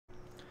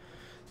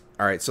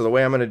Alright, so the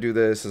way I'm going to do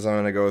this is I'm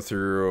going to go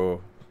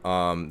through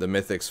the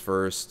mythics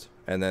first,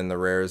 and then the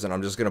rares, and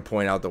I'm just going to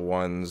point out the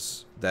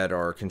ones that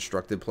are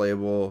constructed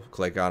playable,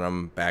 click on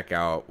them, back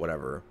out,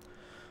 whatever.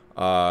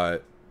 I'll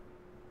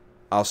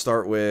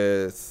start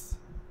with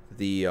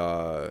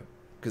the,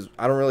 because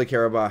I don't really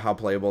care about how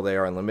playable they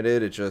are in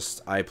limited, it's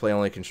just, I play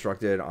only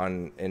constructed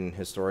in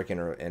historic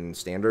and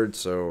standard,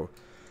 so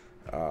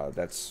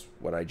that's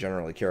what I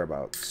generally care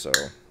about, so,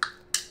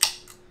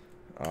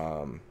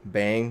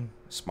 bang,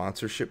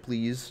 sponsorship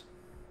please,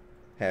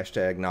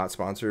 hashtag not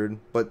sponsored,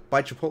 but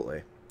by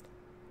Chipotle.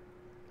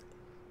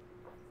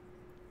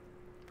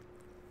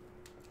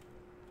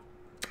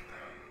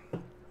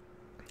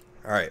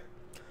 Alright.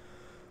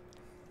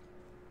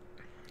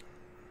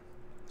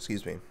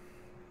 Excuse me.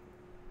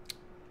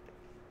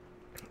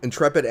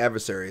 Intrepid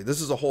Adversary. This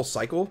is a whole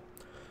cycle.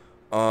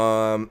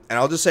 And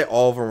I'll just say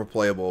all of them are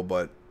playable,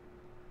 but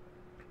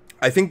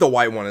I think the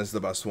white one is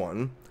the best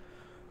one.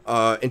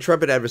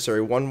 Intrepid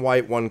Adversary. 1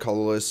 white, 1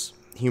 colorless.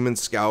 Human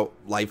Scout.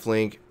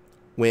 Lifelink.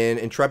 When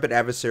Intrepid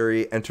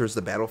Adversary enters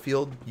the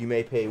battlefield, you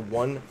may pay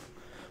one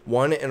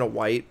and a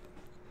white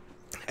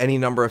any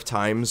number of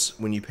times.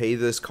 When you pay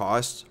this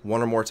cost,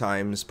 1 or more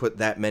times, put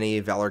that many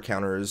Valor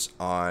counters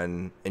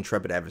on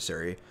Intrepid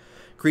Adversary.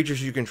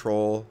 Creatures you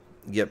control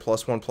get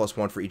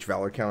 +1/+1 for each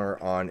Valor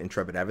counter on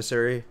Intrepid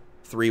Adversary.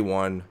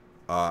 3/1.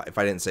 If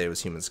I didn't say it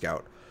was Human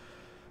Scout.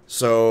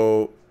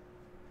 So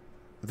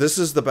this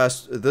is the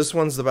best. This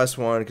one's the best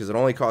one because it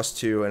only costs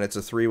 2 and it's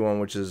a 3/1,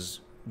 which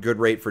is good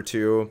rate for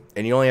 2,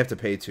 and you only have to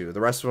pay 2.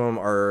 The rest of them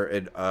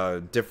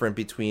are different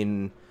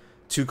between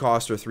 2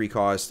 cost or 3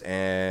 cost,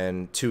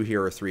 and 2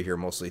 here or 3 here,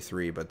 mostly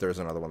 3, but there's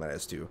another one that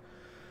has 2.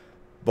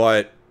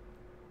 But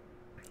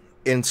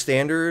in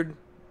standard,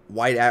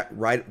 white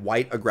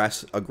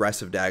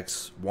aggressive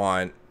decks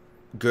want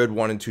good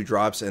 1 and 2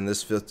 drops, and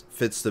this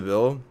fits the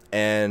bill.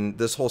 And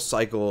this whole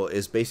cycle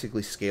is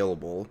basically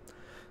scalable.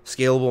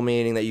 Scalable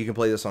meaning that you can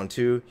play this on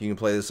 2, you can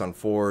play this on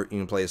 4, you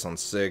can play this on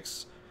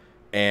 6,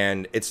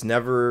 and it's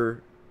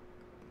never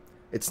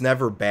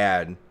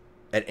bad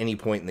at any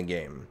point in the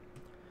game.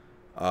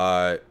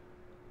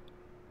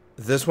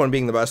 This one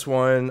being the best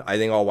one, I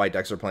think all white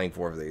decks are playing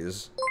 4 of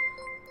these.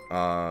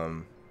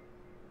 Oh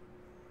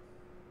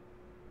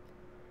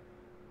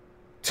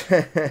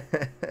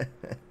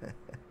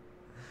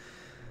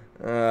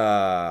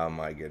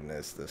my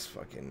goodness, this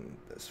fucking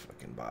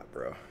bot,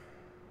 bro.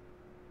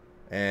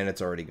 And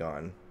it's already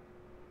gone.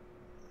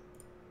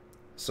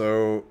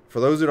 So,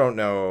 for those who don't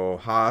know,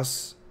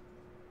 Haas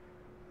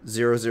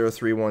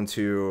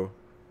 00312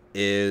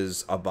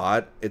 is a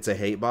bot. It's a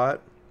hate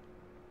bot.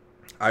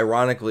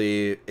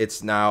 Ironically,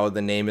 it's now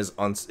the name is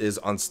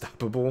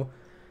Unstoppable,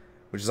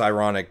 which is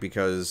ironic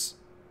because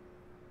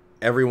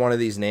every one of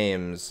these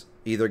names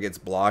either gets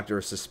blocked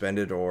or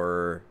suspended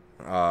or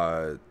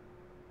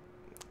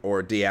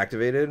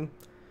deactivated,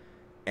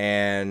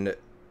 and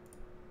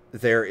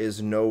there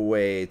is no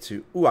way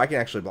to... Ooh, I can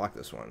actually block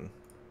this one.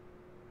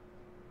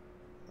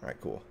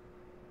 Alright, cool.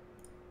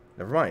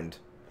 Never mind.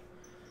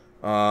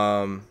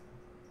 I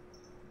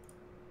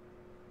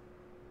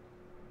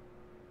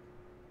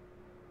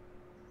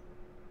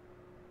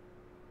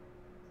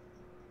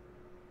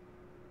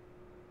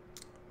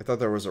thought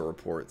there was a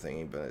report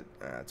thingy, but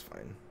that's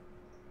fine.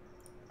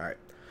 Alright.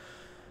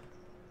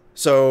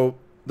 So,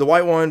 the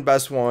white one,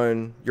 best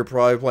one, you're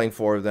probably playing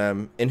 4 of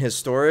them. In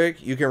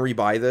Historic, you can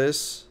rebuy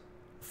this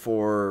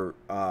for...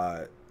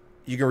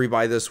 you can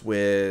rebuy this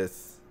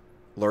with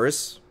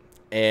Luris,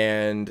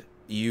 and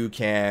you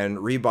can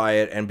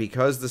rebuy it, and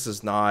because this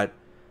is not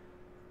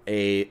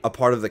a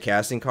part of the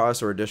casting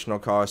cost or additional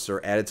costs or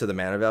added to the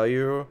mana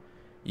value,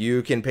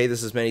 you can pay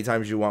this as many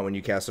times as you want when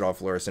you cast it off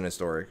Luris in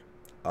Historic.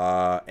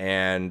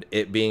 And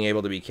it being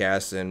able to be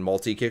cast in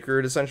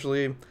multi-kickered,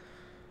 essentially,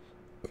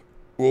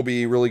 will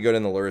be really good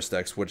in the Luris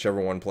decks,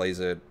 whichever one plays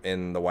it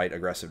in the white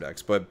aggressive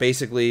decks. But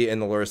basically, in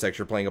the Luris decks,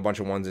 you're playing a bunch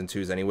of 1s and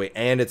 2s anyway,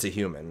 and it's a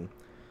human.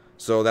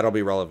 So that'll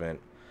be relevant.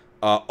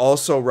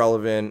 Also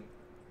relevant,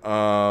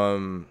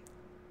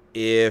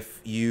 if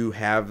you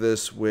have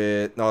this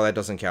with... No, that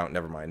doesn't count.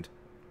 Never mind.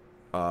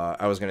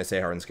 I was going to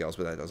say Hardened Scales,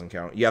 but that doesn't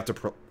count. You have to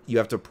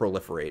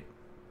proliferate.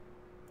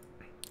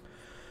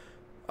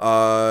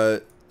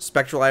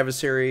 Spectral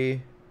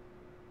Adversary.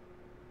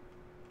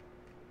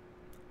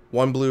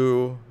 1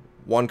 blue,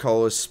 1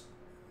 colorless.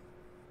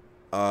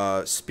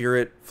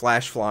 Spirit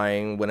Flash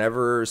Flying.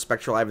 Whenever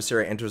Spectral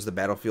Adversary enters the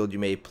battlefield, you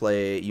may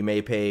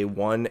pay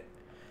 1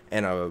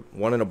 and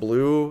a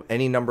blue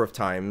any number of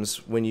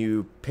times. When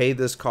you pay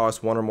this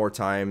cost 1 or more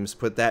times,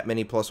 put that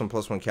many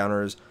 +1/+1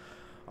 counters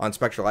on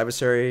Spectral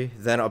Adversary,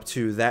 then up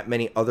to that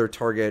many other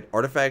target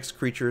artifacts,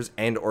 creatures,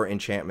 and or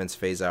enchantments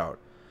phase out.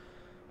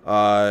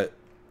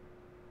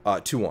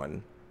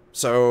 2/1.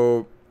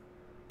 So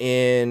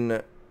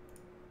in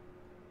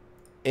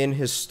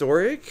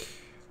Historic,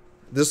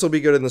 this will be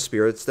good in the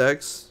Spirits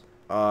decks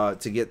to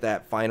get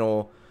that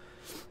final...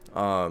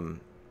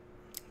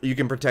 you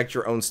can protect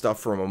your own stuff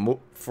from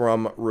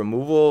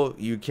removal.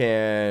 You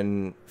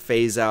can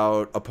phase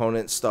out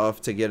opponent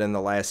stuff to get in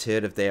the last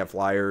hit if they have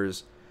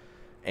flyers.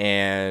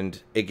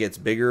 and it gets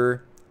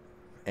bigger.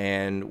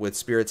 And with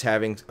spirits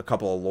having a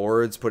couple of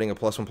lords, putting a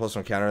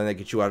 +1/+1 counter on that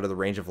gets you out of the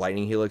range of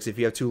lightning helix if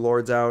you have 2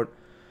 lords out.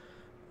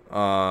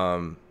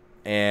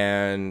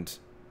 And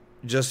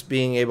just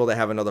being able to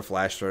have another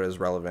flash threat is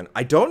relevant.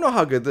 I don't know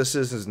how good this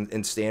is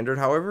in standard,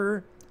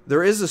 however.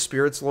 There is a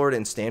spirits lord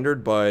in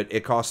standard, but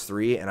it costs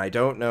 3, and I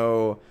don't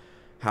know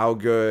how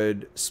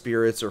good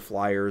spirits or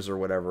flyers or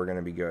whatever are going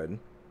to be good.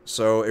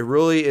 So it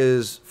really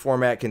is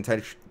format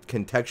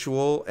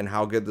contextual and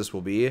how good this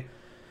will be.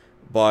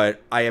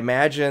 But I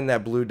imagine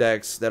that blue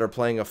decks that are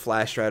playing a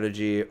flash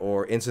strategy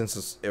or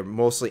instances,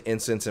 mostly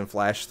instance and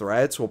flash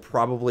threats, will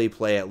probably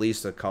play at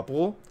least a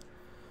couple.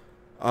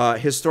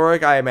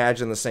 Historic, I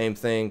imagine the same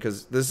thing,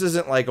 because this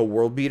isn't like a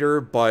world beater,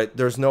 but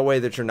there's no way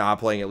that you're not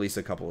playing at least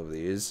a couple of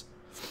these.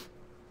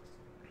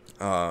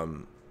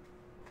 In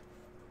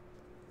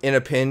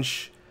a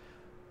pinch,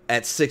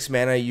 at 6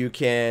 mana, you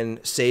can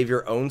save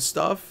your own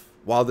stuff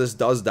while this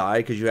does die,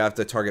 because you have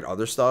to target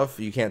other stuff.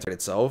 You can't target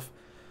itself.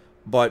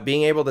 But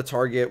being able to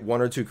target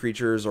 1 or 2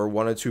 creatures or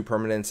 1 or 2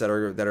 permanents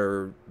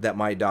that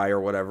might die or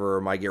whatever,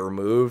 or might get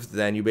removed,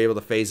 then you'll be able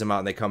to phase them out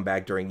and they come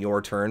back during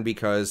your turn,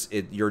 because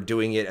you're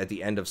doing it at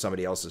the end of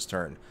somebody else's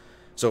turn.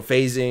 So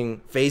phasing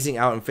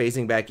out and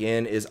phasing back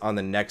in is on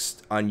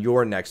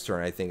your next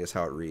turn, I think is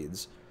how it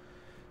reads.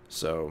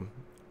 So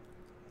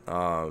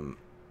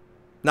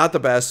not the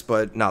best,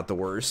 but not the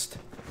worst.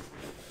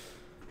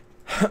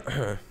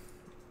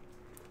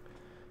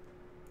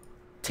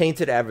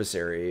 Tainted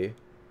Adversary.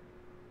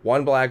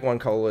 1 black, 1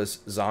 colorless,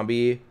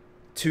 zombie,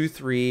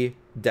 2/3,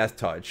 death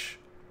touch.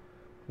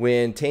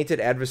 When Tainted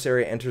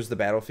Adversary enters the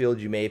battlefield,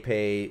 you may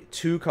pay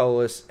 2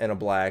 colorless and a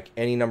black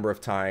any number of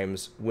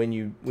times. When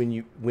you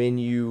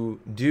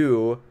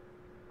do,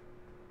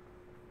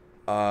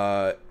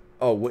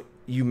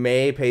 you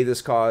may pay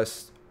this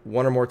cost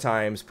 1 or more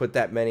times. Put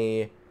that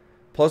many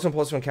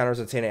 +1/+1 counters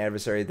on Tainted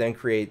Adversary, then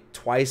create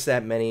twice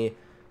that many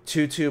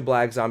 2/2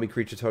 black zombie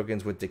creature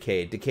tokens with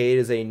Decayed. Decayed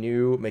is a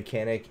new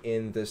mechanic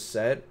in this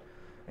set.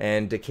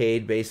 And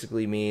Decayed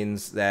basically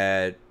means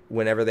that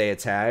whenever they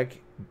attack,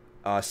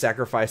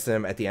 sacrifice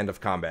them at the end of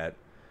combat.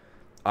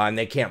 And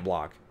they can't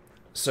block.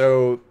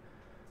 So,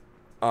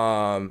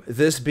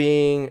 this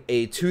being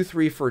a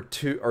 2/3 for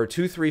 2, or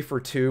 2/3 for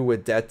 2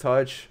 with Death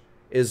Touch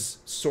is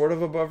sort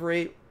of above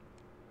rate.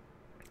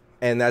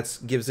 And that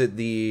gives it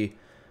the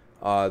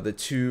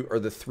 2 or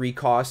the 3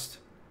 cost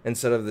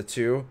instead of the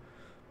 2.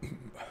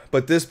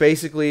 But this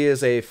basically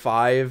is a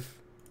 5,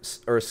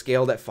 or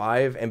scaled at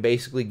 5, and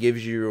basically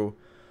gives you...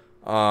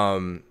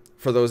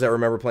 for those that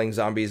remember playing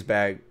zombies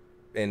back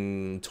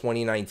in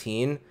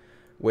 2019,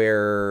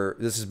 where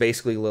this is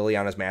basically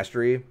Liliana's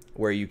Mastery,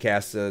 where you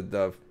cast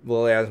the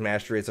Liliana's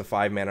Mastery. It's a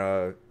 5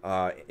 mana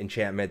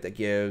enchantment that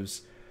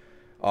gives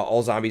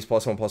all zombies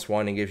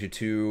 +1/+1 and gives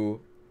you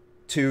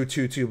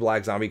 2/2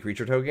 black zombie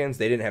creature tokens.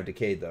 They didn't have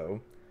Decayed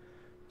though,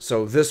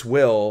 so this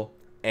will,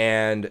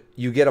 and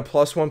you get a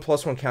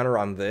 +1/+1 counter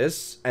on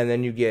this, and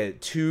then you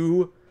get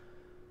 2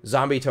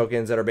 zombie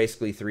tokens that are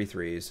basically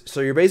 3/3s.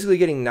 So you're basically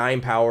getting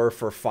 9 power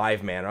for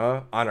 5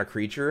 mana on a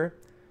creature.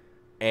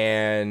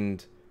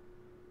 And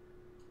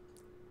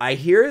I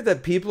hear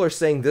that people are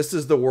saying this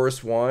is the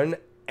worst one,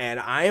 and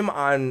I'm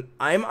on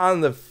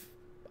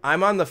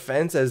the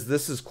fence, as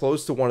this is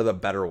close to one of the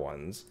better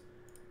ones.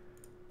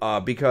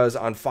 Because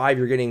on 5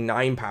 you're getting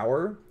 9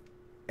 power,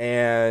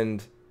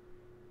 and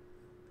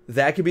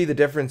that could be the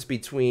difference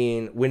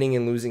between winning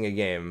and losing a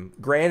game.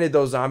 Granted,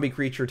 those zombie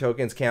creature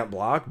tokens can't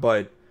block,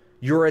 but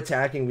you're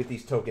attacking with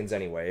these tokens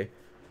anyway.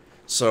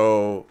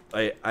 So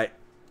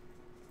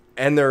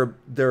and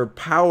their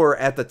power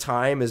at the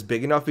time is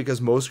big enough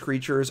because most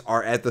creatures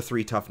are at the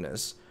 3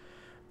 toughness.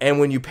 And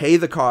when you pay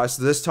the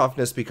cost, this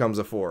toughness becomes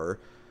a 4.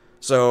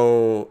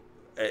 So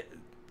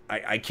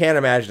I can't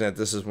imagine that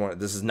this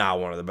is not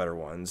one of the better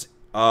ones.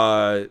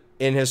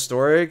 In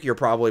Historic, you're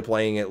probably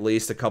playing at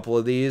least a couple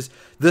of these.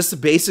 This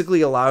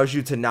basically allows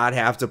you to not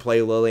have to play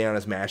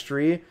Liliana's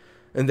Mastery,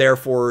 and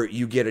therefore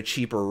you get a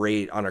cheaper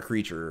rate on a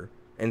creature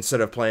instead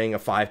of playing a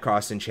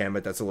 5-cost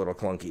enchantment that's a little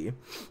clunky.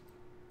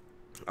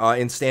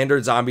 In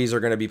Standard, zombies are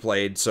going to be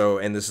played,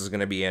 and this is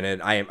going to be in it.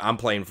 I'm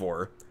playing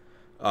 4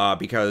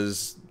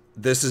 because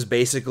this is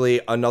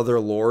basically another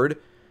Lord.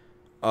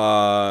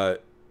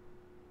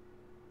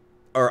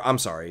 Or I'm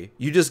sorry,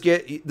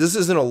 this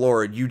isn't a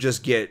Lord. You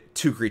just get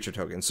 2 creature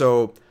tokens.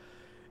 So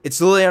it's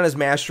Liliana's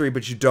Mastery,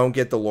 but you don't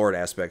get the Lord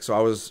aspect. So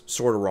I was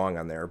sort of wrong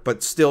on there,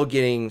 but still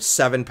getting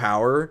 7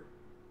 power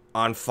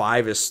on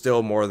 5 is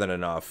still more than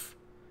enough.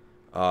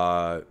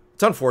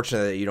 It's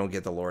unfortunate that you don't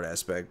get the Lord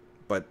aspect,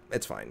 but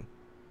it's fine.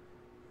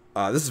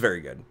 This is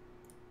very good.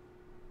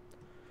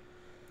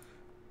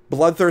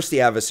 Bloodthirsty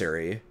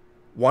Adversary.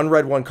 1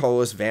 red, 1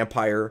 colorless,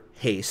 vampire,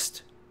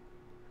 haste.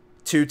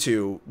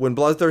 2/2. When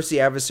Bloodthirsty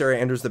Adversary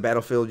enters the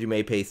battlefield, you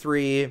may pay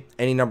 3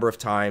 any number of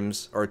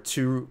times, or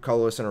 2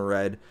 colorless and a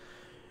red.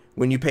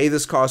 When you pay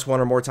this cost 1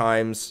 or more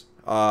times,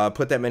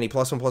 put that many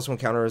 +1/+1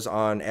 counters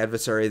on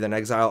adversary, then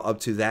exile up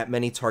to that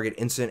many target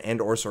instant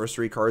and or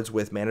sorcery cards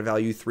with mana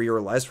value 3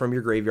 or less from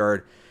your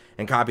graveyard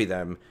and copy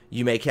them.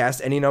 You may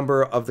cast any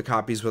number of the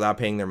copies without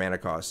paying their mana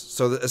cost.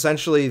 So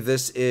essentially,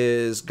 this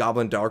is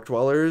Goblin Dark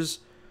Dwellers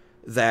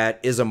that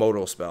is a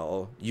modal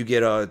spell. You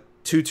get a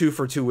 2/2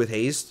 for 2 with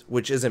haste,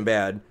 which isn't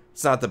bad.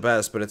 It's not the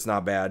best, but it's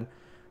not bad.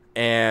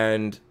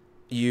 And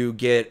you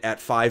get at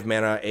 5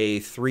 mana a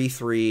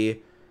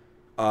 3/3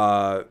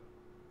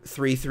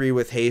 3/3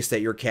 with haste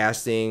that you're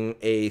casting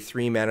a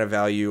 3 mana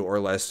value or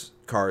less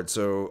card.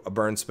 So a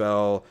burn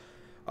spell,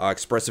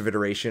 Expressive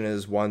Iteration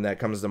is one that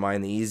comes to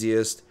mind the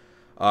easiest.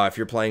 If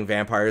you're playing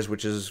vampires,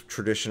 which is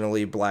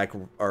traditionally black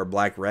or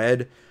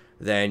black-red,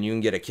 then you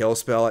can get a kill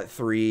spell at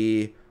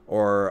 3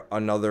 or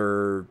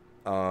another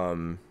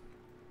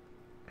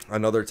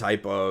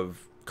type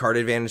of card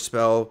advantage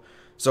spell.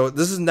 So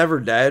this is never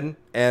dead,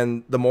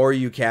 and the more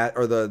you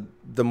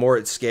the more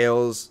it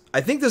scales.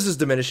 I think this is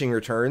diminishing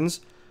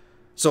returns.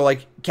 So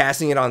like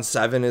casting it on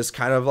 7 is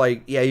kind of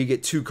like, yeah, you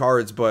get 2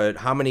 cards, but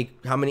how many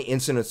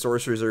instant and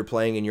sorceries are you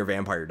playing in your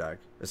vampire deck,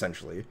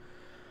 essentially?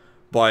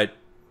 But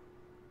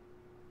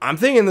I'm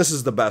thinking this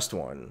is the best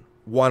one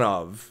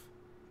of,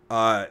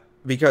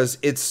 because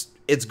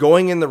it's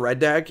going in the red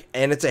deck,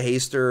 and it's a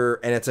haster,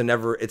 and it's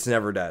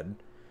never dead,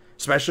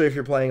 especially if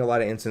you're playing a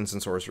lot of instants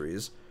and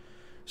sorceries.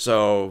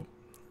 So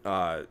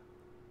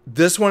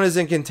this one is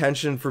in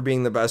contention for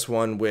being the best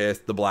one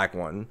with the black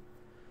one.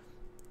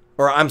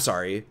 Or I'm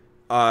sorry,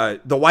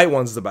 the white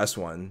one's the best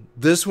one.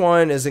 This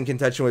one is in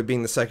contention with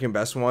being the second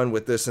best one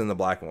with this and the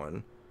black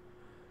one.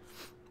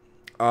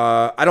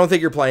 I don't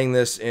think you're playing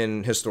this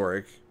in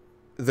Historic.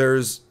 There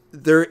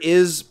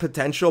is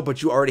potential,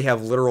 but you already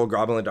have literal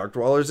Goblin Dark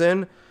Dwellers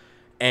in,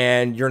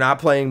 and you're not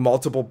playing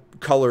multiple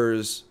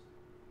colors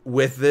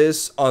with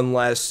this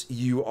unless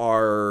you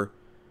are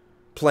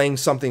playing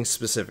something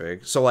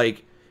specific. So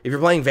like if you're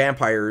playing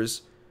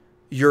vampires,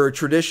 your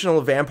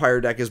traditional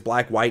vampire deck is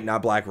black-white,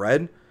 not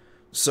black-red.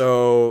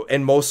 So,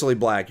 and mostly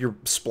black. You're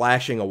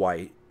splashing a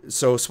white.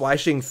 So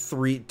splashing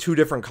 2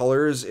 different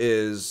colors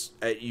is,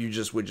 you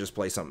would just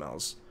play something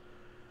else.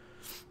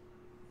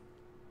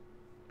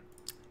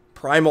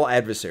 Primal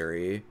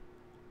Adversary.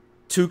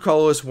 2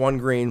 colorless, 1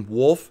 green,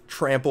 wolf,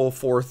 trample,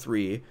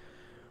 4/3.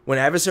 When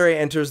adversary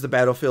enters the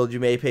battlefield, you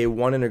may pay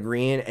 1 and a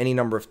green any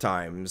number of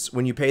times.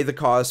 When you pay the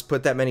cost,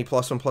 put that many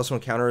 +1/+1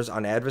 counters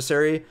on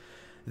adversary.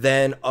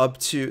 Then up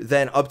to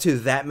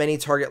that many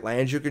target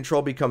lands you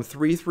control become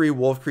 3/3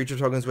 wolf creature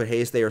tokens with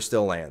haste. They are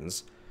still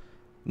lands.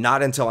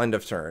 Not until end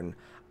of turn.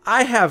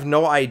 I have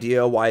no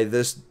idea why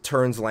this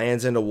turns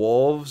lands into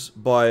wolves,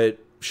 but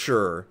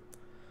sure.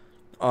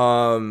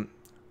 I'm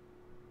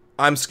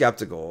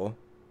skeptical.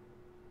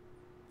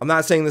 I'm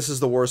not saying this is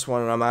the worst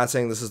one, and I'm not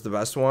saying this is the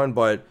best one,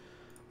 but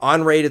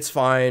on rate it's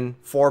fine.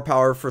 4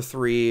 power for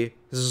 3.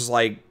 This is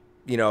like,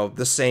 you know,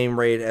 the same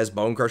rate as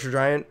Bone Crusher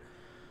Giant.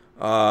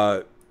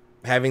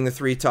 Having the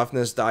 3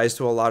 toughness dies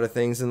to a lot of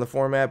things in the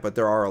format, but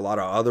there are a lot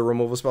of other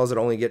removal spells that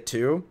only get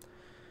 2.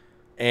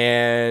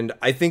 And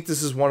I think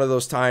this is one of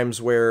those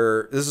times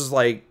where this is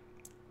like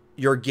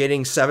you're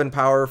getting 7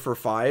 power for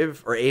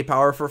 5 or 8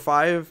 power for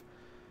 5.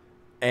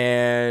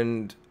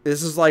 And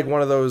this is like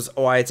one of those,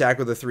 oh, I attack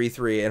with a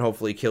 3/3 and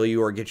hopefully kill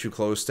you or get you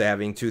close to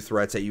having 2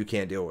 threats that you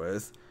can't deal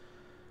with.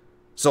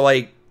 So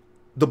like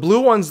the blue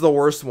one's the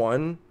worst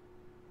one,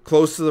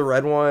 close to the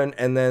red one,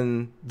 and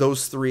then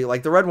those 3,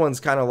 like the red one's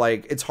kind of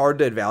like, it's hard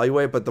to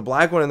evaluate, but the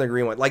black one and the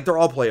green one, like they're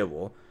all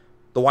playable.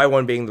 The white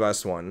one being the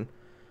best one.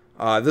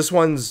 This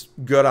one's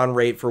good on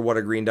rate for what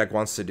a green deck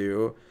wants to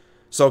do.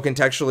 So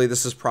contextually,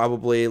 this is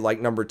probably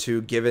like number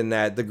 2, given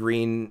that the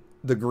green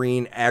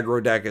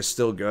aggro deck is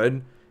still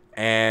good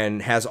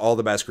and has all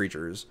the best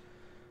creatures.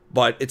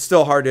 But it's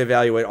still hard to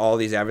evaluate all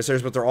these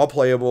adversaries, but they're all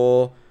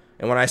playable.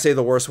 And when I say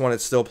the worst one,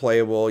 it's still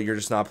playable. You're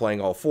just not playing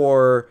all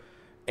 4.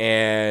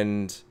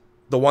 And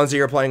the ones that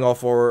you're playing all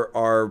 4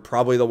 are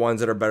probably the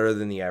ones that are better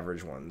than the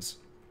average ones.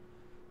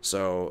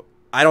 So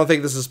I don't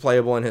think this is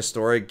playable in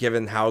Historic,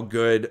 given how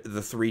good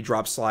the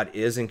 3-drop slot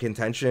is in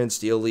contention.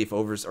 Steel Leaf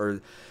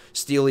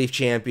Steel Leaf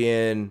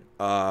Champion,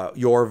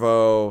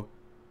 Yorvo,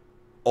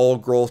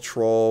 Old Growth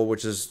Troll,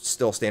 which is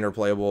still standard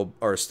playable,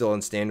 or still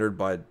in standard,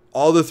 but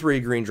all the 3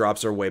 green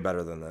drops are way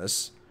better than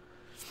this.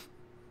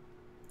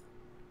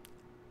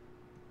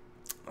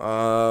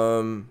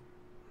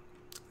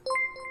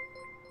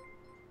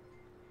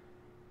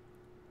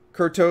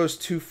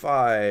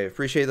 Kurtos25,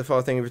 appreciate the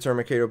follow. Thank you for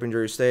turning Kate open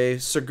jury stay.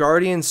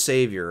 Sigardian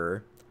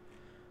Savior,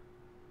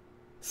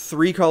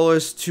 3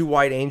 colorless, 2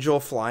 white angel,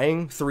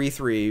 flying,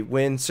 3/3.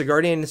 When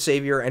Sigardian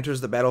Savior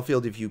enters the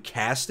battlefield, if you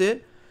cast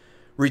it,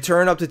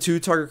 return up to 2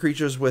 target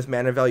creatures with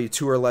mana value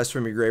 2 or less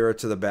from your graveyard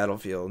to the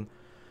battlefield.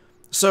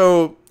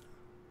 So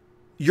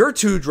your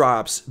 2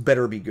 drops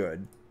better be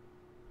good,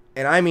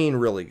 and I mean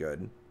really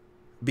good,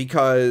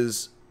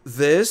 because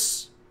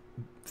this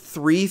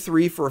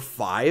 3/3 for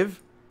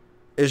 5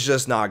 is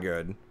just not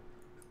good.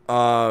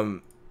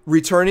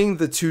 Returning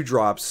the 2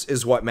 drops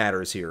is what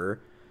matters here.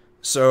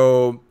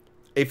 So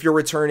if you're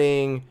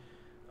returning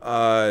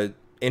in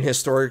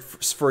Historic,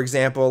 for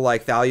example,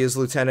 like Thalia's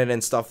Lieutenant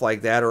and stuff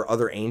like that, or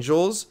other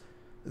angels,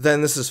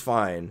 then this is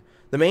fine.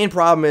 The main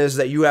problem is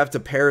that you have to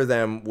pair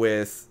them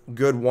with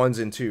good 1s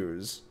and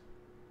 2s.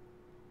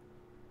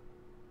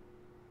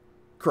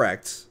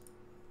 Correct.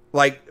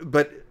 Like,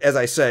 but as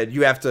I said,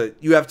 you have to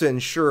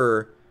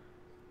ensure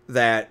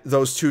that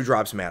those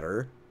 2-drops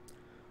matter.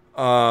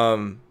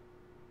 But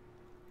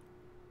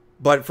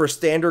for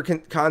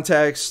standard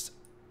context,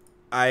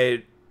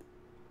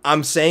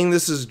 I'm saying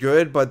this is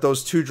good, but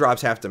those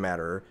 2-drops have to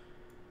matter.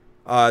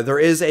 There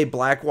is a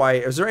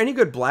black-white. Is there any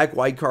good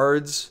black-white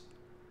cards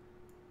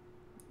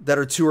that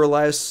are 2 or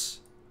less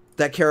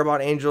that care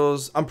about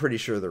angels? I'm pretty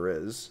sure there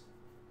is.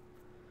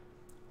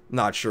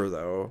 Not sure,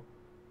 though.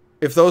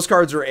 If those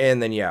cards are in,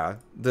 then yeah,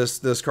 this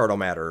card will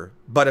matter.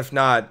 But if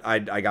not, I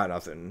got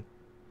nothing.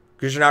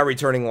 Because you're not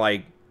returning,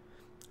 like,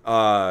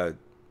 I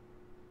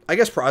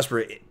guess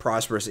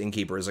Prosperous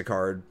Innkeeper is a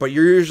card. But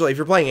you're usually, if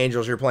you're playing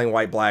angels, you're playing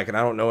white-black, and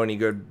I don't know any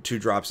good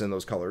 2-drops in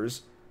those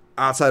colors.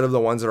 Outside of the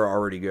ones that are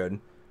already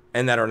good.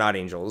 And that are not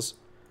angels.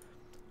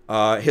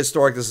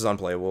 Historic, this is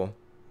unplayable.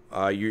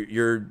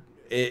 You're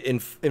in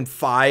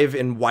 5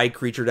 in white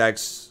creature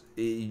decks,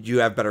 you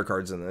have better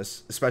cards than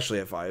this, especially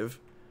at 5.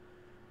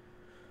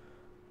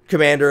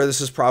 Commander,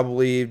 this is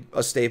probably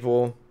a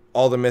staple.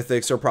 All the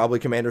mythics are probably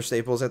Commander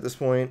staples at this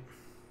point.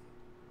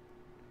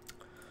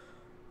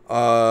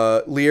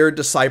 Lear,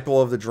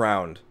 Disciple of the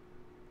Drowned.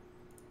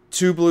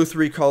 2 blue,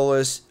 3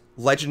 colorless,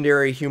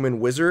 legendary human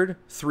wizard,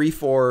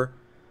 3/4.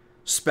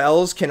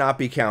 Spells cannot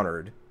be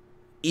countered.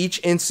 Each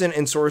instant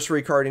and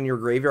sorcery card in your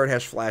graveyard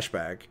has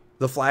flashback.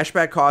 The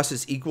flashback cost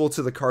is equal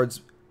to the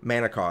card's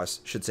mana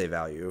cost. Should say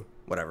value.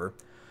 Whatever.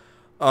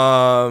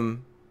 So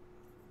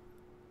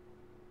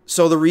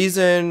the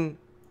reason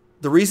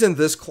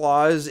this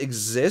clause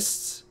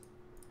exists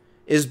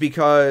is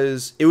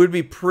because it would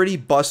be pretty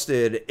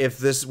busted if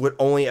this would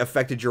only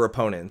affected your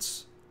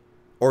opponents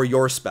or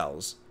your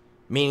spells.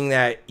 Meaning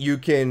that you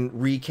can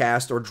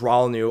recast or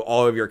draw anew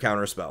all of your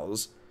counter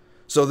spells.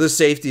 So this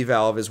safety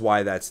valve is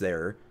why that's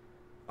there.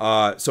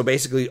 So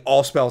basically,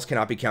 all spells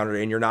cannot be countered,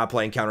 and you're not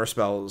playing counter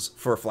spells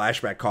for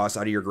flashback costs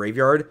out of your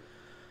graveyard.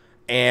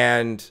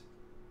 And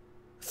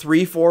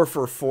 3/4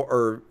 for 4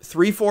 or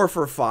 3/4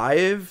 for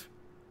 5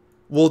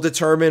 will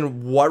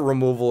determine what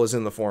removal is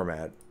in the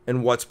format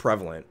and what's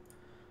prevalent.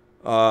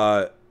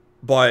 But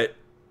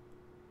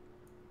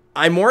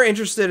I'm more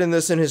interested in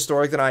this in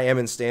Historic than I am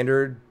in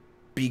Standard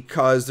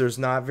because there's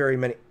not very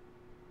many.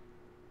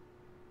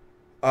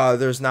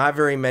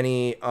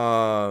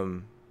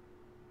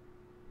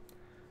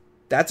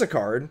 That's a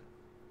card.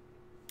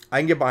 I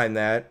can get behind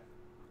that.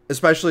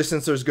 Especially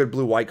since there's good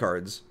blue-white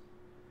cards.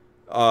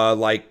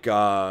 Like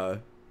a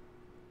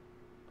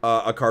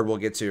card we'll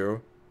get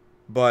to.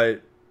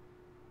 But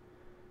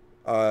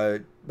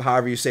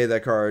however you say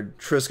that card.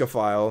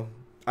 Triskaphile.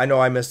 I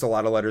know I missed a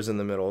lot of letters in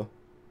the middle.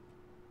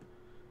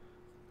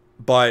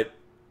 But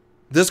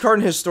this card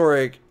in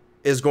Historic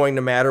is going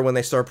to matter when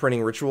they start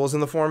printing rituals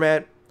in the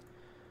format.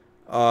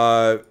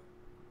 But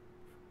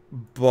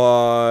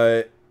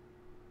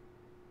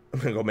I'm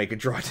gonna go make a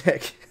draw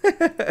deck.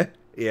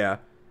 Yeah.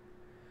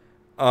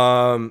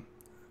 And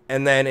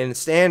then in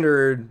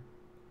Standard,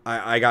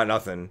 I got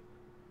nothing.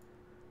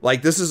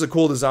 Like, this is a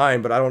cool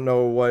design, but I don't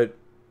know what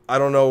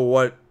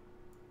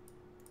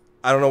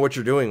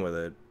you're doing with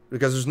it.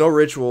 Because there's no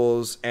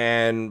rituals,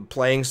 and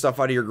playing stuff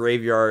out of your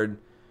graveyard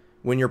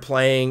when you're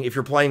playing, if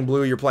you're playing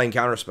blue, you're playing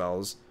counter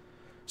spells.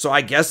 So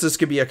I guess this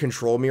could be a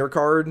control mirror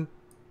card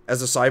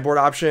as a sideboard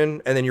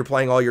option, and then you're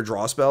playing all your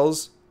draw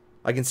spells.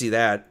 I can see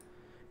that.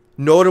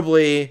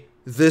 Notably,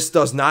 this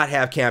does not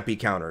have can't be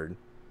countered,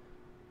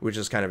 which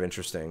is kind of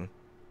interesting.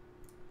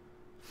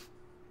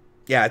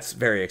 Yeah, it's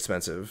very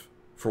expensive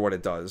for what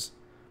it does.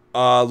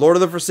 Lord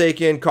of the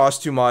Forsaken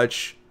costs too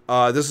much.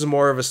 This is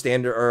more of a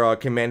standard or a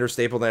commander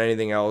staple than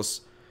anything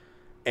else,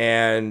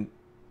 and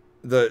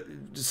the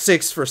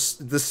 6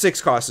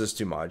 cost is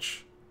too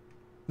much.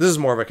 This is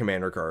more of a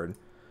commander card.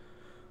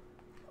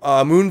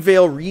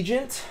 Moonveil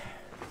Regent.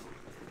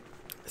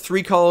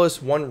 3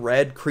 colorless, 1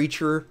 red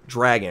creature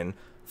dragon.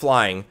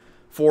 Flying,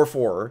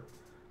 4/4.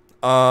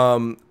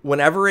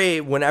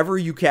 Whenever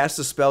you cast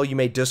a spell, you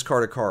may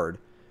discard a card,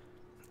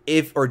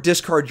 or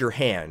discard your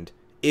hand.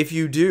 If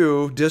you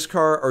do,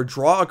 discard or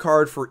draw a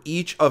card for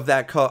each of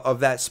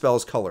that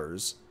spell's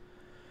colors.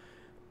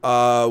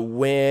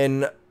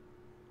 When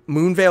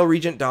Moonveil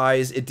Regent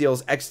dies, it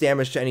deals X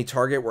damage to any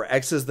target, where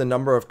X is the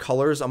number of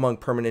colors among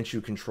permanents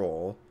you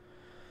control.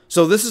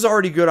 So this is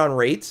already good on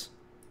rate.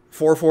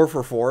 4/4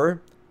 for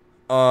 4.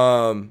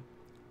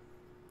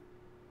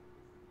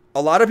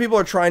 A lot of people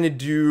are trying to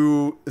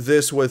do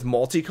this with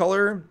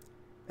multicolor,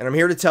 and I'm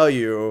here to tell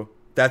you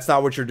that's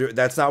not what you're doing.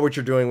 That's not what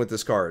you're doing with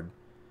this card.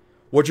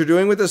 What you're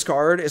doing with this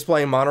card is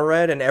playing mono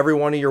red, and every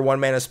one of your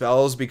 1-mana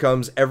spells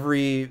becomes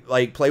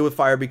Play with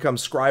Fire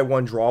becomes scry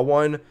 1, draw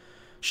 1.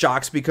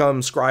 Shocks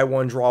become scry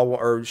 1, draw 1,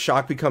 or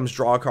shock becomes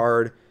draw a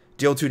card,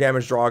 deal 2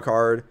 damage, draw a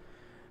card,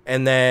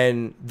 and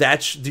then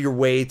that's your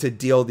way to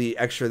deal the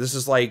extra. This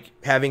is like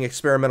having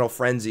Experimental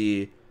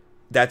Frenzy.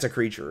 That's a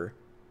creature.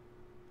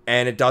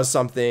 And it does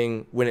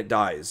something when it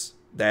dies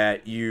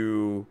that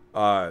you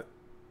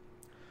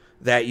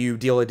that you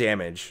deal a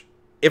damage.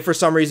 If for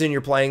some reason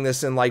you're playing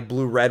this in like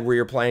blue-red where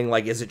you're playing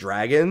like Is It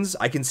Dragons,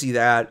 I can see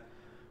that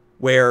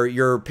where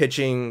you're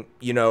pitching,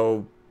 you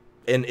know,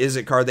 an Is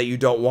It card that you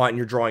don't want and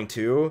you're drawing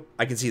 2.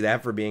 I can see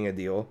that for being a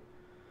deal.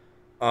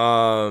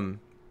 I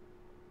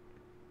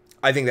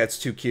think that's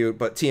too cute,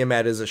 but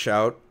Tiamat is a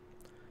shout.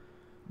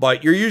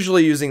 But you're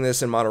usually using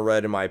this in mono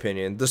red, in my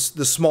opinion. The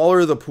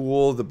smaller the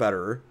pool, the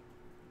better.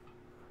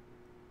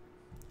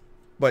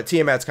 But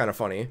Tiamat's kind of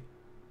funny.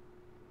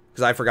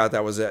 Because I forgot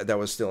that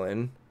was still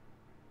in.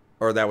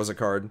 Or that was a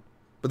card.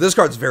 But this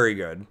card's very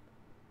good.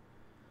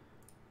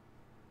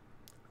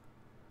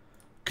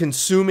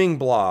 Consuming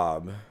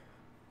Blob.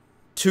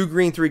 2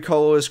 green, 3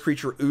 colorless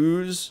creature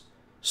ooze.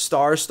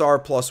 Star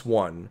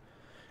 +1.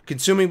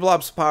 Consuming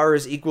Blob's power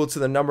is equal to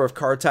the number of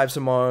card types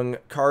among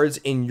cards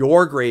in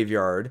your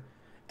graveyard.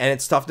 And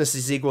its toughness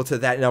is equal to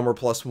that number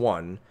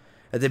 +1.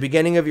 At the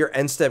beginning of your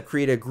end step,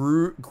 create a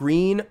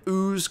green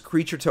ooze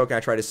creature token. I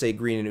try to say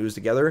green and ooze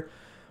together.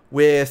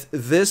 With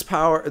this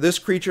power, this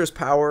creature's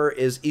power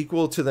is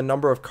equal to the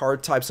number of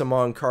card types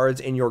among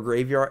cards in your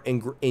graveyard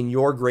in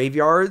your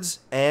graveyards,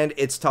 and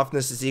its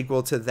toughness is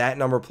equal to that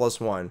number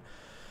 +1.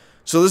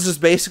 So this is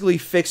basically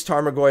fixed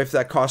Tarmogoyf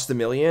that costs $1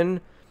 million.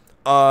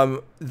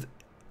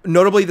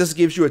 Notably, this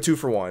gives you a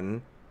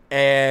 2-for-1,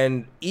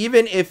 and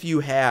even if you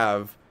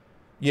have,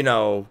 you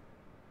know,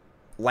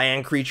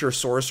 land creature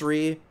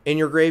sorcery in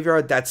your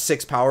graveyard, that's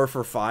 6 power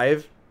for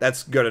 5.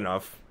 That's good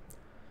enough.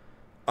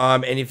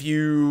 And if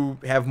you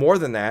have more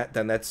than that,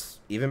 then that's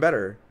even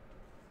better.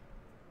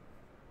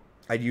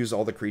 I'd use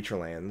all the creature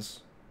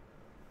lands.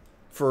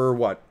 For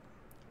what?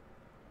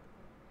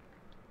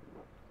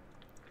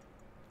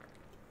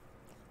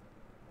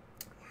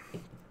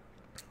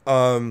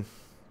 But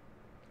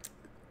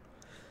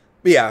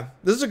yeah,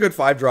 this is a good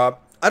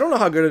 5-drop. I don't know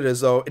how good it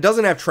is, though. It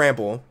doesn't have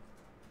trample.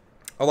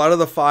 A lot of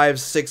the 5s,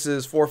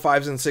 6s, 4,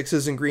 5s, and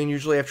 6s in green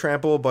usually have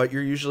trample, but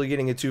you're usually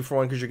getting a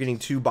 2-for-1 because you're getting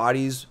 2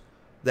 bodies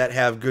that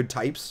have good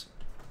types.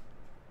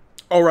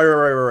 Oh,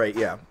 right.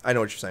 Yeah, I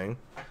know what you're saying.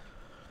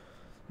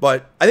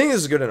 But I think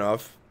this is good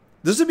enough.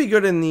 This would be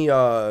good in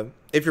the,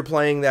 if you're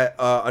playing that,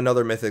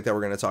 another mythic that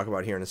we're going to talk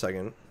about here in a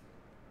second.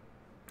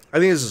 I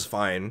think this is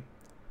fine.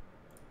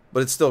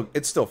 But it's still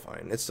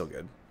fine. It's still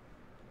good.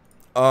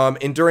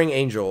 Enduring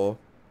Angel.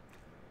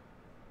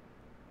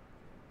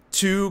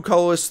 2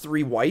 colorless,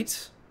 3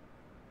 white.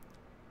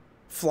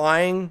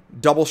 Flying,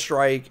 double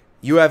strike.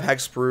 You have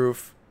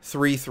hexproof,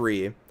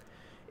 3/3.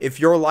 If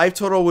your life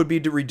total would be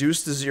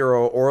reduced to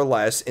 0 or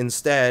less,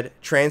 instead,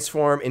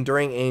 transform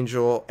Enduring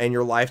Angel and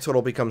your life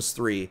total becomes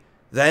 3.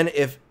 Then,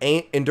 if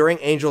Enduring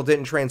Angel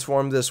didn't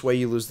transform this way,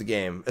 you lose the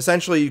game.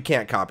 Essentially, you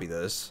can't copy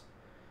this.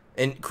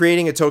 And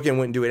creating a token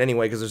wouldn't do it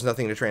anyway because there's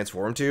nothing to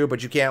transform to,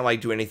 but you can't,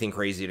 like, do anything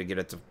crazy to get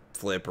it to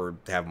flip or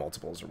have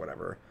multiples or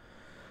whatever.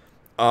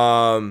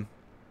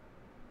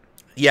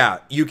 Yeah,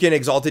 you can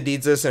Exalted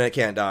Deeds this and it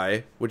can't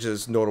die, which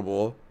is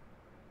notable.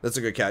 That's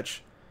a good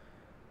catch.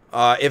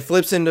 It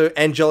flips into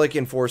Angelic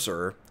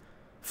Enforcer.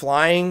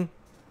 Flying,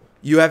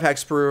 you have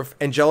hexproof.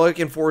 Angelic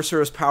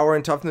Enforcer's power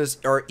and toughness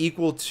are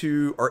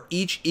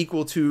each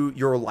equal to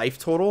your life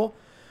total.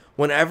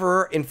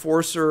 Whenever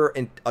Enforcer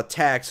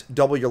attacks,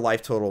 double your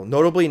life total.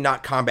 Notably,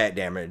 not combat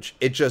damage.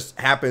 It just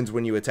happens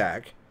when you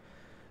attack.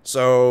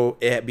 So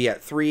it'd be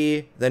at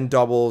 3, then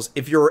doubles.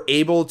 If you're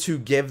able to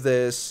give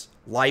this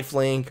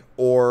lifelink,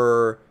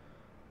 or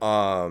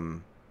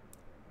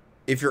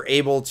if you're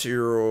able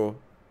to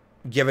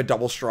give a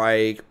double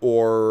strike,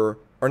 or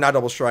not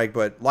double strike,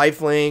 but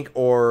lifelink,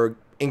 or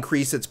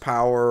increase its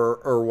power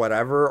or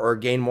whatever, or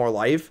gain more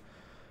life,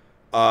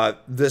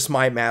 this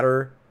might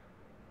matter.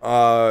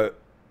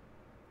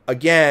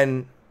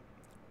 Again,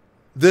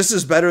 this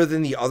is better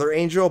than the other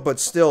Angel, but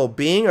still,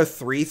 being a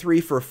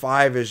 3/3 for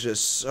 5 is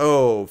just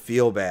so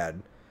feel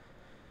bad.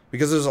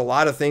 Because there's a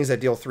lot of things that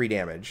deal 3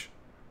 damage.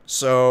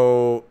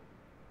 So,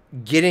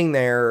 getting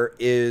there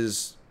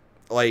is,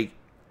 like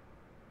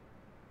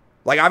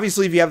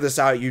obviously if you have this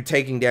out, you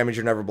taking damage,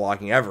 you're never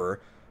blocking ever.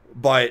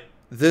 But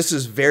this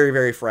is very,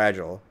 very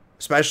fragile,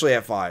 especially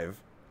at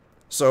 5.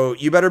 So,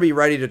 you better be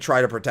ready to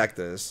try to protect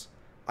this.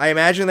 I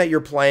imagine that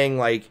you're playing,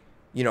 like,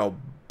 you know,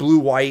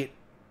 blue-white,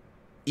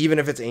 even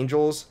if it's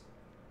Angels.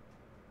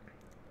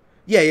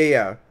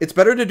 Yeah. It's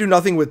better to do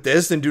nothing with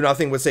this than do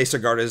nothing with, say,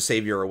 Sigarda's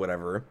Savior or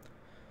whatever.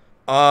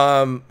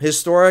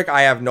 Historic,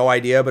 I have no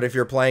idea, but if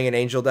you're playing an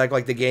Angel deck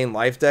like the Gain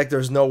Life deck,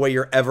 there's no way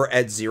you're ever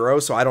at 0,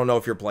 so I don't know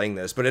if you're playing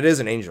this, but it is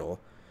an Angel.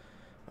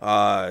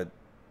 I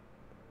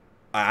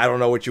don't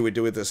know what you would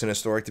do with this in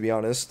Historic, to be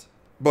honest.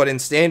 But in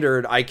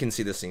Standard, I can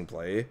see this thing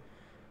play,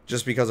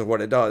 just because of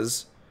what it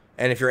does.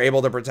 And if you're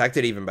able to protect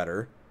it, even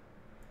better.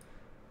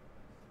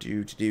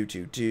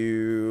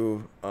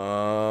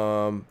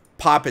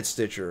 Poppet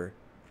Stitcher.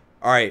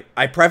 Alright,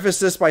 I preface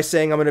this by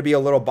saying I'm going to be a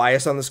little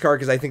biased on this card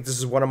because I think this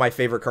is one of my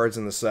favorite cards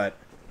in the set.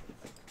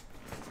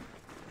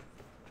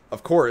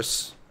 Of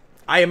course.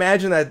 I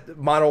imagine that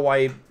mono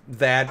white,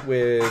 that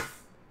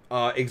with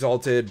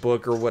Exalted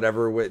Book or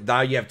whatever,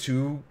 now you have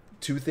two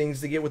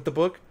things to get with the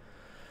book.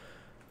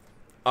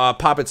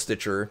 Poppet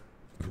Stitcher.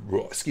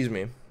 Excuse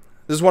me.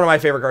 This is one of my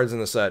favorite cards in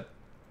the set.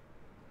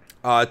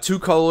 2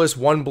 colorless,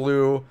 1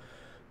 blue.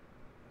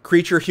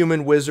 Creature,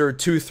 human, wizard,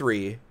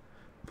 2/3.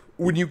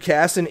 When you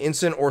cast an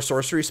instant or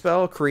sorcery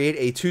spell, create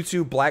a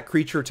 2/2 black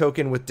creature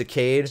token with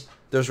Decayed.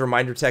 There's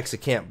reminder text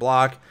it can't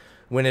block.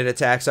 When it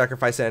attacks,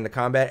 sacrifice it into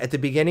combat. At the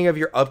beginning of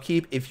your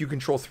upkeep, if you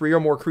control 3 or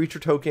more creature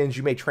tokens,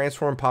 you may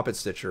transform Poppet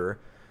Stitcher.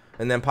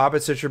 And then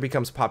Poppet Stitcher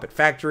becomes Poppet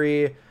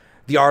Factory.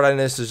 The art on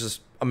this is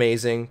just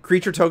amazing.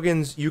 Creature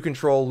tokens you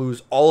control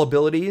lose all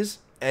abilities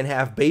and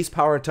have base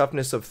power and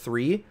toughness of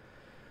 3.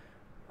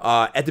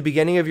 At the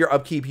beginning of your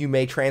upkeep, you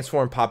may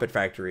transform Poppet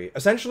Factory.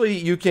 Essentially,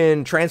 you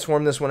can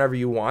transform this whenever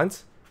you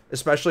want,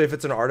 especially if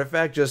it's an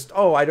artifact. Just,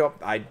 oh, I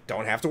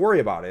don't have to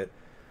worry about it.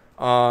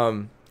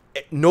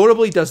 It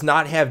notably does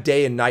not have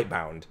day and night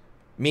bound,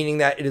 meaning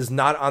that it is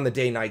not on the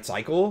day-night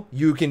cycle.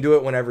 You can do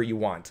it whenever you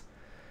want.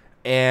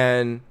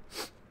 And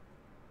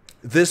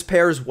this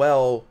pairs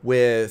well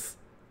with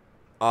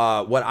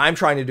what I'm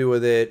trying to do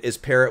with it is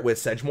pair it with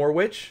Sedgemoor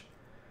Witch.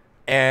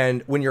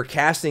 And when you're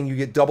casting, you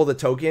get double the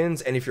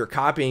tokens. And if you're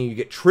copying, you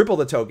get triple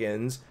the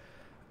tokens.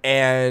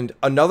 And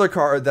another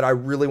card that I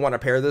really want to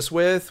pair this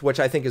with, which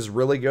I think is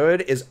really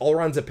good, is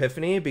Elrond's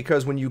Epiphany.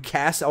 Because when you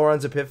cast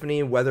Elrond's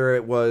Epiphany, whether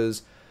it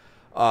was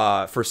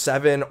for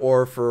 7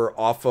 or for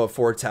off of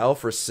Foretell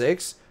for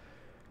 6,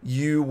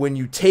 when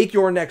you take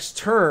your next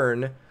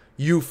turn,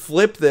 you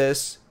flip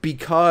this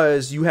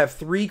because you have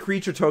 3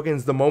 creature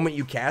tokens the moment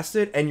you cast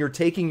it, and you're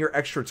taking your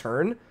extra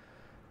turn.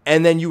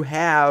 And then you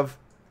have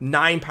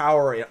 9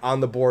 power on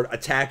the board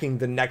attacking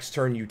the next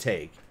turn you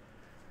take,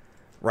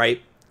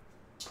 right?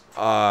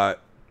 And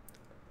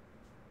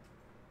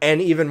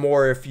even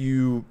more if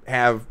you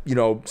have, you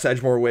know,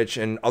 Sedgemoor Witch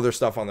and other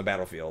stuff on the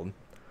battlefield.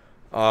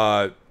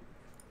 But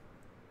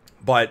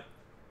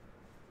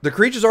the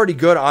creature's already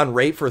good on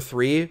rate for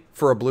 3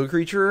 for a blue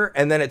creature,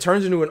 and then it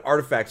turns into an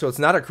artifact, so it's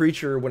not a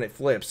creature when it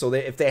flips. So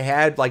if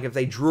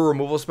they drew a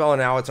removal spell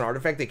and now it's an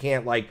artifact, they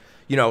can't, like,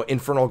 you know,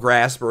 Infernal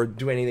Grasp or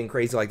do anything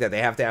crazy like that.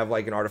 They have to have,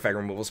 like, an artifact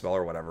removal spell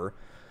or whatever.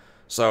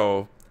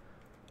 So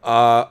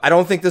I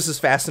don't think this is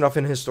fast enough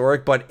in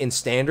Historic, but in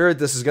Standard,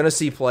 this is going to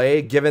see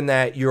play, given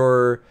that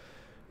your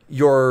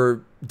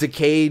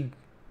decayed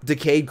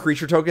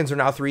creature tokens are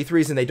now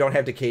 3/3s and they don't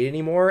have Decayed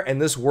anymore, and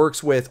this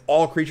works with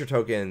all creature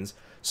tokens.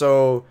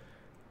 So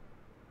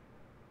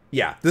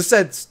yeah,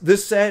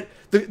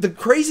 the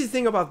crazy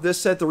thing about this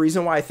set, the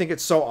reason why I think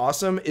it's so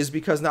awesome, is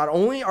because not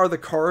only are the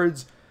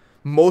cards,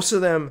 most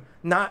of them,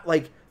 not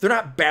like, they're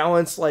not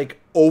balanced, like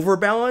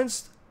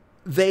overbalanced,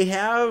 they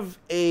have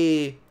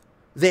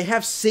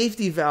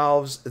safety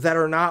valves that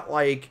are not,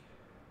 like,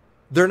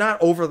 they're not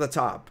over the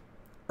top,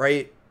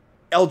 right?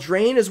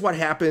 Eldraine is what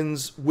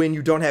happens when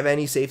you don't have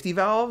any safety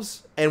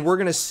valves, and we're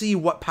going to see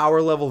what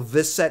power level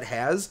this set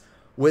has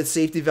with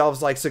safety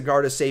valves like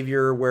Sigarda's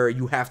Savior, where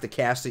you have to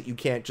cast it. You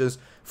can't just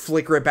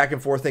flicker it back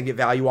and forth and get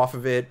value off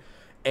of it.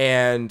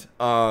 And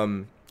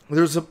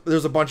there's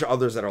a bunch of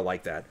others that are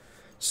like that.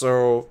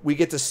 So we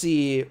get to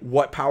see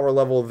what power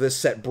level this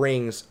set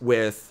brings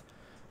with,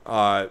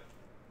 you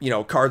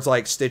know, cards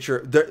like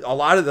Stitcher. A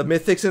lot of the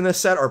mythics in this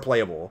set are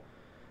playable.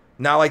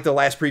 Not like the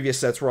last previous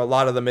sets where a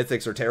lot of the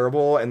mythics are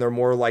terrible and they're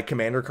more like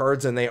commander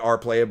cards, and they are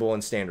playable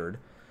in Standard.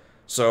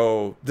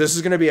 So this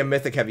is going to be a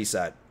mythic heavy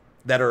set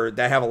that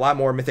have a lot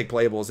more mythic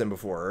playables than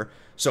before.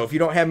 So if you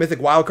don't have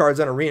mythic wild cards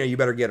on Arena, you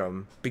better get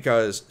them,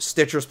 because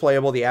Stitcher's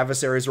playable, the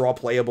adversaries are all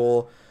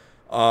playable.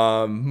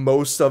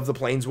 Most of the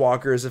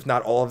planeswalkers, if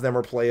not all of them,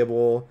 are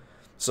playable.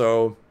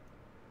 So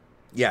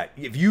yeah,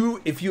 if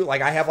you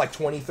like, I have like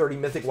 20-30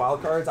 mythic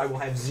wild cards, I will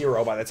have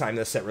 0 by the time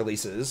this set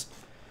releases.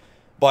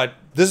 But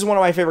this is one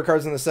of my favorite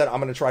cards in the set. I'm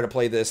going to try to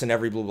play this in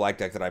every blue-black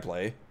deck that I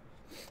play.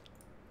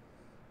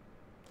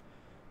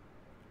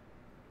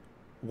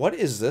 What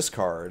is this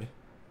card?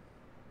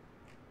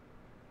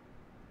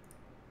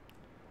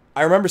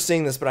 I remember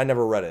seeing this, but I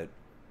never read it.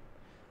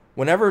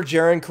 Whenever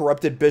Jaren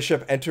Corrupted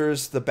Bishop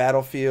enters the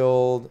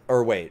battlefield...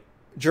 Or wait.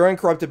 Jaren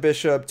Corrupted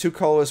Bishop, 2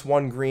 colorless,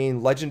 1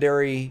 green,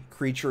 legendary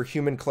creature,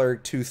 human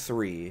cleric,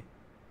 2/3.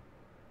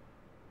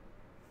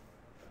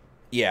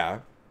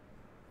 Yeah.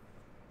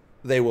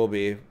 They will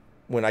be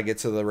when I get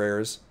to the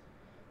rares.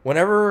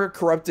 Whenever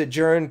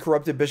Jaren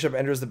Corrupted Bishop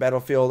enters the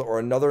battlefield, or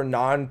another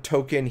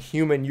non-token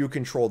human you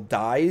control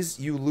dies,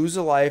 you lose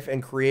a life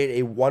and create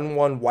a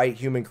 1/1 white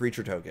human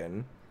creature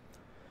token.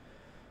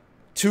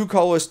 2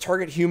 colorless,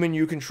 target human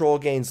you control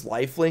gains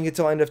lifelink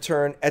until end of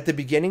turn. At the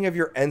beginning of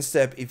your end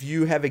step, if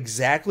you have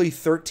exactly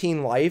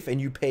 13 life and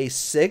you pay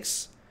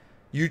 6,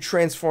 you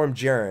transform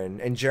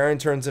Jaren, and Jaren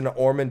turns into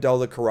Ormondel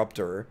the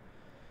Corruptor.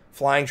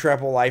 Flying,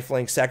 trample,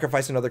 lifelink,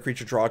 sacrifice another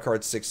creature, draw a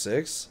card,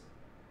 6/6.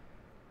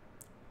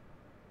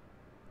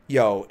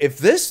 Yo, if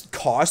this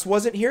cost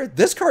wasn't here,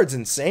 this card's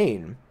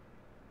insane.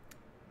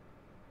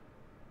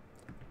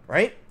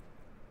 Right?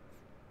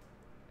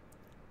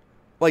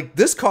 Like,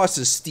 this cost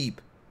is steep.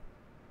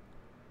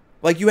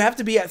 Like, you have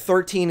to be at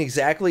 13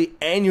 exactly,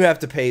 and you have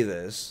to pay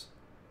this.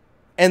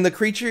 And the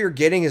creature you're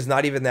getting is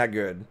not even that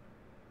good.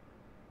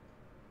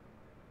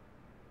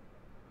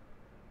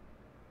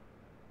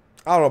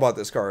 I don't know about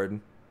this card.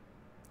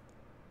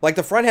 Like,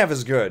 the front half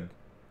is good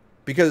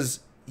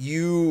because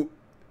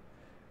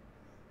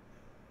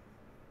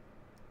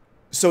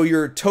so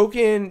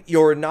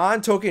your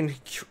non-token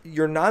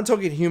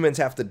humans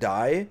have to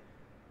die,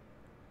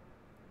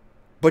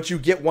 but you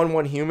get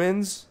 1/1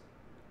 humans.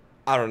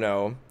 I don't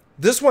know.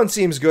 This one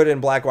seems good in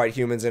black white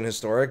humans in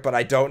historic, but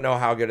I don't know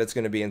how good it's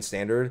going to be in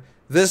standard.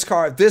 This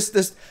card,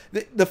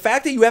 the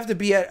fact that you have to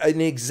be at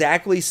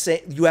exactly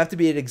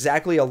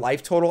a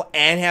life total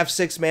and have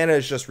 6 mana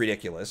is just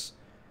ridiculous.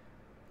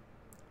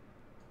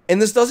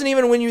 And this doesn't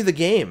even win you the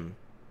game.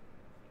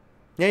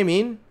 You know what I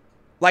mean?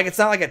 Like, it's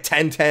not like a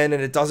 10/10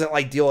 and it doesn't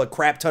like deal a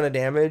crap ton of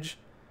damage.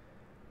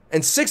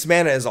 And 6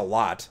 mana is a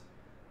lot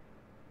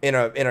in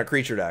a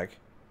creature deck.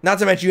 Not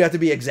to mention you have to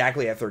be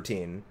exactly at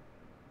 13.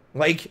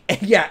 Like,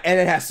 yeah, and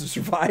it has to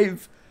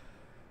survive.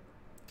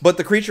 But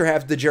the creature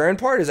half, the Jaren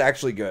part is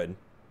actually good.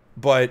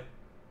 But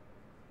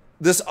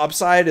this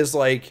upside is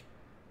like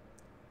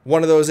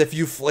one of those, if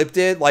you flipped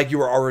it, like you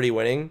were already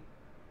winning.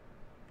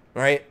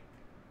 Right?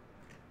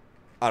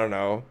 I don't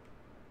know.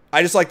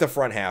 I just like the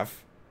front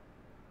half.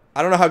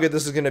 I don't know how good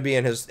this is going to be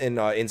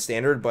in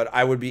standard, but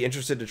I would be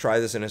interested to try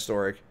this in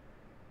historic.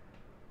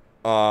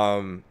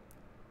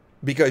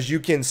 Because you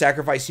can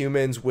sacrifice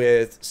humans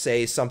with,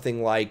 say,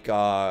 something like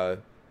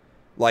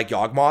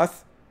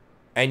Yawgmoth,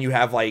 and you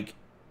have, like,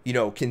 you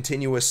know,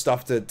 continuous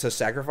stuff to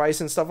sacrifice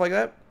and stuff like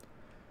that.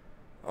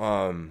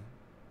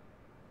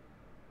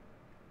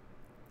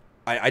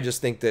 I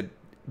just think that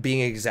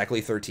being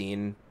exactly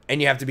 13,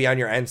 and you have to be on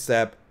your end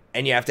step,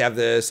 and you have to have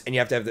this, and you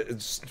have to have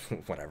this,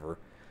 whatever.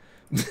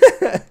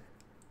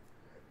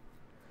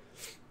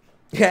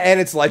 Yeah, and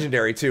it's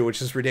legendary too,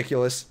 which is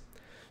ridiculous.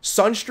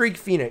 Sunstreak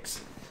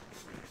Phoenix.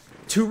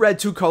 2 red,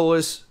 2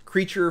 colorless,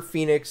 creature,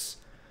 Phoenix.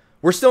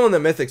 We're still in the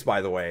mythics, by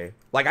the way.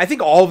 Like, I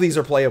think all of these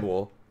are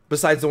playable,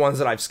 besides the ones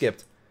that I've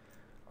skipped.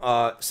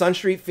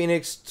 Sunstreak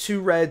Phoenix, 2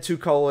 red, 2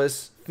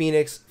 colorless,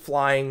 Phoenix,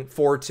 flying,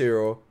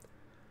 4/2.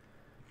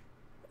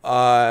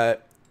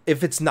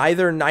 If it's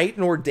neither night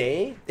nor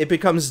day, it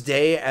becomes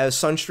day as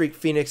Sunstreak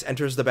Phoenix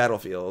enters the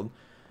battlefield.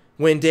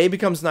 When day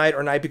becomes night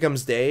or night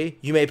becomes day,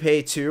 you may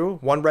pay 2,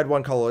 1 red,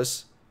 1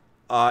 colorless.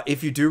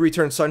 If you do,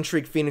 return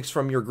Sunstreak Phoenix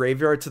from your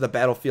graveyard to the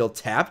battlefield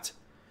tapped.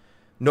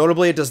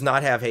 Notably, it does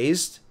not have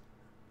haste.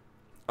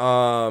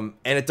 And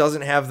it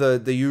doesn't have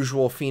the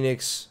usual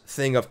Phoenix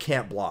thing of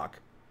can't block.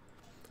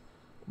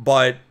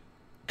 But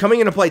coming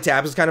into play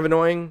tap is kind of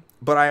annoying,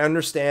 but I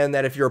understand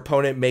that if your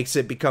opponent makes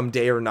it become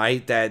day or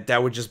night,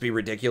 that would just be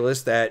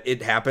ridiculous, that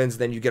it happens,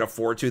 then you get a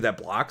 4/2 that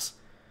blocks.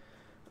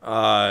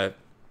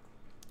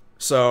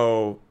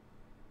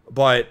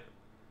 But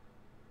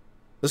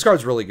this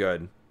card's really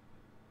good.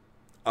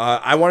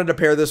 I wanted to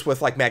pair this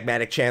with, like,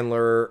 Magmatic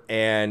Chandler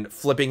and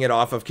flipping it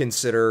off of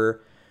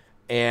Consider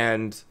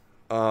and,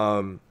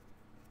 you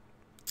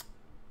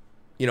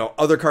know,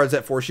 other cards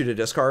that force you to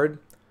discard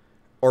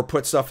or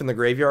put stuff in the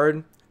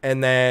graveyard,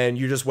 and then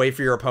you just wait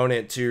for your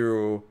opponent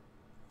to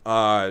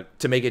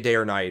make it day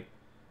or night.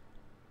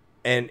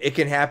 And it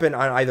can happen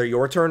on either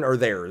your turn or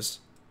theirs.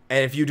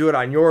 And if you do it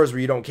on yours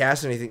where you don't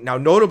cast anything... Now,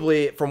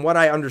 notably, from what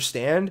I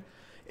understand,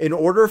 in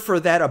order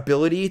for that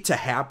ability to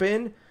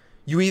happen,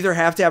 you either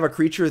have to have a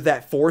creature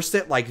that forced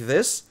it like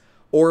this,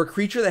 or a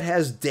creature that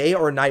has day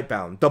or night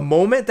bound. The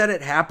moment that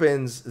it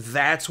happens,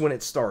 that's when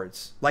it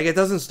starts. Like, it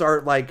doesn't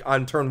start, like,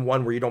 on turn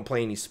 1 where you don't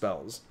play any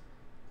spells,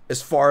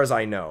 as far as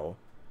I know.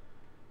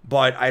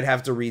 But I'd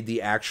have to read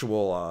the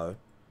actual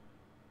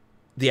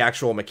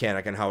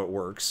mechanic and how it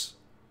works.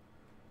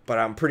 But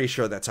I'm pretty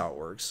sure that's how it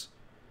works.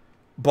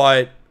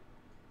 But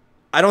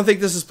I don't think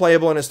this is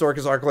playable in Historic,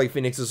 because Arclight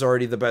Phoenix is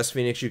already the best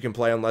Phoenix you can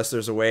play unless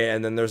there's a way.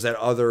 And then there's that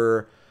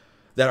other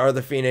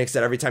Phoenix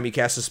that every time you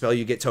cast a spell,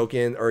 you get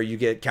token or you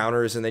get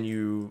counters, and then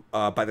you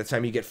by the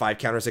time you get 5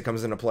 counters, it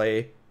comes into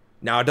play.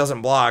 Now, it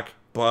doesn't block,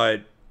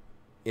 but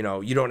you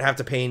know, you don't have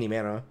to pay any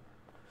mana.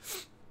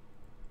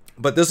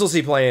 But this will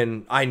see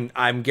playing.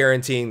 I'm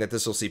guaranteeing that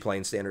this will see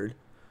playing standard.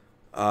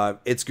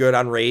 It's good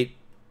on rate,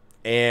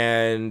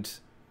 and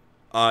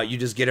you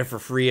just get it for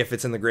free if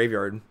it's in the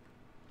graveyard.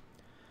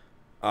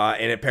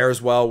 And it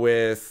pairs well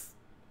with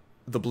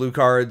the blue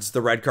cards,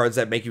 the red cards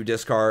that make you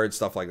discard,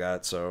 stuff like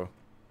that. So,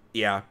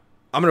 yeah,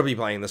 I'm going to be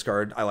playing this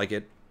card. I like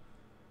it.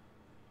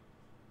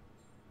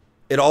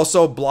 It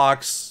also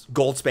blocks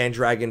Goldspan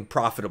Dragon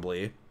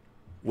profitably,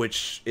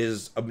 which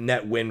is a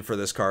net win for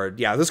this card.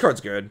 Yeah, this card's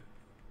good.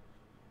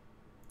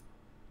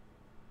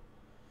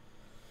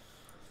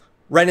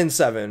 Renin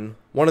 7,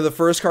 one of the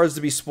first cards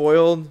to be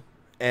spoiled,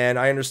 and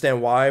I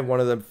understand why.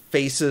 One of the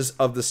faces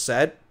of the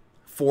set.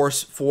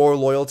 Force 4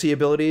 loyalty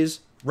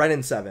abilities.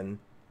 Renin 7.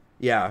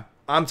 Yeah,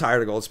 I'm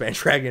tired of Goldspan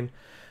Dragon.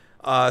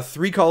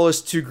 3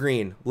 colorless, 2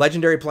 green.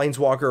 Legendary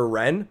Planeswalker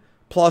Ren.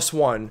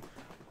 +1.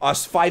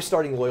 5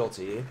 starting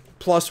loyalty.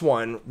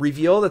 +1.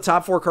 Reveal the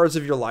top 4 cards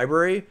of your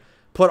library.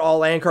 Put all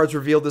land cards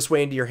revealed this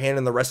way into your hand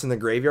and the rest in the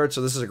graveyard.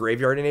 So this is a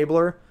graveyard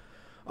enabler.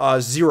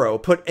 0.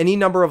 Put any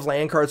number of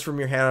land cards from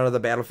your hand onto the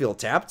battlefield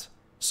tapped.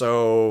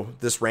 So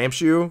this ramps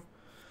you.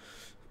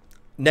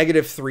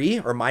 -3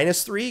 or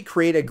 -3,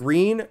 create a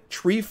green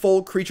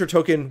treefold creature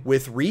token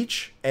with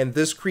reach, and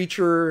this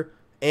creature's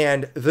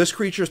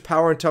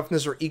power and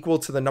toughness are equal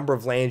to the number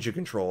of lands you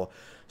control.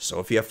 So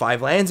if you have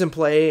 5 lands in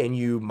play and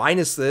you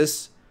minus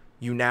this,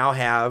 you now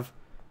have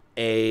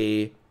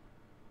a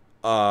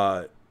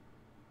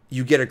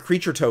you get a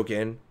creature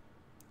token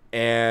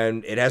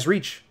and it has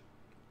reach.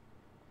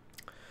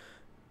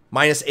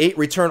 -8,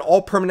 return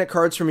all permanent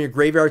cards from your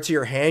graveyard to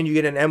your hand. You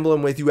get an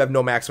emblem with you have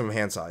no maximum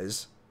hand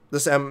size.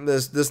 This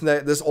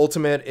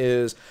ultimate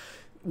is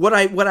what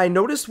I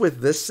noticed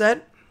with this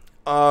set,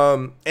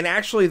 and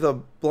actually the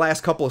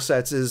last couple of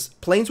sets, is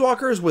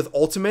planeswalkers with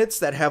ultimates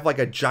that have like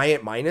a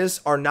giant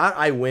minus are not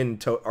I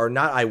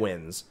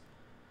wins.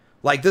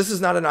 Like, this is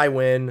not an I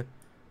win.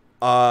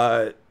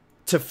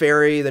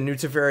 Teferi, the new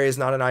Teferi, is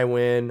not an I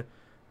win.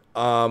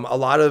 A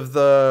lot of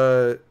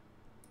the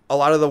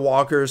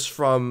walkers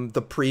from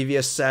the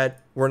previous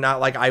set were not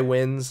like I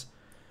wins.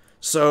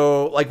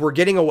 So like, we're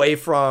getting away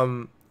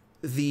from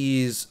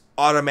these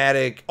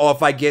automatic, oh,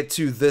 if I get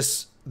to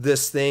this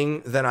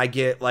thing, then I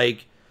get,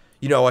 like,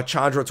 you know, a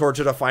Chandra Torch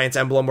of Defiance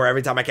emblem where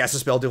every time I cast a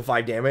spell deal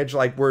 5 damage.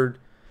 Like, we're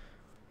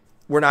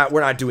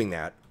not doing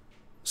that.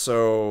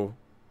 So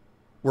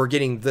we're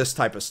getting this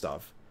type of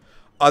stuff.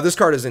 This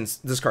card's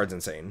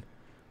insane.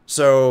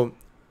 So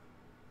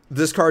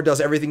this card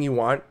does everything you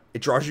want.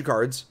 It draws you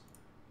cards.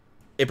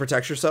 It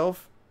protects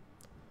yourself.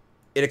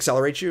 It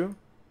accelerates you.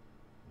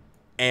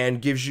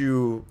 And gives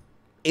you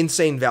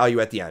insane value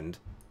at the end.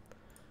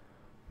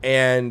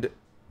 And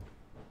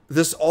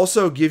this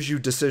also gives you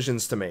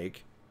decisions to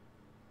make.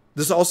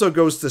 This also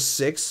goes to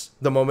 6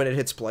 the moment it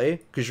hits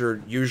play, because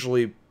you're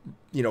usually,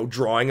 you know,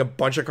 drawing a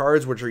bunch of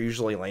cards, which are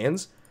usually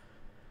lands.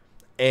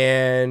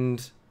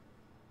 And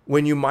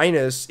when you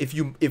minus, if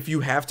you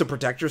have to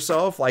protect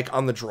yourself, like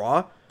on the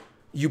draw,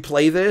 you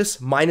play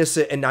this, minus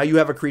it, and now you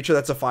have a creature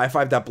that's a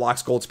 5/5 that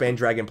blocks Goldspan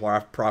Dragon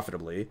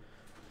profitably.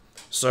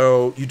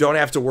 So you don't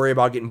have to worry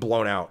about getting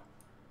blown out.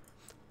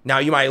 Now,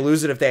 you might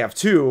lose it if they have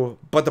 2,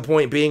 but the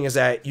point being is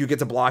that you get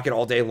to block it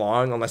all day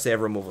long unless they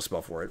have a removal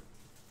spell for it.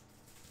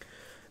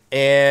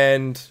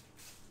 And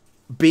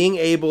being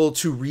able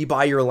to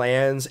rebuy your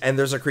lands, and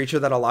there's a creature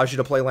that allows you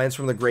to play lands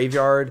from the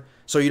graveyard,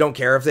 so you don't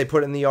care if they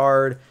put it in the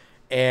yard.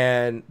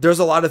 And there's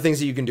a lot of things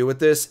that you can do with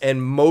this,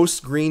 and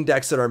most green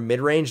decks that are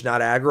mid-range,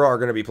 not aggro, are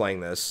going to be playing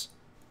this.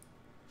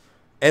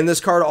 And this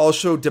card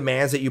also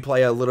demands that you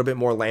play a little bit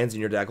more lands in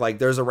your deck. Like,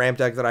 there's a ramp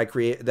deck that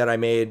I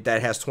made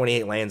that has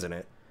 28 lands in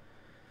it.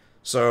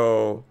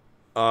 So,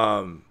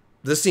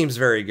 this seems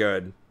very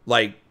good.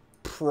 Like,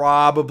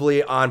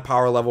 probably on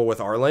power level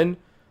with Arlen.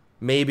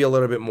 Maybe a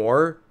little bit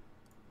more.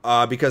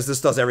 Because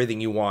this does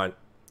everything you want.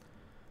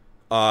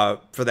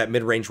 For that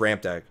mid-range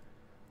ramp deck.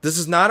 This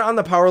is not on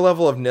the power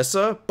level of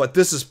Nissa, but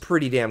this is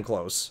pretty damn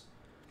close.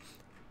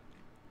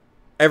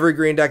 Every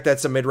green deck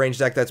that's a mid-range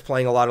deck that's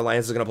playing a lot of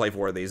lands is going to play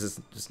 4 of these.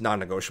 It's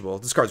non-negotiable.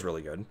 This card's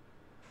really good.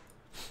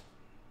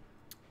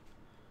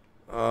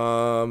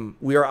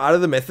 We are out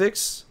of the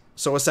mythics.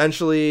 So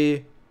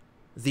essentially,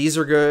 these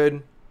are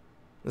good.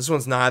 This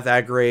one's not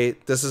that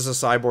great. This is a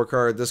sideboard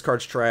card. This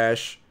card's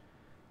trash.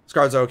 This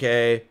card's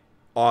okay.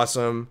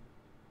 Awesome.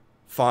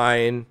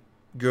 Fine.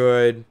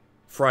 Good.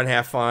 Front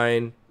half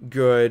fine.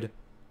 Good.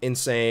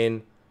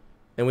 Insane.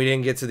 And we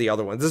didn't get to the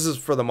other one. This is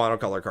for the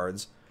monocolor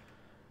cards.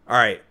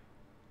 Alright.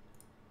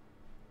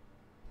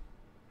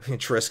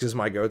 Trisk is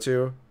my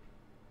go-to.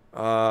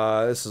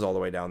 This is all the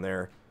way down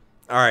there.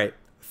 Alright.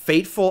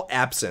 Fateful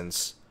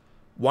Absence.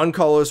 1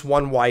 colorless,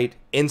 1 white,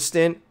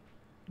 instant.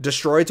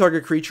 Destroy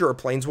target creature or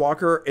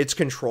planeswalker. Its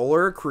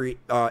controller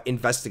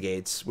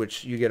investigates,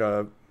 which you get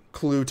a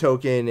clue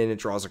token and it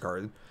draws a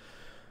card.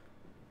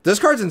 This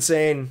card's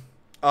insane.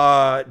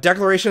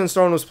 Declaration in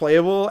Stone was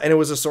playable, and it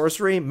was a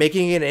sorcery,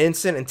 making it an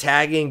instant and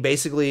tagging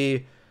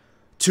basically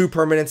 2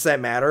 permanents that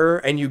matter,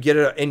 and you get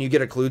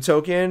a clue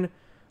token.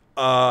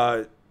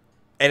 And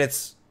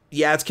it's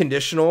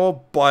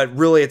conditional, but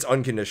really it's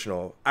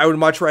unconditional. I would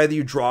much rather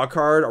you draw a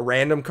card, a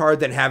random card,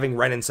 than having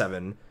Wrenn and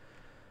 7.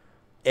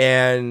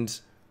 And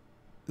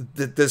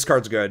this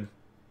card's good.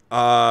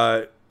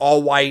 All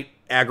white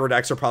aggro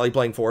decks are probably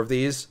playing 4 of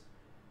these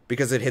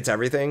because it hits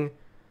everything.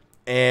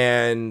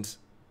 And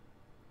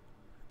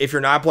if you're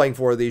not playing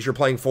 4 of these, you're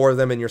playing 4 of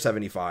them and you're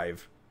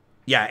 75.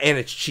 Yeah, and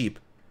it's cheap.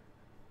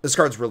 This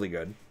card's really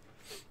good.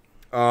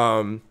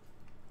 Yeah,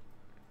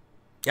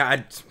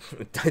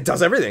 it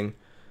does everything.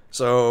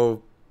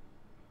 So,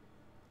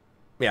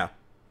 yeah.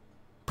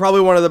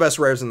 Probably one of the best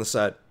rares in the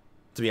set,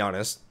 to be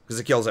honest, because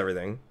it kills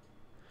everything.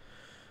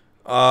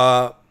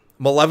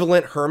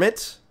 Malevolent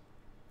Hermit.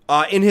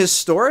 In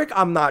Historic,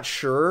 I'm not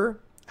sure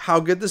how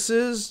good this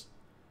is,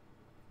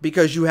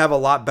 because you have a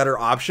lot better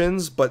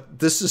options, but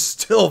this is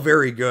still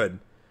very good.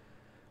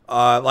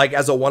 Like,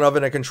 as a 1-of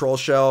in a control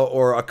shell,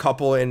 or a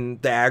couple in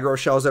the aggro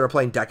shells that are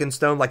playing Deck and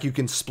Stone, like, you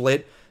can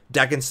split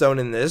Deck and Stone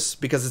in this,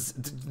 because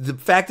it's the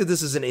fact that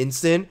this is an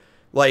instant.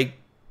 Like,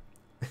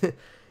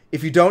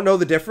 if you don't know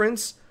the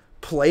difference,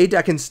 play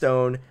Deck and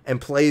Stone and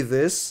play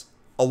this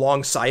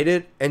alongside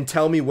it and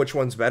tell me which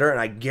one's better,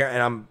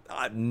 and I'm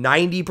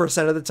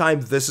 90% of the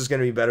time this is going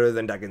to be better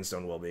than Deck and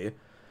Stone will be.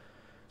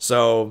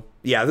 So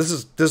yeah, this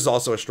is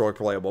also a stroke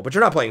playable, but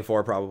you're not playing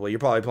 4 probably. You're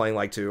probably playing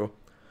like 2.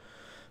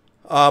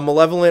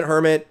 Malevolent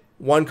Hermit,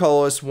 1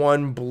 colorless,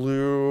 1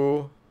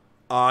 blue.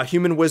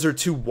 Human Wizard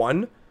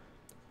 2/1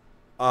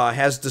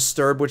 has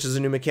Disturb, which is a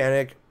new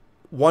mechanic.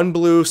 1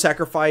 blue,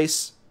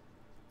 sacrifice.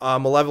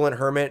 Malevolent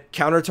Hermit,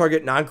 counter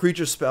target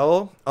non-creature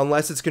spell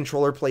unless its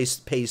controller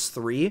pays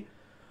 3.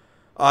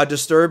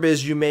 Disturb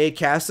is you may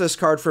cast this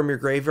card from your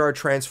graveyard,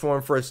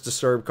 transform for its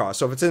Disturb cost.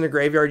 So if it's in the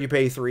graveyard, you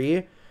pay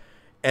 3,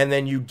 and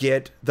then you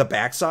get the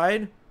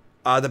backside.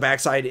 The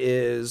backside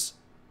is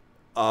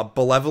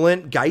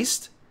Benevolent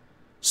Geist,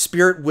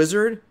 Spirit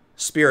Wizard,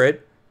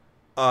 Spirit,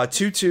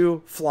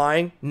 2/2,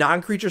 flying,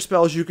 non-creature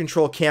spells you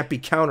control can't be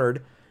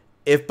countered.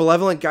 If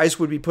Benevolent Geist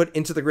would be put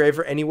into the grave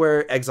or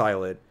anywhere,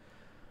 exile it.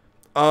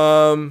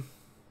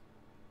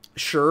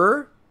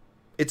 Sure,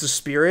 it's a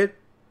spirit.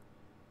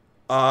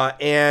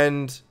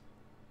 And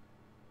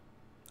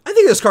I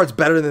think this card's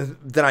better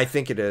than I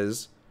think it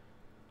is.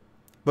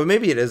 But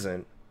maybe it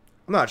isn't.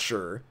 I'm not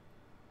sure.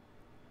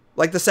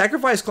 Like, the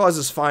sacrifice clause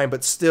is fine,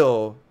 but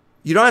still,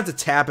 you don't have to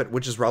tap it,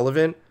 which is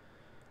relevant.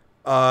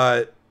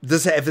 If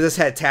this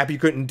had tap, you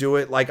couldn't do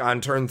it, like,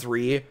 on turn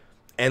 3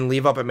 and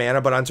leave up a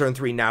mana, but on turn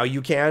 3 now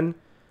you can.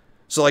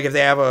 So, like, if they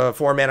have a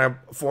 4-mana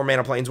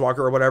Planeswalker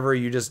or whatever,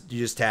 you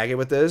just tag it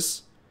with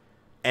this.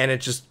 And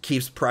it just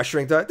keeps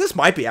pressuring. This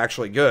might be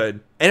actually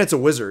good. And it's a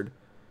wizard.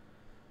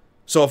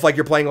 So if, like,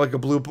 you're playing, like, a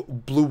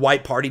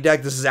blue-white party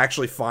deck, this is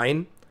actually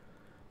fine.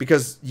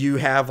 Because you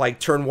have, like,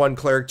 turn 1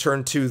 Cleric,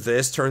 turn 2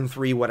 this, turn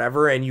 3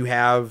 whatever. And you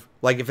have,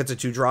 like, if it's a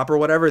 2-drop or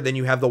whatever, then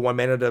you have the 1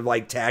 mana to,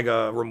 like, tag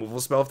a removal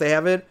spell if they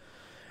have it.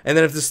 And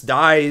then if this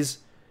dies,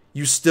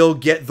 you still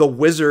get the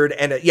wizard.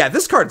 And, yeah,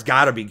 this card's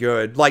gotta be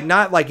good. Like,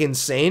 not, like,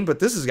 insane, but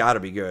this has gotta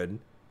be good.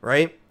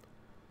 Right?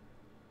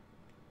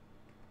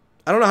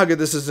 I don't know how good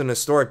this is in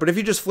Historic, but if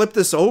you just flip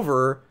this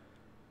over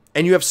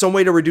and you have some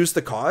way to reduce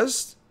the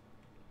cost,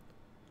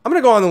 I'm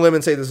going to go on the limb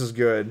and say this is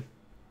good.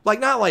 Like,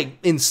 not like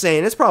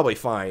insane. It's probably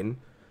fine.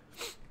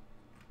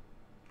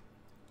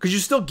 Because you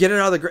still get it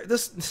out of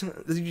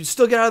the you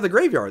still get out of the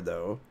graveyard,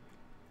 though.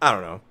 I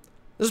don't know.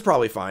 This is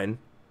probably fine.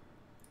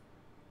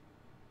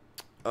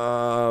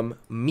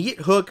 Meat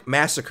Hook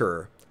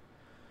Massacre.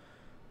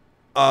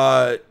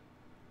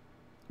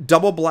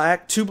 Double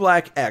black, 2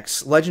 black,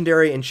 X,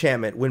 legendary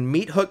enchantment. When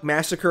Meat Hook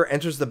Massacre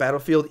enters the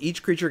battlefield,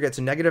 each creature gets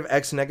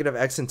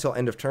 -X until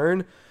end of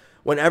turn.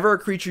 Whenever a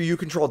creature you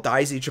control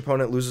dies, each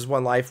opponent loses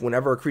 1 life.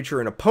 Whenever a creature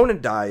an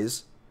opponent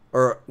dies,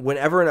 or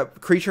whenever a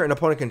creature an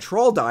opponent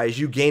control dies,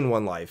 you gain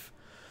 1 life.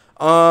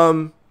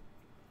 The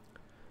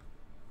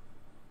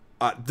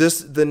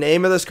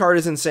name of this card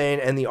is insane,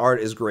 and the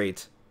art is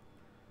great.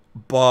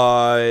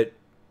 But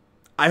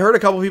I heard a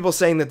couple people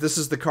saying that this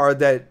is the card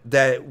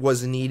that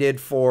was needed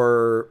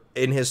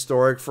in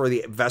Historic for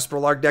the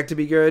Vesperlark deck to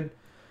be good.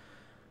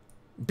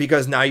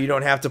 Because now you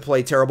don't have to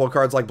play terrible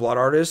cards like Blood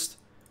Artist,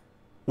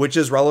 which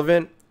is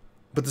relevant.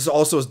 But this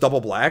also is double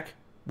black,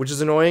 which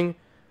is annoying.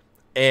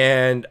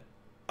 And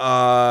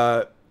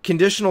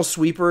conditional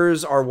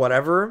sweepers are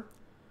whatever.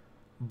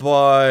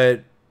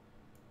 But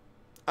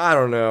I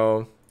don't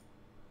know.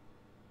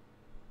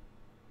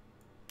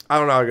 I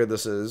don't know how good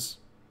this is.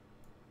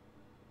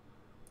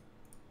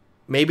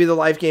 Maybe the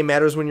life gain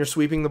matters when you're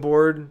sweeping the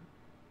board.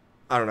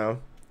 I don't know.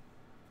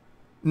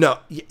 No,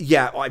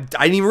 yeah, I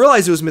didn't even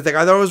realize it was mythic.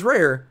 I thought it was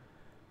rare.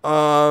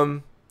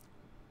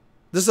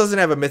 This doesn't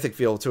have a mythic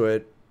feel to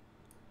it.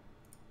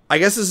 I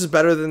guess this is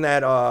better than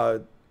that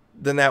 1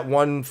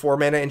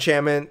 4-mana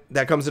enchantment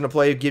that comes into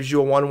play. It gives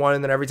you a 1/1,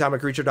 and then every time a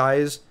creature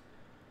dies,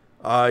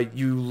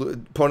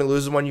 opponent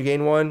loses 1, you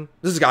gain 1.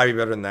 This has got to be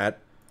better than that.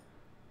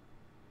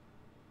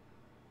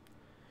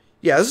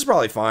 Yeah, this is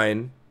probably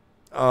fine.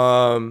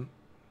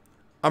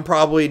 I'm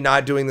probably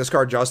not doing this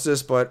card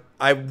justice, but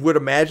I would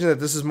imagine that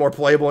this is more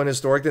playable in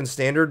Historic than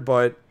Standard,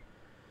 but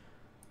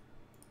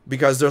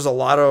because there's a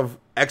lot of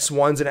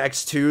X1s and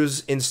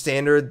X2s in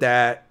Standard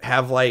that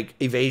have, like,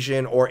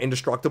 evasion or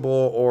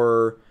indestructible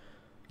or,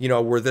 you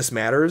know, where this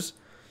matters.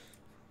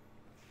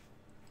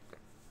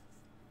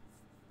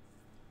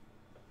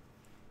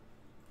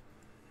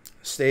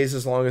 Stays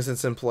as long as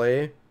it's in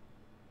play.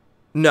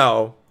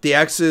 No, the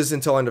X is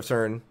until end of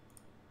turn.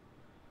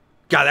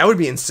 God, that would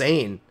be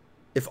insane.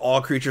 If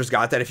all creatures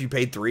got that, if you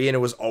paid 3 and it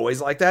was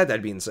always like that,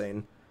 that'd be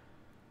insane.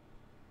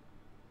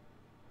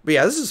 But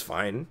yeah, this is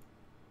fine.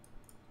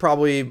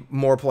 Probably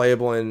more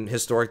playable in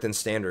Historic than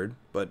Standard,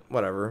 but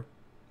whatever.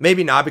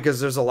 Maybe not, because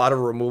there's a lot of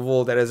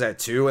removal that is at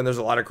 2, and there's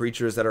a lot of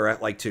creatures that are at,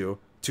 like, 2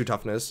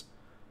 toughness.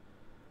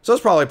 So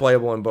it's probably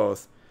playable in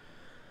both.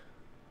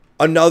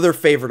 Another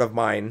favorite of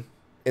mine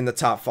in the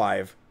top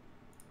 5.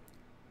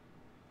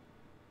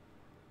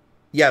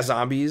 Yeah,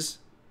 zombies.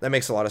 That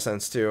makes a lot of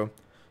sense, too.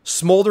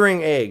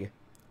 Smoldering Egg.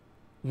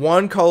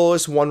 1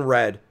 colorless, 1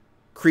 red.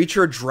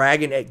 Creature,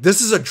 dragon, egg. This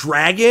is a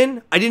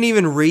dragon? I didn't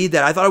even read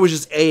that. I thought it was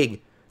just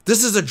egg.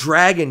 This is a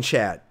dragon,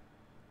 chat.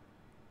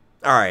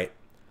 Alright.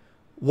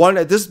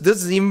 This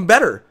is even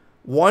better.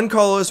 1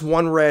 colorless,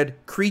 1 red,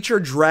 creature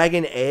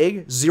dragon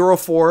egg,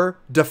 0/4,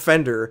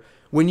 defender.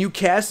 When you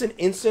cast an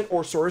instant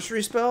or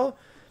sorcery spell,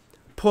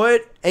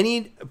 put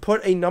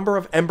a number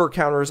of ember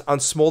counters on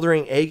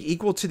Smoldering Egg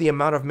equal to the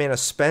amount of mana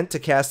spent to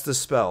cast the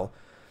spell.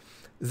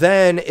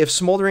 Then, if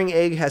Smoldering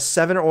Egg has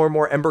 7 or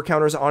more ember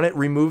counters on it,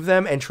 remove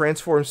them and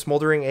transform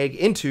Smoldering Egg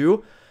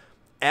into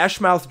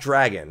Ashmouth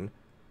Dragon.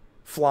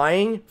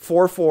 Flying,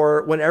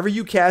 4/4. Whenever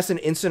you cast an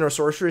instant or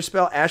sorcery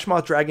spell,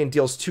 Ashmouth Dragon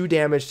deals 2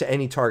 damage to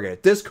any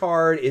target. This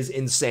card is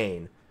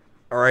insane.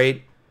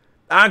 Alright?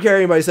 I don't care if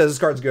anybody says this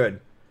card's good.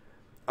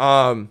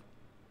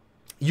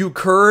 You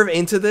curve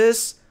into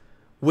this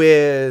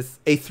with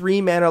a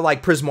 3 mana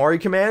like Prismari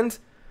command,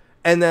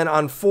 and then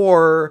on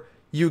 4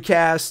 you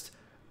cast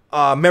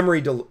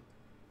Memory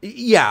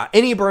yeah,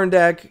 any burn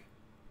deck.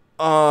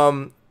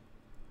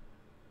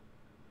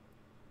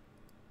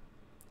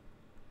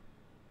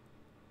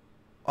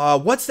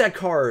 What's that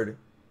card?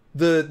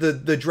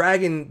 The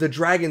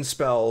dragon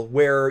spell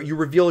where you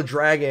reveal a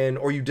dragon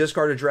or you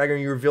discard a dragon or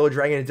you reveal a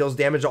dragon and it deals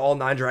damage to all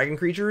non-dragon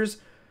creatures,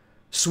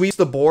 sweeps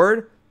the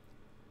board,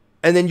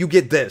 and then you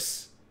get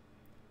this.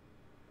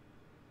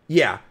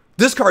 Yeah,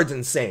 this card's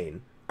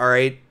insane. All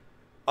right.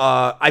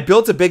 I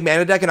built a big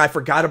mana deck and I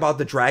forgot about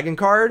the dragon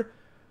card.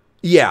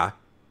 Yeah.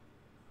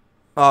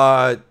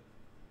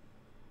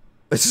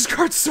 This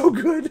card's so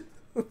good.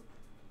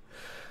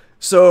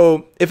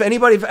 So, if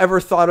anybody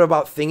ever thought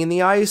about Thing in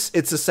the Ice,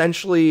 it's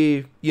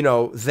essentially, you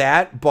know,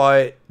 that,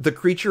 but the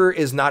creature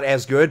is not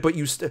as good, but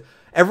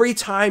every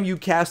time you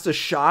cast a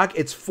shock,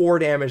 it's 4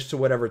 damage to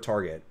whatever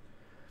target.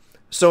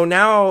 So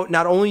now,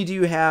 not only do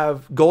you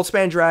have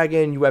Goldspan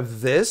Dragon, you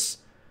have this,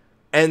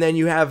 and then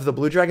you have the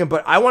blue dragon,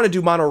 but I want to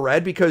do mono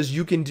red because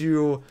you can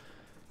do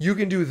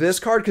this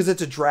card because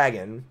it's a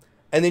dragon,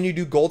 and then you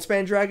do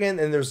Goldspan Dragon,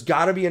 and there's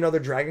got to be another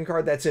dragon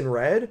card that's in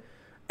red.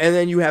 And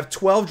then you have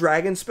 12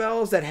 dragon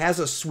spells that has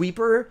a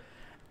sweeper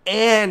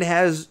and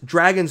has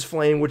Dragon's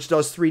Flame, which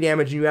does 3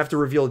 damage, and you have to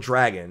reveal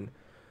dragon.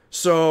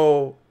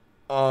 So,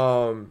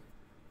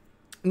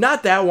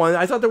 not that one.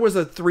 I thought there was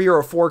a 3 or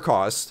a 4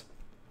 cost,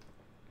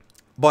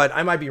 but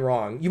I might be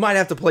wrong. You might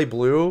have to play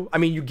blue. I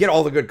mean, you get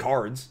all the good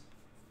cards,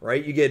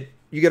 right? You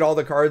get all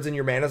the cards, and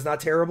your mana's not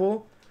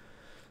terrible.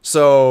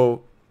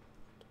 So,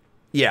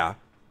 yeah,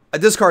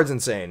 this card's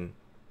insane.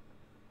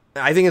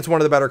 I think it's one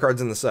of the better cards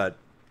in the set.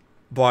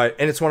 And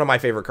it's one of my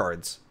favorite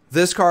cards.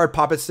 This card,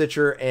 Poppet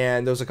Stitcher,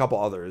 and there's a couple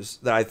others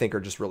that I think are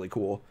just really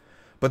cool.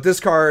 But this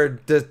card,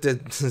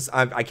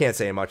 I can't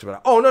say much about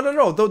it. Oh, no.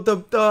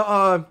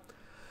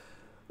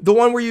 The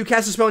one where you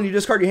cast a spell and you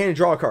discard your hand and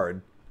draw a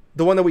card.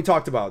 The one that we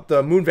talked about,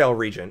 the Moonveil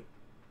Regent.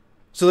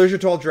 So there's your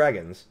 12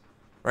 dragons,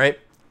 right?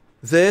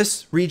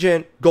 This,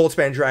 Regent,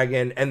 Goldspan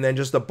Dragon, and then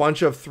just a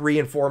bunch of 3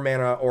 and 4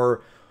 mana,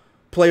 or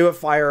Play with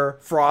Fire,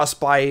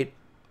 Frostbite,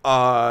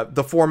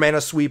 the 4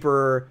 mana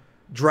Sweeper,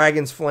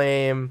 Dragon's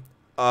Flame,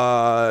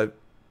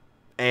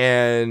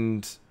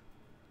 and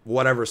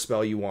whatever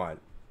spell you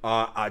want.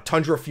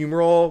 Tundra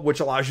Fumarole,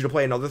 which allows you to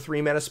play another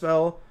 3 mana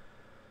spell.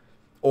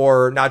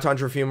 Or not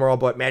Tundra Fumarole,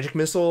 but Magic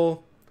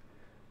Missile.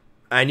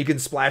 And you can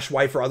splash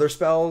white for other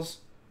spells.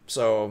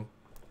 So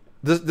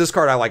this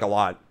card I like a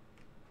lot.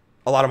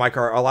 A lot of my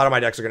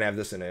decks are gonna have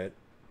this in it.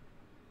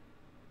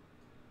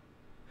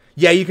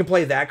 Yeah, you can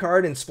play that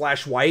card and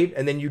splash white,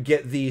 and then you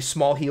get the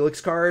Small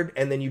Helix card,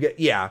 and then you get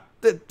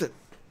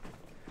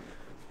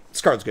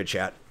this card's good,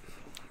 chat.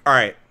 All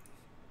right.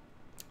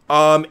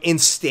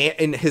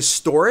 In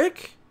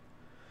historic,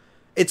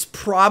 it's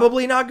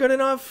probably not good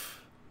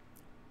enough.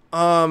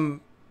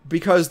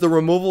 Because the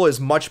removal is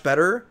much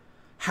better.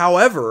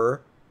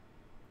 However,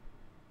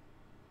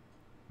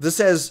 this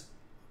says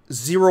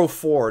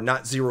 0/4,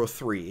 not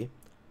 0/3.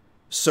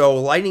 So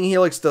Lightning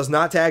Helix does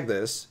not tag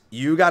this.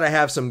 You got to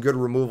have some good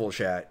removal,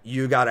 chat.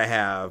 You got to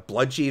have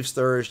Blood Chief's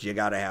Thirst. You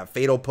got to have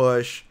Fatal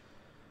Push.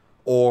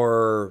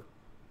 Or,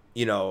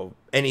 you know,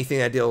 anything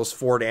that deals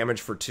 4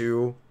 damage for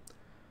 2.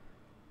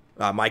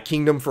 My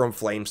Kingdom from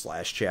Flame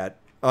Slash, chat.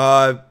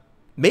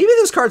 Maybe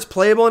this card's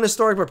playable in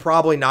historic, but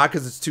probably not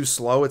because it's too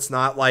slow. It's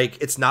not like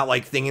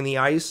Thing in the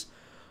Ice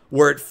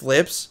where it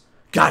flips.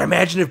 God,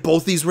 imagine if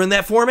both these were in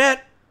that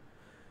format.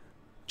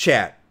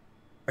 Chat,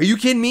 are you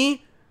kidding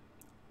me?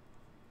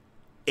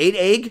 8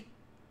 egg,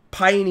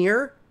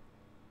 Pioneer,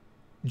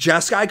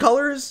 Jeskai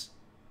colors.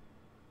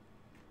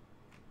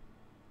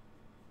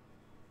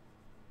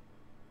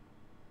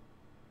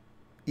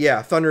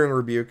 Yeah, Thundering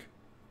Rebuke.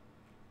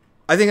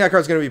 I think that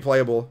card's gonna be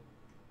playable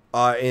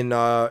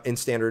in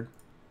standard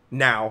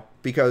now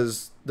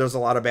because there's a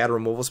lot of bad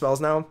removal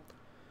spells now.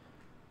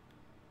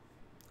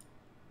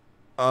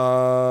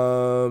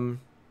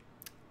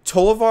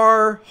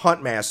 Tolivar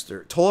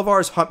Huntmaster.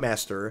 Tolivar's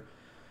Huntmaster.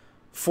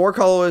 4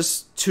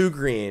 colorless, 2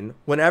 green.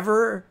 When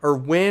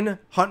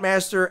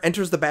Huntmaster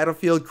enters the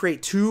battlefield,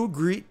 create 2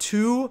 green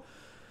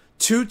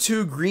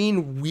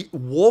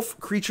wolf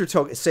creature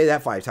token. Say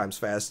that 5 times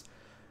fast.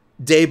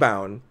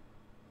 Daybound.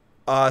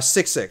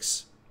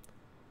 6/6.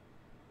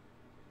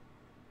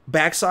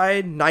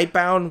 Backside,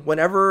 Nightbound.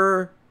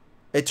 Whenever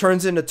it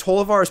turns into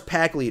Tolivar's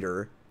Pack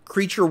Leader,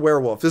 creature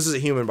werewolf. This is a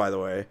human, by the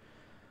way.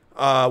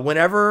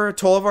 Whenever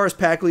Tolivar's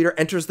pack leader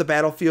enters the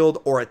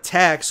battlefield or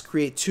attacks,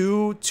 create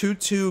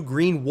 2/2/2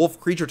 green wolf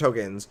creature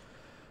tokens.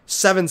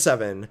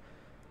 7/7.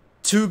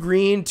 2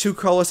 green, 2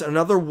 colorless,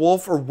 another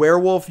wolf or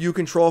werewolf you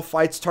control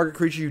fights target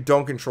creature you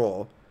don't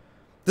control.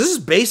 This is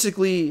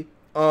basically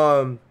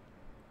Grave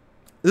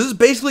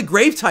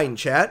Titan,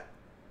 chat.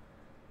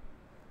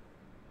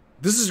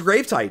 This is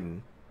Grave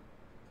Titan.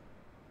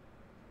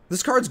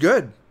 This card's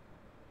good.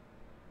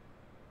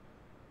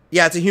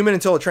 Yeah, it's a human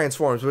until it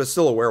transforms, but it's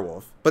still a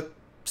werewolf. But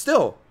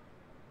still,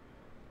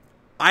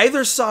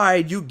 either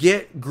side you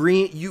get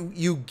green,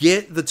 you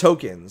get the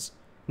tokens.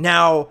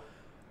 Now,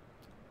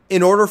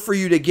 in order for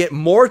you to get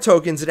more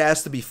tokens, it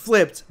has to be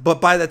flipped.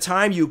 But by the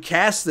time you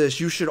cast this,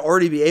 you should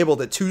already be able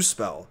to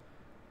 2-spell,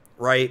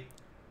 right?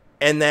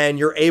 And then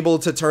you're able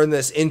to turn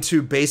this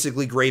into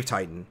basically Grave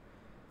Titan.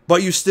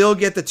 But you still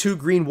get the 2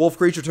 green wolf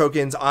creature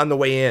tokens on the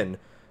way in.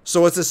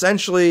 So it's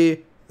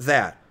essentially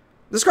that.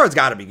 This card's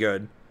got to be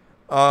good.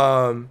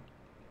 And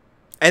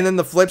then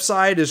the flip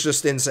side is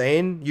just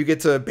insane. You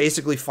get to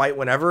basically fight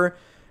whenever.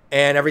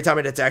 And every time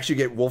it attacks, you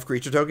get wolf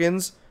creature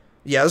tokens.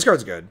 Yeah, this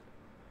card's good.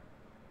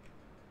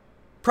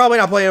 Probably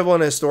not playable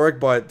in Historic,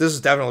 but this is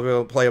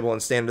definitely playable in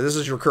Standard. This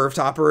is your Curve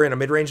Topper in a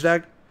mid-range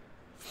deck.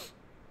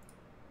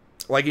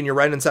 Like in your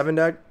Red and 7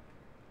 deck.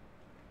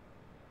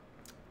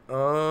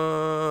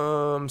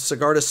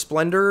 Sigarda's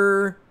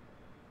Splendor.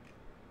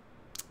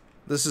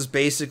 This is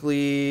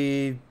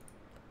basically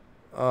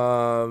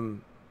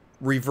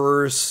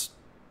reverse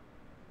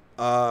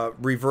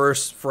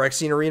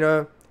Phyrexian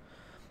Arena.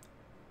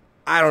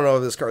 I don't know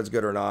if this card's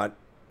good or not.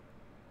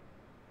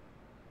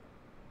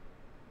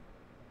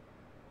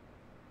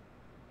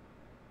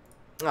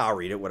 I'll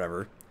read it,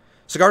 whatever.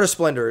 Sigarda's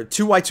Splendor.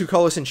 2 white, 2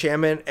 colorless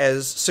enchantment.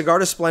 As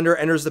Sigarda's Splendor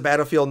enters the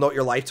battlefield, note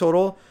your life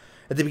total.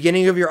 At the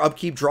beginning of your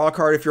upkeep, draw a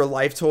card if your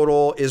life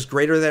total is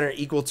greater than or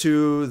equal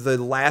to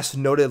the last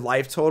noted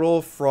life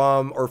total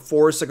from or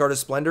for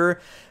Sigarda's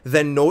Splendor.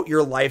 Then note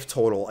your life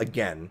total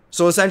again.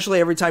 So essentially,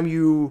 every time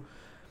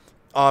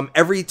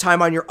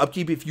on your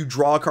upkeep, if you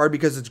draw a card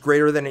because it's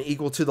greater than or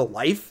equal to the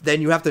life,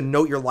 then you have to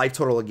note your life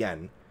total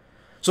again.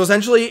 So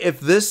essentially, if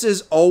this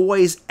is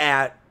always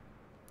at...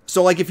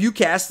 So, like, if you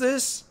cast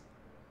this,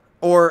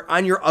 or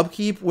on your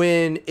upkeep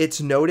when it's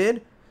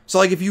noted, so,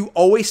 like, if you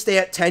always stay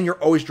at 10, you're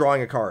always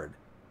drawing a card,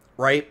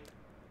 right?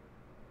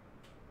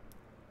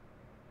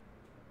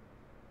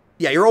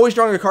 Yeah, you're always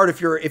drawing a card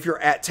if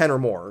you're at 10 or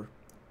more.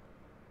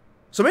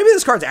 So maybe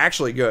this card's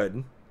actually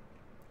good.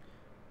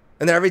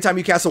 And then every time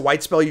you cast a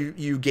white spell,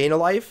 you gain a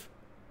life.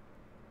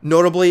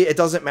 Notably, it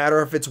doesn't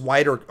matter if it's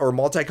white or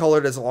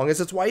multicolored as long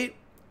as it's white.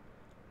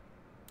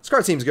 This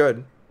card seems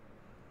good.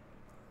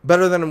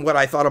 Better than what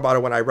I thought about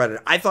it when I read it.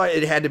 I thought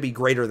it had to be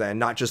greater than,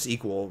 not just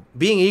equal.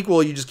 Being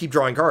equal, you just keep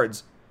drawing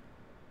cards.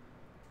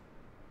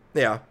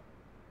 Yeah.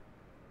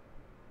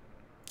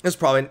 This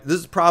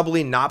is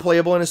probably not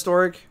playable in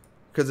Historic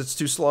because it's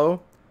too slow.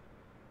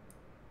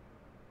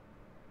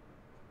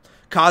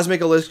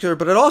 Cosmic Elixir,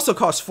 but it also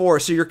costs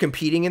 4, so you're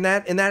competing in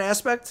that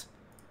aspect.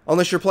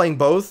 Unless you're playing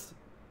both.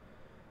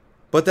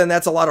 But then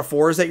that's a lot of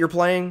 4s that you're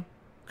playing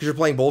because you're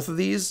playing both of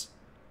these.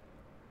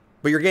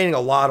 But you're gaining a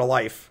lot of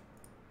life.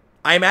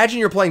 I imagine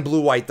you're playing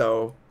blue-white,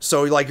 though.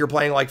 So, like, you're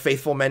playing, like,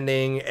 Faithful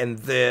Mending and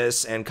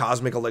this and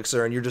Cosmic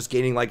Elixir, and you're just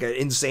gaining, like, an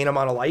insane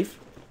amount of life.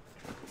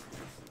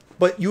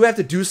 But you have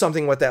to do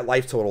something with that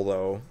life total,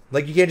 though.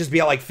 Like, you can't just be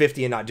at, like,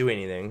 50 and not do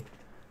anything.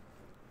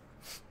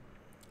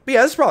 But,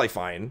 yeah, this is probably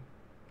fine.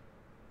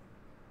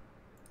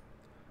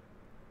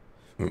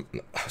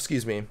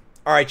 Excuse me.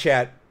 All right,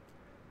 chat.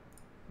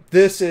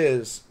 This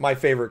is my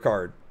favorite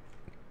card.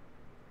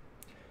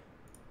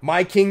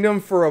 My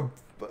Kingdom for a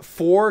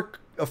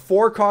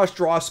 4-cost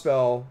draw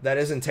spell that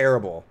isn't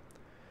terrible.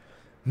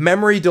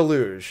 Memory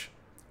Deluge.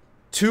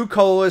 2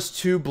 colorless,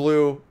 2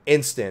 blue,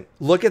 instant.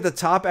 Look at the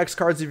top X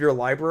cards of your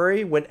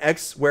library where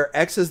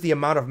X is the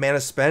amount of mana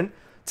spent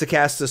to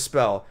cast this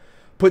spell.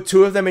 Put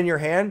 2 of them in your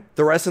hand,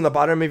 the rest in the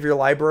bottom of your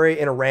library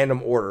in a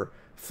random order.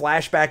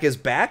 Flashback is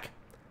back.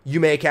 You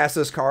may cast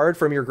this card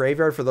from your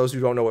graveyard for those who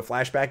don't know what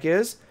flashback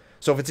is.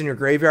 So if it's in your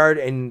graveyard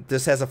and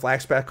this has a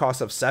flashback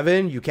cost of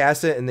 7, you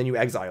cast it and then you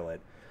exile it.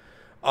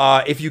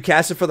 If you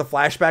cast it for the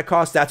flashback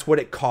cost, that's what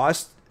it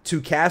costs to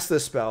cast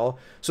this spell.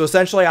 So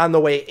essentially on the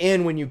way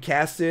in, when you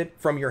cast it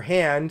from your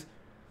hand,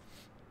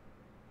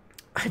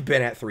 I've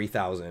been at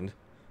 3,000.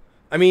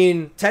 I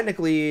mean,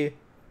 technically,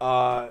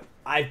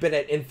 I've been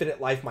at infinite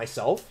life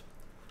myself,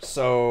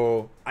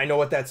 so I know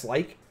what that's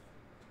like.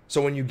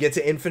 So when you get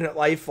to infinite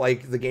life,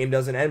 like, the game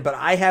doesn't end. But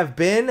I have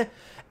been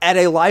at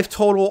a life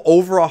total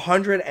over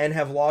 100 and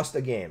have lost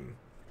a game.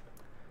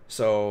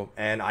 So,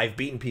 and I've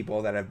beaten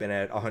people that have been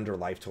at 100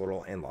 life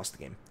total and lost the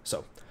game.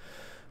 So,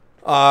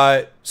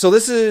 so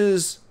this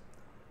is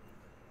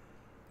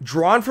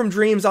Drawn from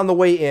Dreams on the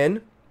way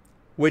in,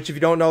 which, if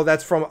you don't know,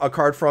 that's from a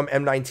card from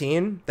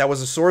M19. That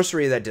was a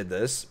sorcery that did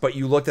this, but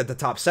you looked at the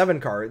top 7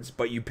 cards,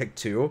 but you picked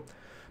 2,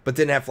 but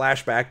didn't have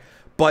flashback.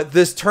 But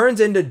this turns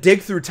into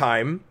Dig Through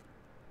Time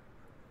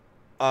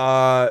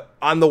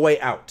on the way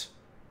out.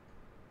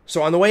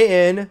 So on the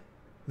way in,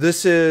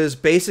 This is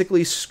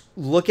basically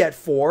look at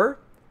 4,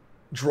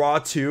 draw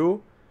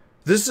 2.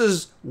 This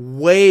is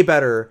way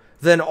better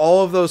than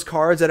all of those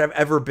cards that have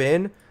ever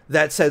been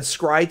that said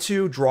scry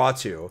 2, draw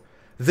 2.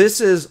 This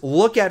is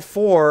look at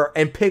 4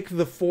 and pick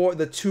the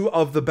 2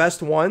 of the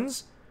best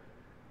ones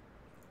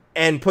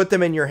and put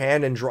them in your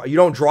hand and draw. You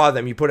don't draw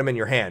them, you put them in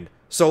your hand.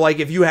 So like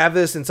if you have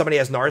this and somebody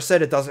has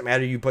Narset, it doesn't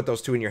matter. You put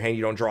those 2 in your hand,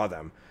 you don't draw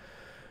them.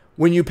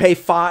 When you pay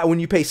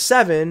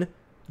 7,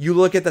 you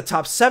look at the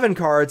top 7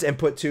 cards and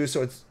put 2,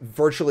 so it's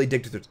virtually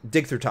dig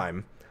through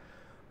time.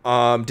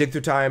 Dig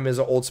through time is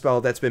an old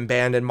spell that's been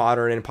banned in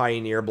Modern and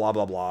Pioneer, blah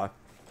blah blah.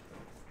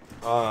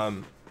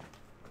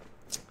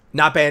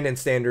 Not banned in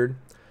Standard.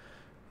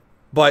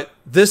 But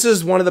this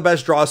is one of the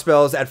best draw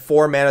spells at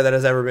 4 mana that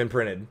has ever been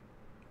printed.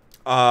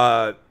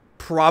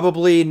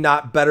 Probably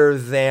not better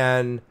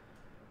than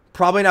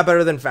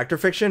Vector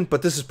Fiction,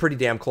 but this is pretty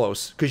damn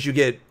close because you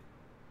get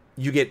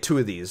 2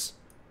 of these.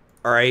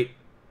 All right?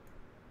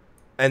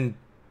 And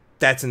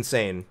that's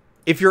insane.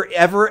 If you're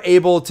ever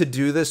able to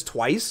do this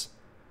twice,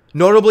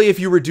 notably if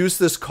you reduce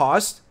this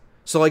cost,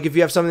 so like if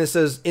you have something that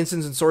says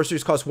instants and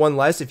sorceries cost 1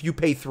 less, if you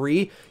pay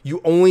 3,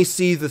 you only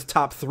see the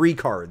top 3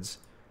 cards.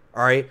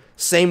 All right?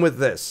 Same with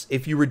this.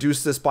 If you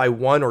reduce this by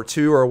 1 or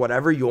 2 or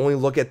whatever, you only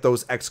look at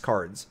those X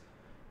cards.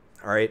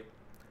 All right?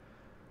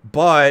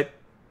 But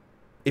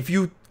if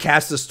you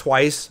cast this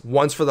twice,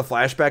 once for the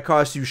flashback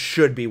cost, you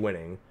should be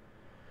winning.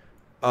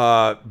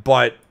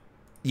 But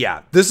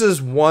yeah, this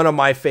is one of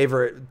my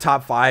favorite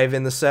top 5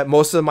 in the set.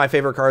 Most of my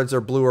favorite cards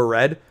are blue or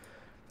red.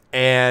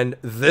 And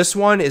this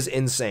one is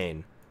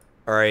insane.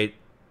 All right.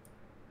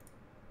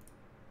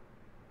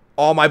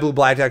 All my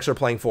blue-black decks are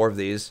playing 4 of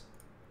these.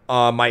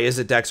 My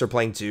Izzet decks are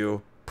playing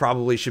 2.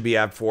 Probably should be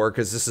at 4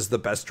 because this is the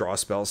best draw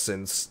spell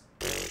since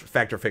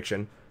Factor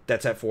Fiction.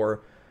 That's at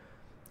 4.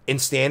 In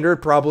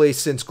Standard, probably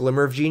since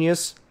Glimmer of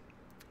Genius.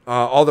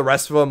 All the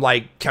rest of them,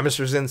 like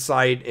Chemist's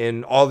Insight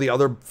and all the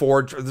other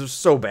 4, they're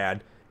so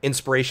bad.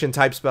 Inspiration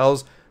type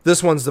spells.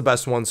 This one's the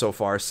best one so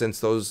far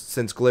since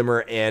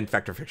Glimmer and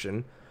Factor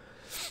Fiction.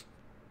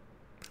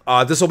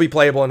 This will be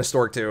playable in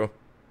Historic too.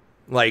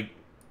 Like,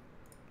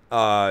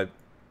 yeah,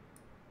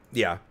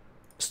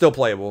 still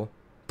playable.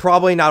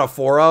 Probably not a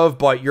 4 of,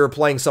 but you're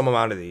playing some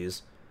amount of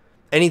these.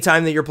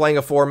 Anytime that you're playing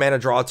a 4 mana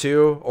draw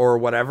 2 or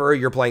whatever,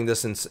 you're playing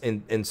this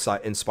in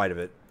spite of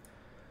it.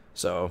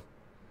 So,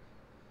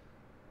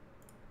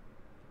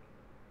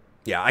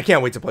 yeah, I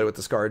can't wait to play with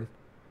this card.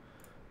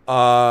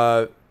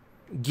 Gisa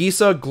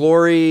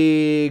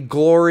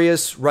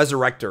Glorious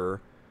Resurrector.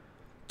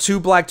 2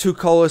 black, 2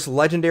 colorless,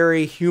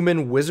 legendary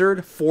human wizard,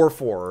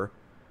 4/4.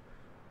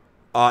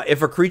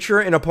 If a creature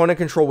an opponent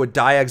control would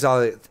die,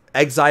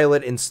 exile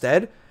it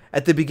instead.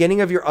 At the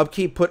beginning of your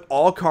upkeep, put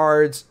all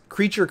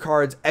creature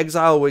cards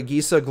exiled with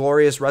Gisa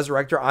Glorious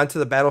Resurrector onto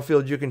the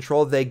battlefield you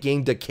control. They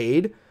gain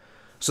Decayed.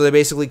 So they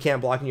basically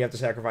can't block and you have to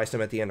sacrifice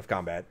them at the end of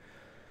combat.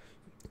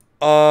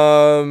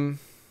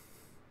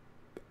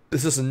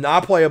 This is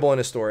not playable in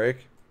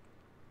Historic.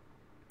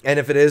 And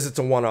if it is, it's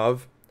a 1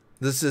 of.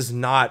 This is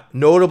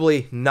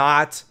notably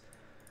not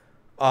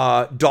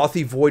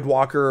Dauthi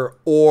Voidwalker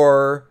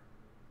or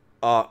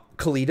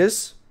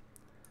Kalidas.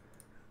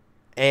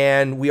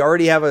 And we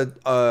already have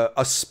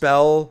a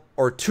spell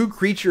or 2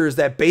 creatures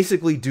that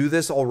basically do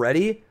this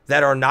already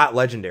that are not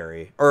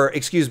legendary. Or,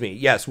 excuse me,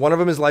 yes, one of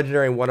them is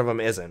legendary and one of them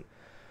isn't.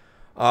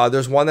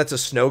 There's one that's a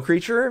snow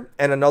creature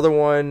and another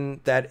one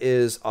that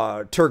is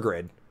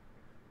Tergrid.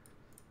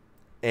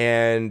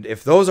 And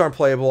if those aren't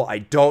playable, I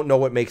don't know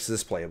what makes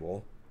this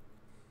playable.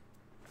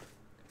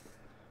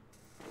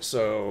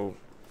 So,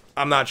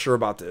 I'm not sure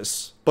about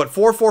this. But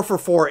 4/4 for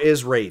 4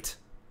 is rate.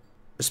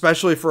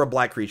 Especially for a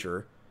black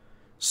creature.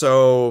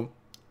 So,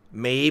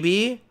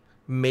 maybe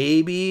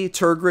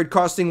Tergrid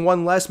costing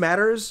 1 less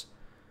matters.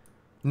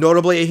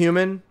 Notably a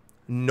human.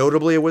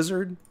 Notably a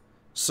wizard.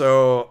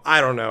 So,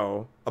 I don't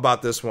know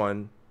about this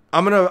one.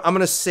 I'm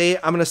gonna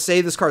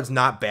say this card's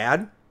not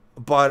bad.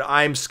 But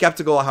I'm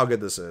skeptical of how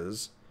good this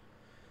is.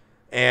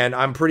 And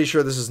I'm pretty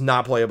sure this is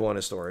not playable in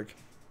Historic.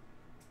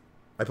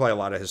 I play a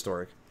lot of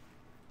Historic.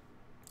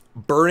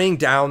 Burn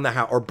down the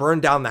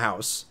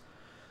house.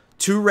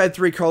 2 red,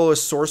 3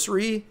 colorless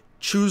sorcery.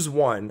 Choose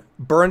 1.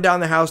 Burn down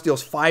the house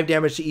deals 5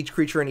 damage to each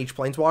creature and each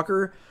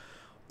planeswalker.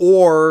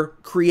 Or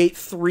create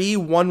 3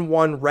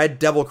 1/1 red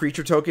devil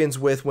creature tokens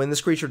with when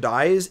this creature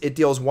dies, it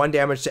deals 1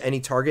 damage to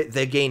any target.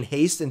 They gain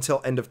haste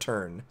until end of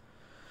turn.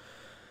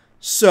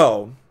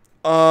 So,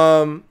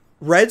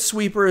 red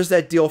sweepers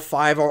that deal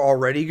 5 are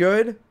already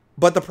good,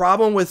 but the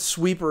problem with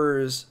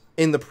sweepers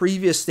in the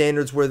previous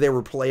standards where they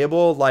were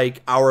playable,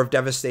 like Hour of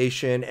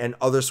Devastation and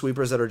other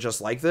sweepers that are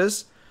just like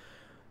this,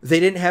 they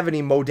didn't have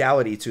any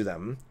modality to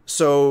them.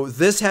 So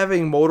this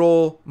having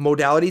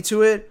modality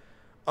to it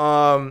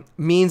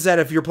means that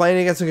if you're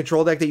playing against a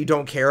control deck that you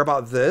don't care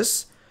about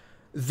this,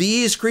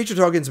 these creature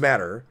tokens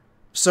matter.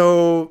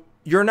 So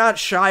you're not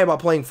shy about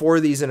playing 4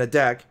 of these in a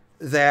deck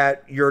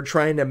that you're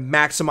trying to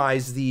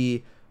maximize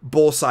the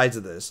both sides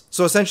of this.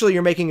 So essentially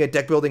you're making a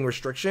deck building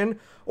restriction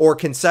or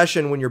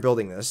concession when you're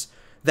building this.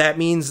 That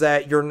means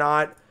that you're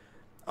not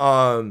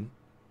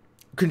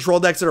control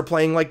decks that are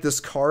playing like this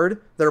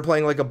card, that are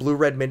playing like a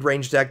blue-red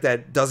mid-range deck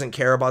that doesn't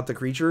care about the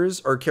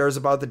creatures or cares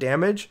about the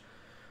damage,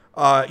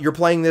 you're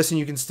playing this and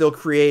you can still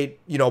create,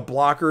 you know,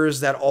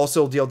 blockers that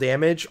also deal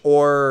damage,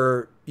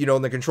 or, you know,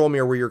 in the control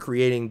mirror where you're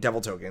creating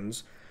devil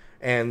tokens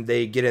and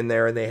they get in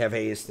there and they have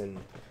haste, and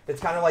it's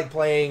kind of like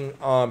playing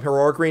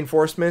heroic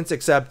reinforcements,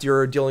 except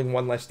you're dealing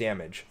 1 less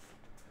damage.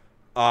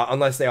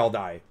 Unless they all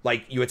die.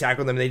 Like, you attack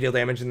with them, they deal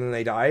damage, and then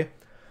they die.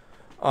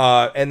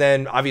 And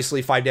then,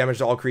 obviously, 5 damage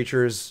to all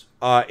creatures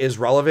is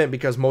relevant,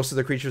 because most of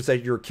the creatures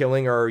that you're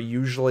killing are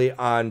usually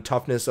on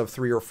toughness of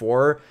 3 or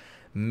 4,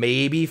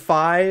 maybe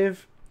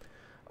 5.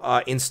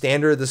 In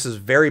Standard, this is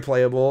very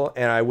playable,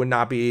 and I would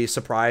not be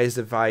surprised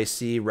if I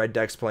see red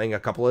decks playing a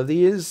couple of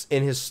these.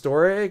 In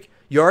Historic,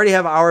 you already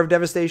have Hour of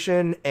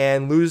Devastation,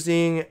 and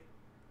losing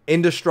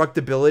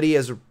Indestructibility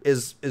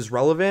is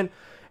relevant.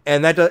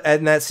 And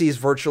that sees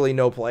virtually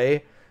no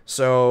play.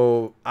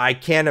 So I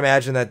can't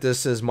imagine that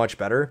this is much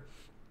better.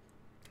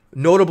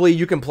 Notably,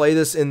 you can play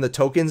this in the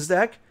tokens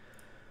deck.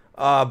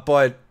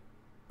 But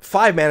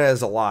 5 mana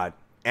is a lot.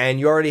 And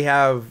you already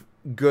have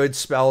good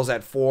spells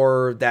at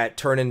 4 that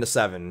turn into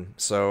 7.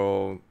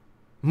 So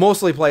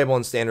mostly playable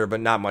in Standard,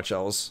 but not much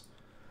else.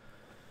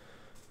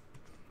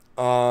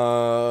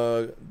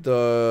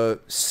 The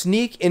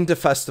Sneak into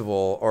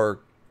Festival, or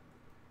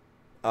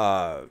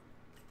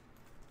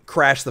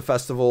Crash the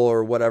Festival,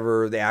 or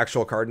whatever the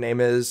actual card name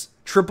is.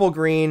 Triple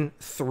green,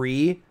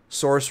 3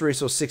 sorcery,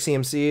 so 6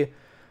 EMC,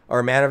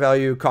 or mana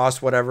value,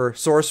 cost whatever.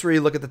 Sorcery,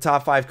 look at the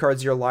top 5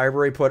 cards of your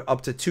library, put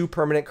up to 2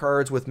 permanent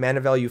cards with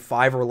mana value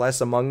 5 or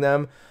less among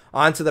them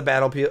onto the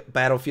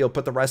battlefield.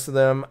 Put the rest of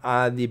them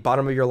on the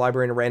bottom of your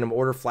library in a random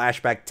order.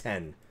 Flashback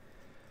 10.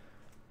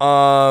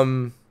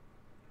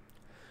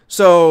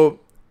 So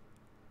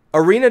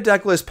Arena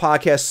Decklist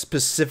Podcast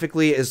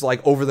specifically is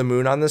like over the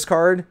moon on this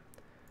card,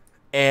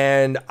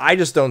 and I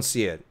just don't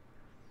see it.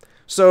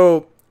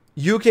 So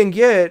you can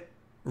get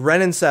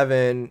Renin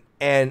 7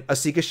 and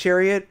Asika's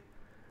Chariot,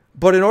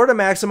 but in order to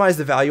maximize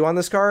the value on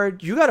this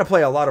card, you got to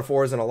play a lot of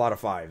 4s and a lot of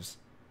 5s.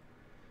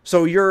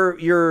 So your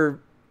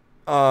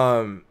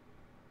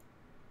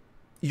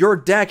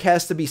deck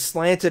has to be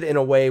slanted in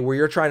a way where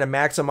you're trying to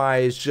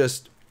maximize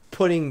just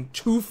putting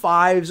 2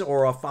 5s,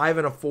 or a 5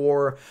 and a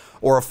 4,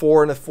 or a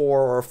 4 and a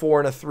 4, or a 4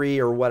 and a 3,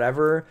 or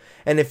whatever.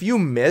 And if you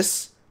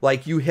miss,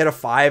 like you hit a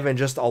 5 and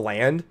just a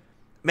land,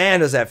 man,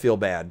 does that feel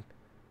bad.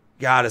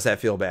 God, does that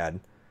feel bad.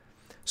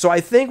 So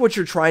I think what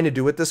you're trying to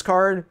do with this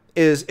card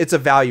is it's a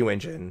value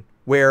engine,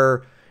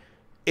 where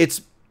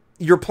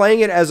you're playing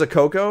it as a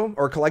Coco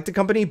or Collected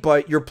Company,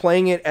 but you're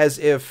playing it as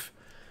if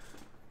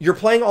you're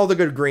playing all the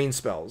good green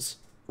spells,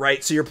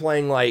 right? So you're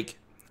playing like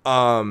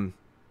Old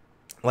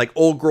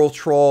Growth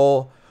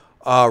Troll,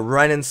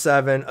 Renin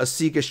 7,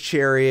 Asika's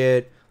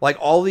Chariot, like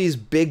all these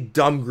big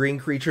dumb green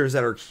creatures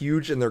that are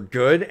huge and they're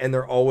good, and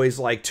they're always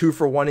like 2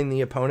 for 1 in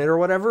the opponent or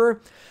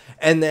whatever.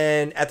 And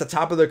then at the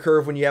top of the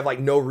curve, when you have like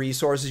no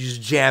resources, you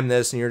just jam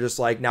this and you're just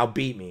like, now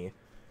beat me,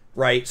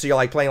 right? So you're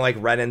like playing like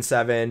Renin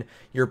 7,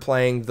 you're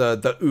playing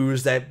the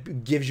ooze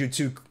that gives you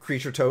 2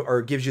 creature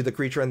or gives you the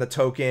creature and the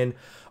token,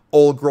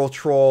 Old Growth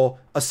Troll,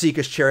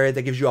 Asika's Chariot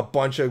that gives you a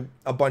bunch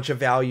of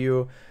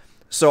value.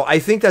 So I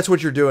think that's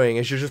what you're doing,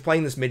 is you're just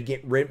playing this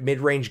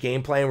mid-range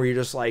game plan where you're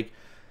just like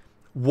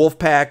Wolf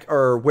Pack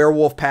or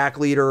Werewolf Pack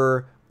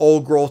Leader,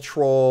 Old Growth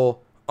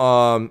Troll,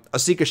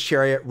 Asika's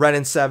Chariot,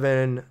 Renin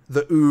 7,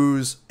 the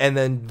Ooze, and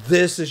then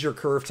this is your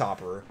Curve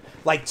Topper.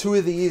 Like 2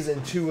 of these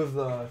and 2 of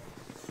the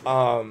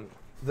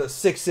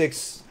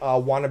 6/6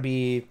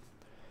 wannabe,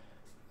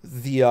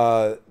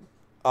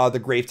 the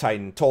Grave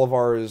Titan,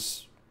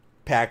 Tolivar's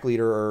Pack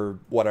Leader or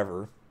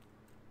whatever.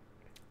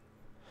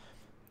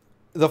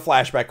 The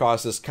flashback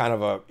cost is kind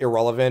of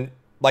irrelevant.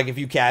 Like, if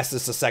you cast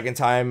this a second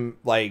time,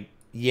 like,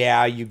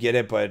 yeah, you get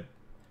it, but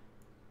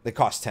it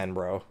costs 10,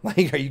 bro.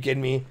 Like, are you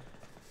kidding me?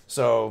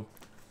 So,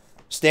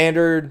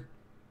 Standard,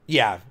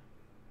 yeah.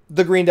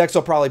 The green decks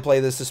will probably play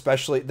this,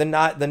 especially the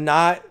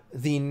non-linear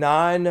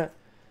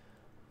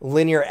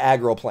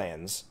aggro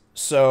plans.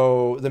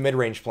 So, the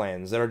mid-range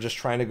plans that are just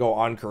trying to go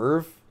on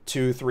curve,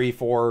 2, 3,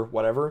 4,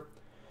 whatever.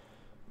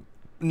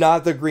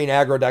 Not the green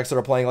aggro decks that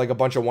are playing like a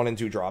bunch of 1 and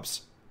 2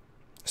 drops.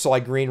 So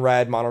like green,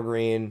 red, mono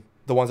green,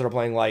 the ones that are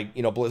playing like,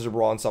 you know, Blizzard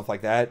Brawl and stuff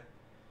like that.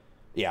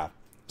 Yeah.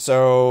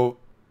 So,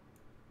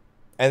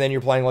 and then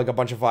you're playing like a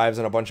bunch of 5s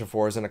and a bunch of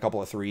 4s and a couple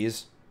of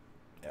 3s.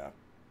 Yeah.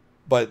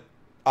 But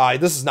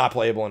this is not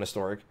playable in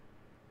Historic.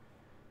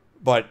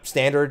 But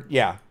Standard,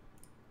 yeah.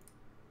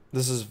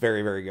 This is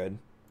very, very good.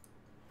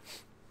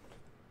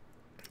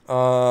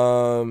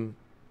 I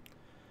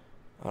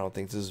don't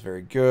think this is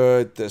very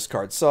good. This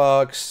card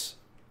sucks.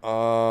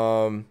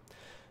 Bloodline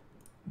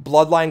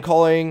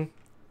Culling.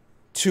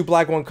 2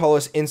 black, 1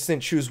 colorless,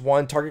 instant, choose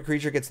 1. Target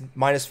creature gets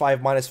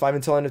 -5/-5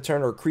 until end of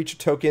turn, or creature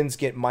tokens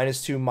get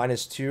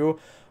 -2/-2.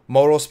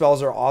 Modal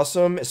spells are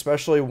awesome,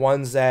 especially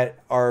ones that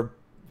are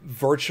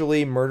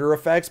virtually murder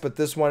effects, but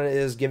this one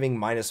is giving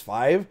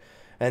 -5,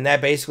 and that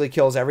basically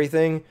kills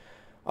everything.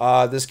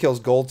 This kills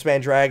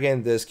Goldspan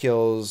Dragon, this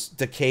kills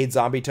Decayed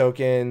Zombie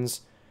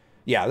tokens.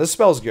 Yeah, this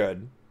spell's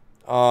good.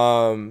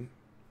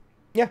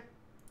 Yeah,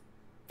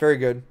 very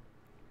good.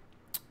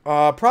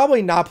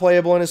 Probably not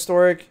playable in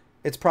Historic.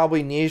 It's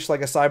probably niche,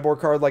 like a sideboard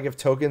card, like if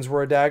tokens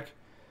were a deck.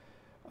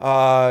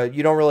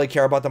 You don't really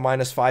care about the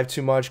 -5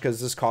 too much because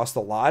this costs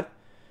a lot.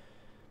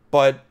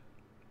 But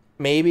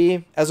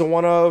maybe as a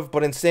one-of,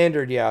 but in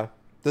Standard, yeah,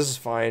 this is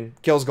fine.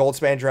 Kills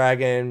Goldspan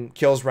Dragon,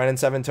 kills Ren and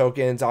 7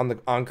 tokens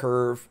on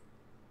curve.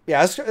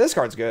 Yeah, this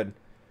card's good.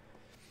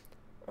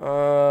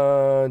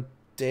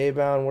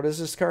 Daybound, what does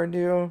this card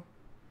do?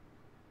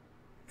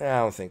 I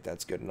don't think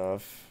that's good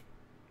enough.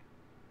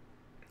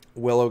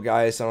 Willow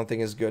Geist, I don't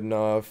think is good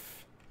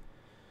enough.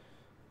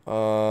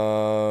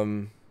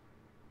 What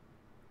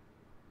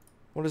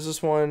is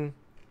this one?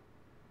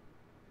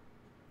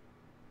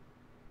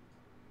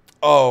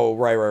 Oh,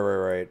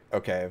 right.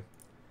 Okay.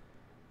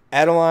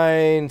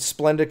 Adeline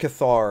Splendid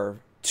Cathar.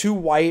 2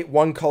 white,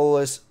 1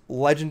 colorless,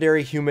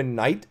 legendary human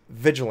knight,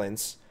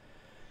 vigilance.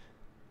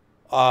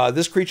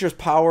 This creature's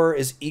power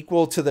is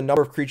equal to the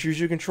number of creatures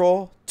you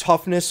control.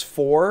 Toughness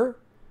 4.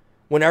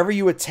 Whenever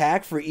you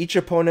attack, for each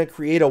opponent,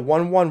 create a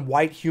 1/1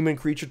 white human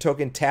creature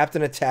token tapped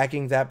and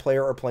attacking that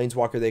player or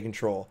planeswalker they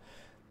control.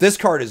 This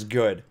card is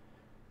good.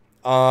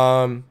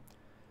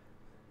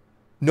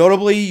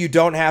 Notably, you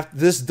don't have...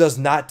 This does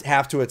not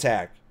have to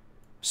attack.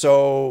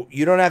 So,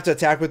 you don't have to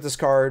attack with this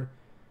card.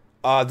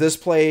 This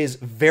plays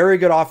very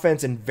good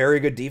offense and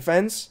very good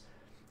defense.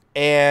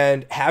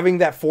 And having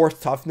that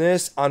 4th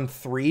toughness on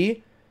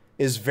 3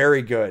 is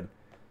very good.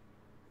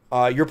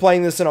 You're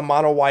playing this in a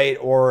mono white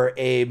or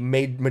a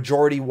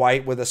majority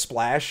white with a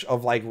splash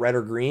of like red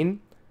or green.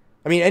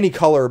 I mean, any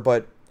color,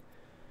 but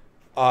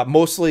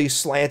mostly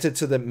slanted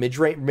to the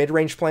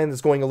mid-range plan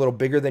that's going a little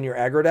bigger than your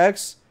aggro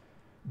decks.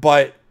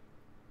 But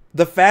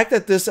the fact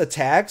that this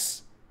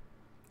attacks,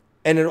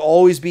 and it'll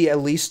always be at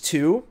least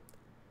 2,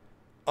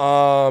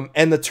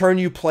 and the turn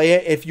you play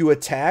it, if you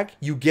attack,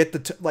 you get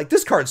the... like,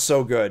 this card's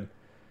so good.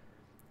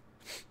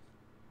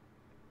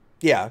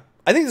 Yeah,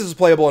 I think this is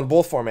playable in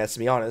both formats, to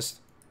be honest.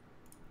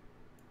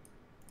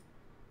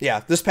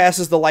 Yeah, this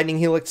passes the Lightning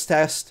Helix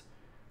test.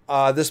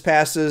 This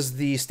passes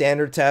the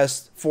standard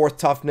test. 4th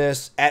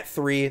toughness at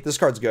 3. This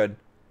card's good.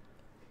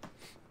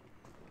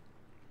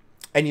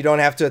 And you don't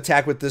have to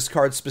attack with this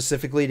card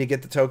specifically to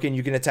get the token.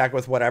 You can attack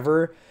with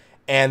whatever.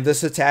 And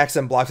this attacks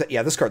and blocks it.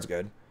 Yeah, this card's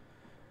good.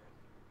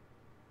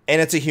 And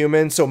it's a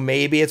human, so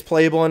maybe it's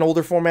playable in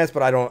older formats,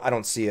 but I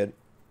don't see it.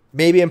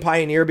 Maybe in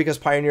Pioneer, because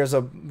Pioneer is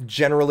a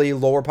generally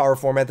lower power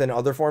format than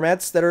other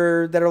formats that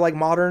are like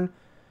modern.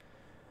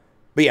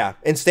 But yeah,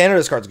 in Standard,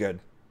 this card's good.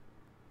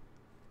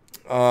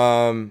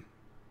 Yeah.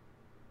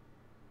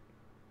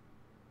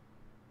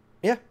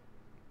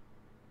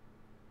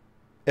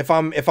 If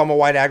I'm a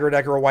white aggro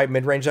deck or a white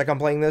mid-range deck, I'm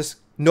playing this.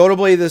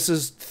 Notably, this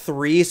is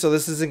 3, so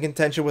this is in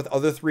contention with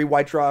other 3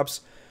 white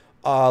drops,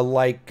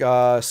 like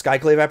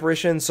Skyclave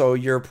Apparition. So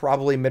your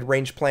probably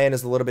mid-range plan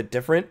is a little bit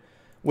different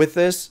with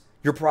this.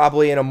 You're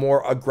probably in a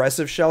more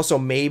aggressive shell, so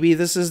maybe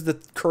this is the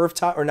curve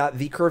top, or not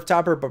the curve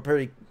topper, but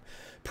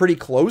pretty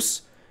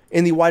close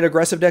in the white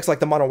aggressive decks,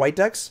 like the mono white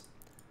decks.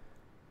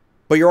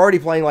 But you're already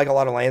playing like a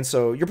lot of lands,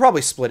 so you're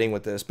probably splitting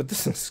with this. But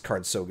this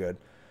card's so good.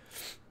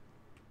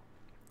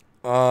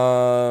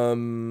 I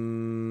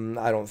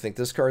don't think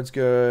this card's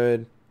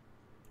good.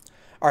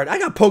 All right, I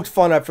got poked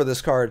fun up for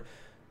this card.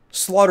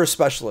 Slaughter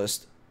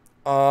Specialist.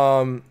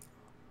 1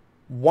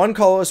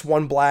 colorless,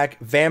 1 black,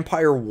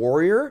 Vampire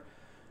Warrior.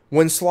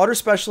 When Slaughter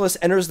Specialist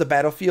enters the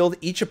battlefield,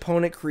 each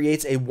opponent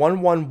creates a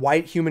 1/1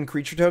 white human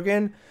creature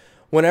token.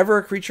 Whenever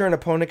a creature an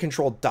opponent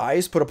control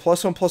dies, put a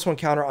 +1/+1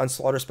 counter on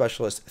Slaughter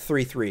Specialist.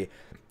 3/3.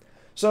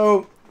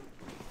 So,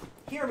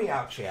 hear me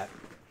out, chat.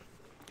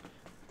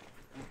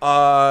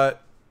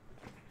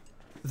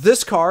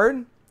 This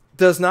card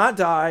does not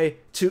die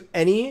to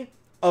any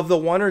of the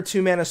 1 or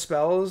 2 mana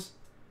spells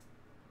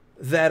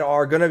that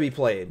are going to be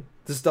played.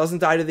 This doesn't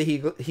die to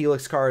the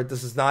Helix card.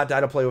 This does not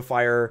die to Play with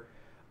Fire.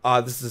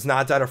 This does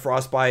not die to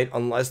Frostbite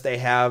unless they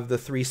have the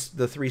three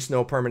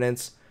snow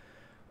permanents.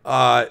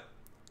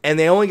 And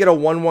they only get a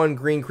 1/1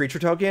 green creature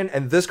token.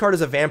 And this card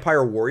is a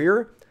Vampire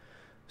Warrior.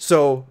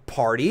 So,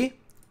 party.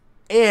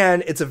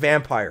 And it's a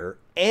vampire.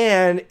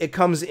 And it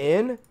comes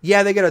in.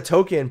 Yeah, they get a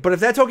token. But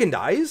if that token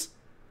dies,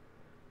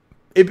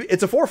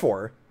 it's a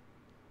 4/4.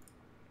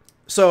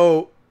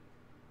 So,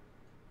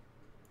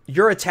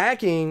 you're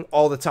attacking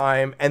all the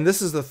time. And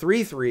this is the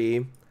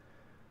 3/3.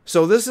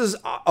 So, this is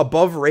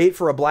above rate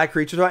for a black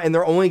creature. And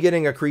they're only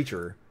getting a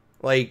creature.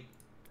 Like,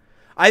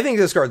 I think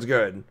this card's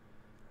good.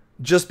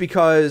 Just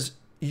because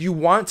you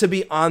want to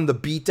be on the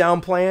beatdown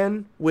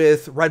plan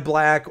with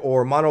red-black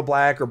or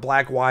mono-black or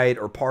black-white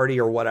or party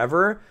or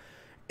whatever.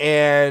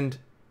 And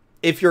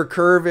if your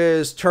curve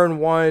is turn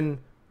 1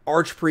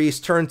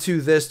 Archpriest, turn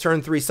 2 this,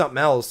 turn 3 something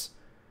else,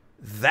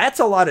 that's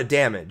a lot of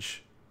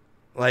damage.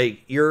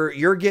 Like,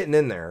 you're getting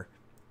in there.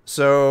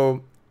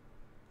 So,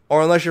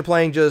 or unless you're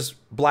playing just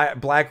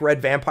black-red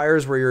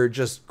vampires where you're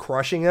just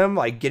crushing them,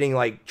 like getting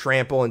like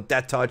trample and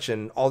death touch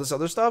and all this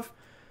other stuff.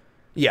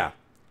 Yeah.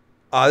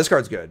 This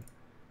card's good.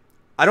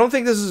 I don't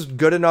think this is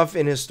good enough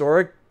in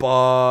Historic,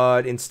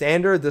 but in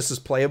Standard, this is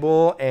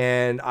playable,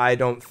 and I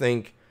don't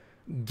think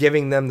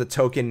giving them the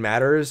token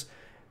matters,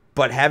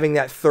 but having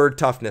that third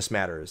toughness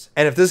matters.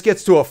 And if this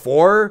gets to a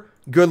 4,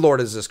 good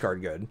lord, is this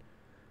card good.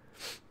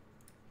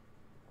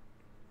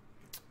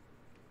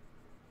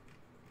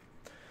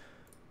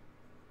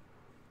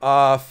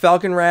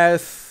 Falcon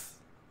Wrath,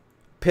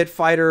 Pit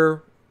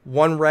Fighter,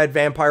 1 red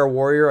Vampire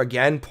Warrior,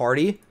 again,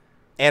 party,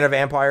 and a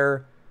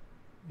Vampire.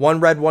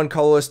 1 red, 1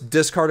 colorless,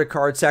 discard a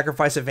card,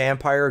 sacrifice a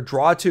Vampire,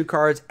 draw 2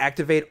 cards,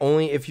 activate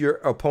only if your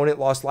opponent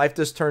lost life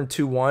this turn,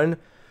 2/1.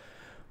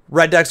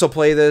 Red decks will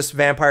play this,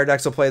 Vampire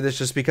decks will play this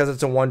just because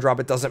it's a 1-drop.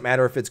 It doesn't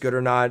matter if it's good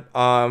or not.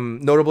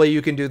 Notably,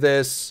 you can do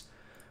this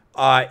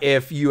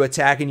if you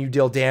attack and you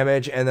deal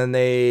damage and then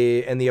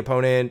the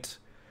opponent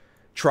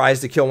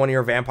tries to kill one of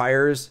your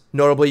vampires.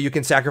 Notably, you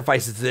can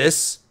sacrifice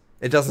this.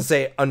 It doesn't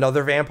say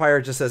another vampire,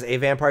 it just says a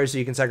vampire, so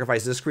you can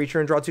sacrifice this creature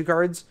and draw 2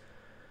 cards.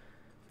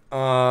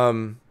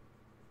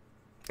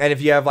 And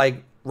if you have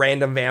like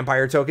random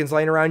vampire tokens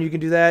laying around, you can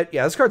do that.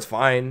 Yeah, this card's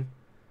fine.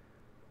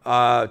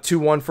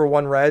 2/1 for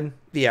 1 red.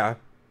 Yeah.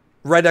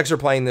 Red decks are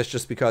playing this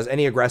just because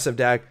any aggressive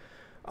deck.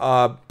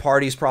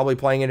 Party's probably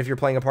playing it if you're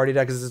playing a party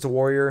deck because it's a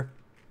warrior.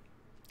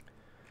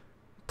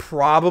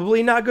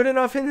 Probably not good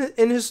enough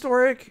in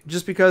Historic,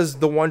 just because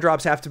the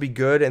 1-drops have to be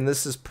good, and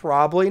this is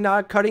probably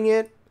not cutting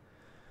it.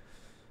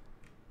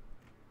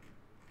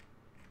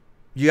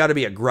 You got to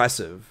be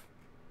aggressive,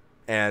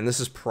 and this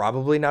is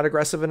probably not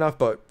aggressive enough,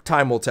 but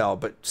time will tell.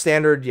 But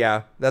Standard,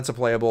 yeah, that's a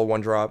playable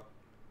 1-drop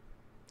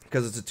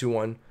because it's a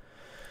 2/1.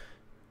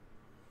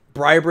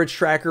 Briarbridge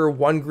Tracker,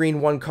 1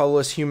 green, 1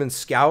 colorless human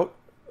scout.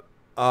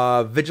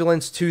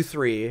 Vigilance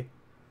 2/3.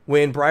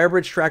 When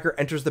Briarbridge Tracker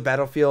enters the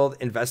battlefield,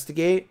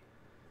 investigate.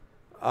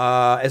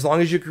 As long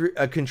as you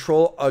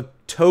control a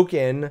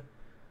token,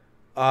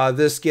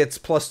 this gets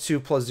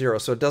 +2/+0,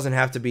 so it doesn't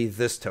have to be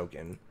this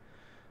token.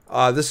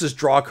 This is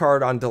draw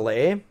card on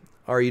delay,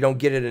 or you don't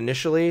get it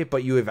initially,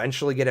 but you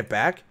eventually get it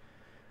back.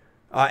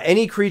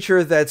 Any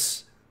creature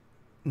that's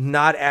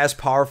not as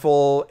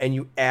powerful and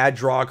you add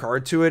draw a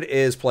card to it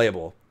is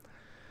playable.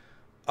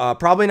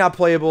 Probably not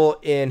playable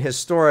in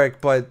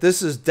Historic, but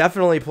this is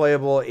definitely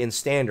playable in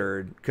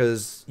Standard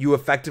because you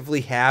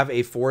effectively have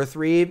a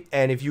 4/3,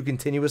 and if you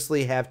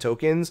continuously have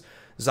tokens,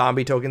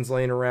 zombie tokens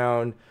laying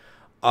around,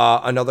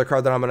 another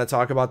card that I'm going to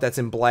talk about that's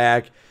in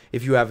black,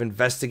 if you have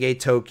investigate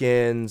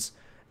tokens,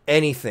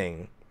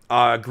 anything.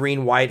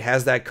 Green-white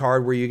has that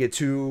card where you get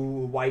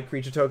 2 white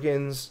creature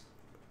tokens,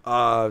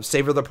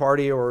 Savor the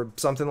Party or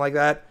something like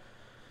that.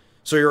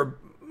 So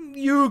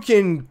you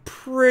can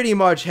pretty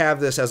much have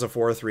this as a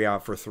 4/3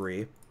 out for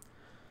 3.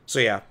 So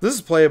yeah, this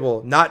is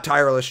playable. Not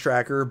Tireless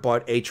Tracker,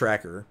 but a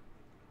tracker.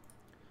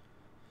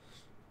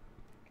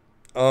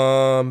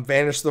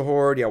 Vanish the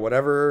Horde, yeah,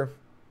 whatever.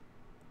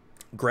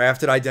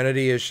 Grafted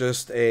Identity is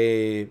just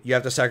you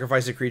have to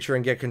sacrifice a creature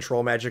and get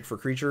control magic for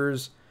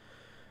creatures.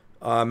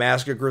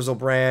 Mask of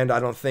Grizzlebrand, I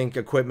don't think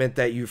equipment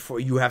that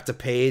you have to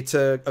pay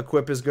to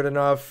equip is good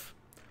enough.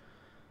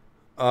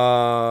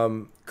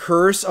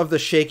 Curse of the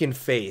Shaken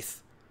Faith.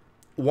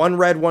 1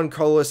 red, 1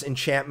 colorless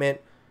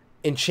enchantment.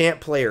 Enchant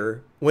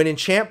player. When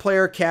enchant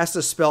player casts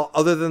a spell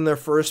other than their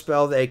first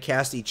spell they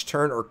cast each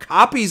turn or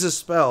copies a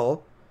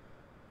spell,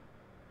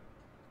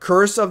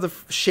 Curse of the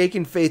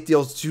Shaken Faith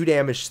deals 2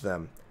 damage to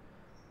them.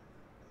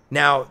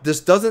 Now, this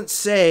doesn't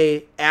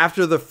say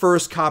after the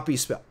first copy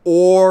spell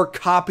or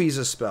copies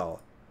a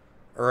spell.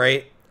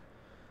 Alright?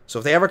 So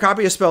if they ever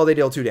copy a spell, they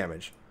deal 2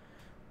 damage.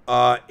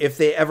 If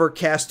they ever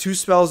cast 2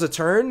 spells a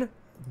turn,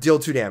 deal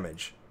 2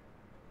 damage.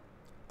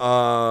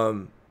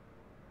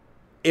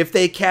 If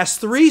they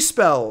cast 3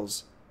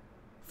 spells,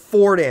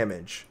 4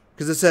 damage.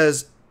 Because it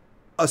says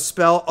a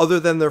spell other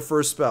than their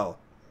first spell.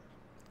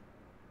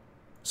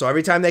 So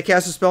every time they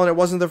cast a spell and it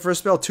wasn't their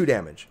first spell, 2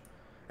 damage.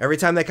 Every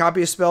time they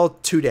copy a spell,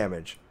 2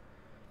 damage.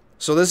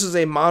 So this is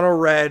a mono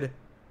red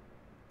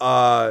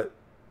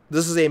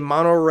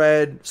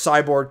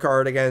sideboard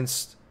card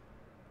against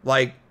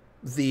like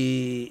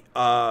the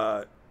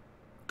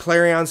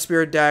Clarion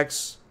Spirit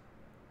decks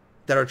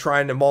that are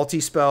trying to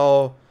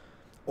multi-spell,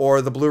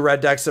 or the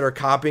blue-red decks that are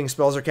copying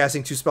spells or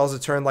casting 2 spells a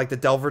turn, like the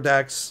Delver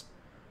decks.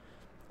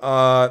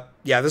 Yeah,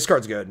 this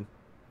card's good.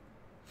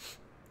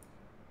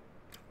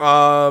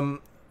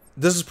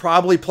 This is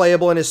probably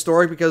playable in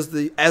Historic because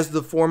as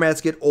the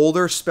formats get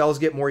older, spells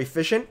get more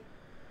efficient,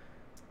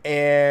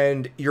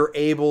 and you're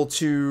able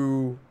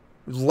to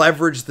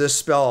leverage this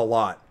spell a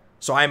lot.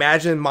 So I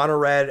imagine mono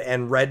red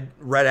and red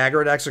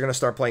aggro decks are going to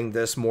start playing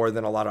this more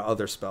than a lot of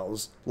other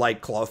spells,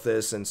 like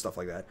Klothys and stuff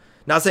like that.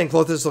 Not saying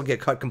Klothys will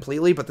get cut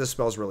completely, but this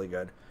spell's really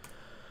good.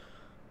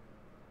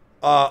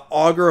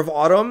 Augur of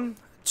Autumn,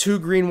 2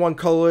 green, 1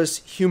 colorless,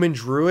 human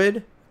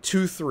druid,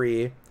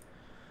 2/3.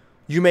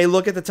 You may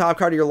look at the top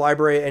card of your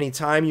library at any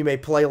time. You may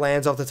play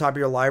lands off the top of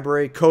your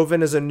library.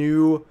 Coven is a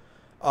new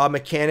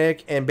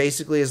mechanic, and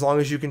basically as long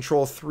as you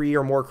control 3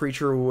 or more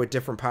creature with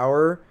different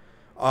power,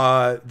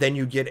 then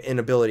you get an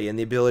ability. And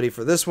the ability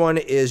for this one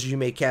is you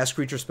may cast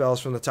creature spells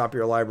from the top of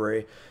your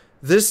library.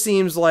 This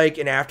seems like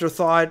an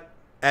afterthought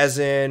As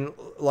in,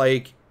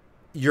 like,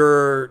 if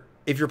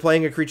you're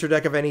playing a creature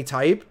deck of any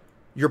type,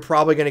 you're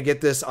probably going to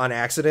get this on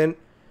accident,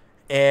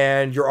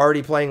 and you're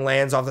already playing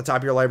lands off the top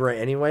of your library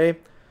anyway,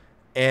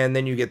 and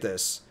then you get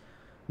this.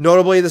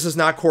 Notably, this is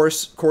not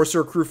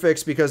Courser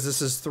Crewfix because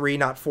this is 3,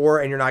 not 4,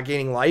 and you're not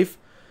gaining life.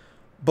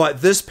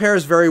 But this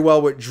pairs very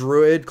well with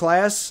Druid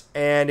class,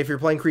 and if you're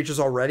playing creatures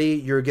already,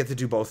 you get to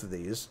do both of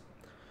these.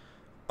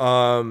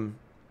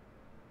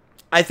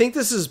 I think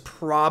this is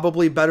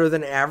probably better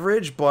than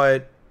average,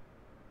 but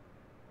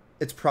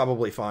it's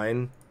probably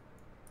fine.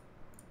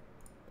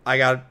 I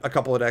got a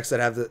couple of decks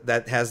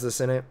that has this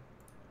in it.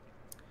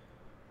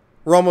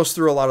 We're almost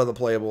through a lot of the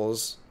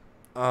playables.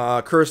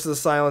 Curse of the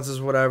Silence is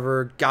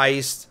whatever.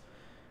 Geist.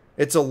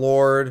 It's a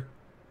Lord.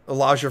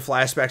 Allows your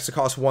flashbacks to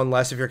cost 1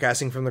 less if you're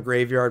casting from the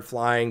graveyard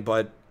flying,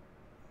 but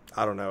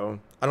I don't know.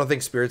 I don't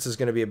think Spirits is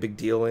going to be a big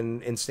deal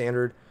in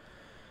Standard.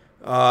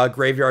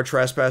 Graveyard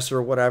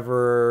Trespasser,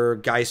 whatever.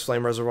 Geist,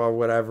 Flame Reservoir,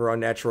 whatever.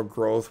 Unnatural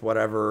Growth,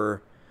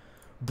 whatever.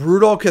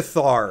 Brutal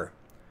Cathar.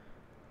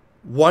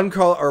 1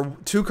 color or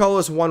 2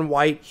 colors, 1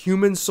 white.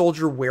 Human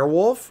Soldier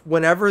Werewolf.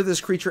 Whenever this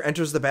creature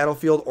enters the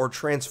battlefield or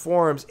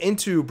transforms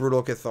into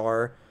Brutal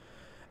Cathar,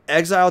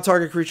 exile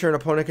target creature an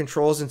opponent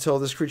controls until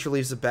this creature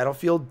leaves the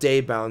battlefield.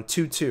 Daybound,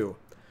 2/2.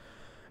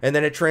 And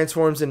then it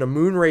transforms into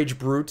Moonrage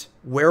Brute,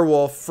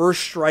 Werewolf,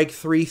 first strike,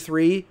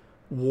 3/3,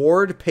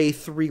 ward, pay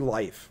 3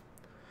 life.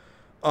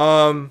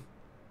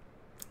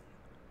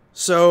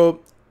 So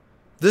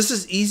this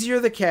is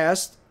easier to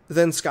cast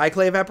than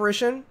Skyclave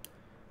Apparition,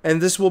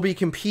 and this will be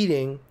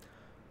competing,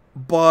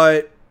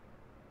 but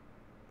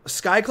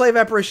Skyclave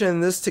Apparition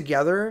and this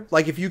together,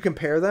 like if you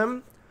compare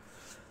them,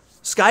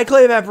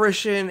 Skyclave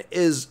Apparition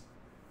is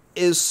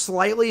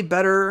slightly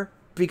better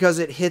because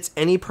it hits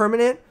any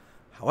permanent.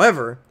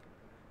 However,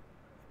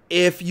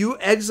 if you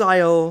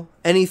exile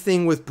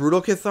anything with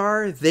Brutal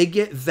Cathar, they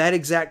get that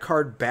exact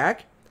card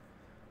back.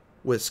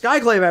 With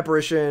Skyclave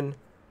Apparition,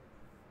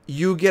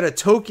 you get a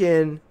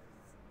token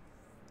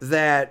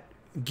that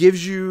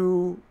gives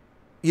you,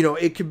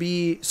 it could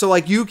be, so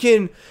like you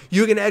can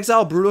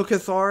exile Brutal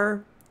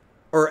Cathar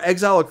or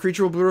exile a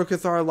creature with Brutal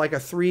Cathar like a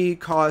 3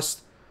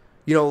 cost,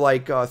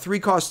 3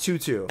 cost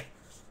 2/2,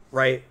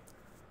 right?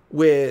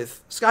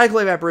 With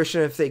Skyclave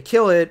Apparition, if they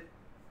kill it,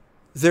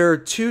 their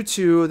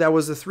 2/2 that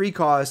was a 3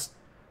 cost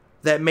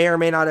that may or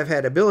may not have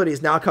had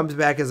abilities now comes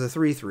back as a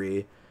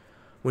 3/3.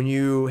 When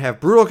you have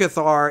Brutal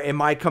Cathar, it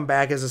might come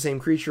back as the same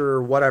creature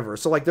or whatever.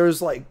 So like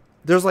there's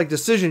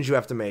decisions you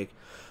have to make.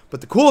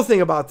 But the cool thing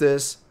about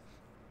this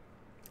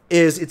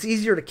is it's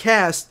easier to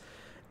cast,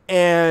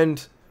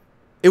 and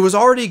it was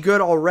already good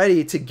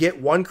already to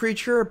get 1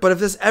 creature, but if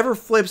this ever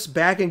flips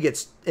back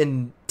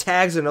and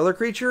tags another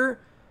creature,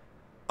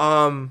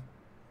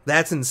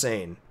 that's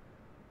insane.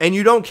 And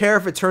you don't care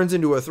if it turns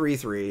into a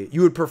 3/3.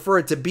 You would prefer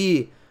it to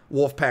be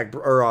Wolfpack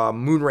or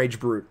Moonrage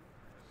Brute.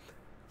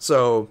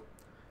 So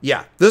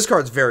yeah, this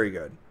card's very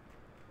good.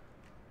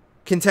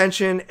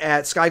 Contention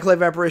at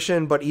Skyclave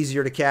Apparition, but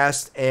easier to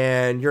cast,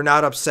 and you're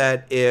not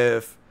upset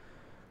if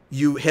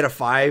you hit a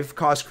 5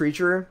 cost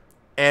creature,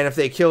 and if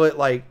they kill it,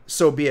 like,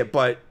 so be it.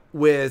 But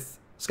with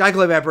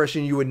Skyclave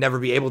Apparition, you would never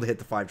be able to hit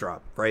the 5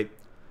 drop, right?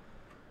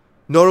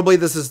 Notably,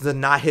 this is the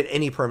not hit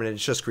any permanent,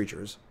 it's just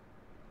creatures.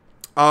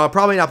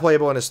 Probably not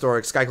playable in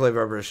Historic.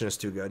 Skyclave Apparition is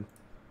too good.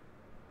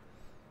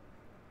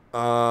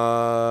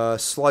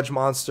 Sludge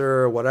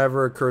Monster,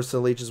 whatever. Curse of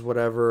the Leeches,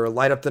 whatever.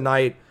 Light Up the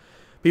Night.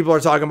 People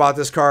are talking about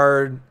this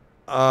card.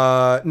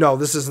 No,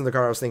 this isn't the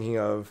card I was thinking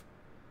of.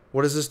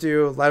 What does this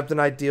do? Light Up the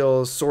Night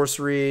deals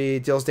sorcery,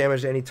 deals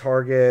damage to any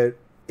target.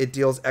 It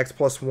deals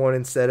X+1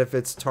 instead if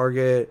it's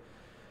target.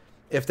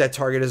 If that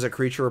target is a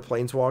creature or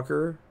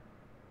planeswalker.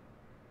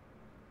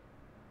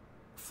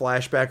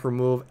 Flashback,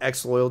 remove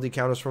X loyalty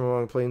counters from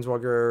among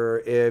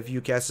planeswalker. If you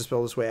cast a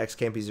spell this way, X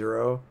can't be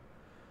 0.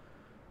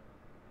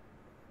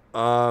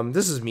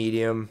 This is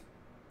medium.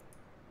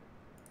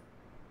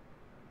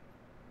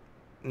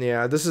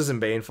 Yeah, this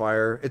isn't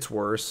Banefire. It's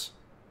worse.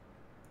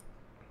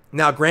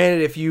 Now,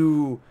 granted, if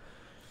you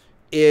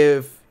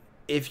do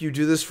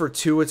this for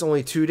 2, it's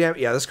only 2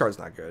 damage. Yeah, this card's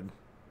not good.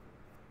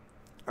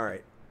 All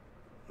right,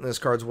 this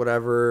card's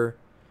whatever.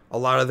 A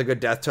lot of the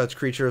good Death Touch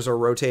creatures are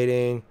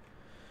rotating.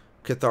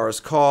 Cathar's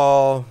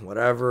Call,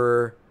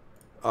 whatever.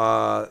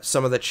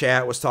 Some of the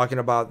chat was talking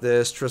about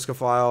this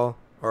Triskophile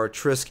or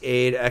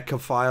Trisk-Aid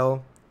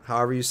Echophile,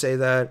 however you say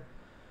that.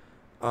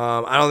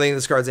 I don't think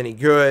this card's any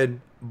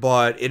good,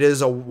 but it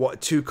is a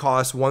 2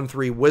 cost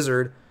 1/3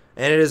 wizard,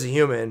 and it is a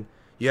human.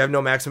 You have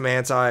no maximum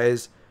hand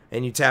size,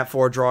 and you tap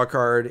 4, draw a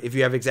card. If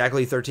you have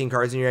exactly 13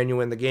 cards in your hand, you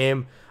win the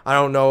game. I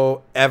don't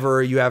know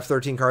ever you have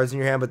 13 cards in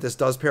your hand, but this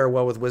does pair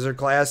well with wizard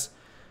class.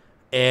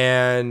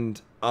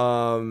 And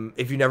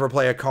if you never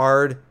play a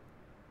card,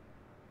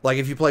 like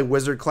if you play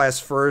wizard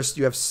class first,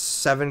 you have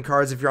 7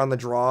 cards if you're on the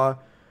draw,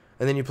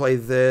 and then you play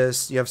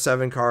this, you have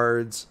 7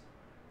 cards.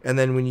 And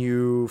then when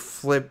you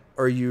flip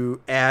or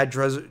you add,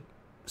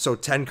 so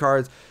 10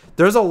 cards.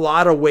 There's a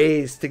lot of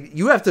ways to,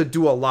 you have to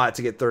do a lot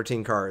to get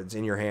 13 cards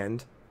in your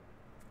hand.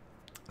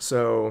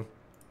 So,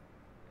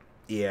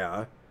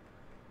 yeah.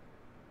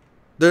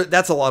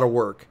 That's a lot of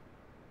work.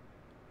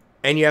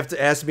 And it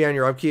has to be on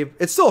your upkeep.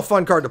 It's still a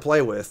fun card to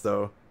play with,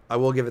 though. I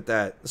will give it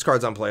that. This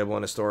card's unplayable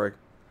in Historic.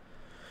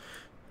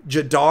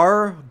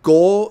 Jadar,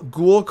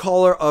 Ghoul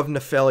Caller of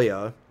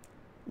Nephalia.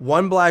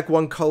 1 black,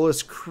 1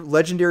 colorless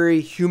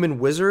legendary human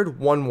wizard,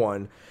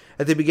 1/1.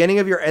 At the beginning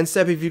of your end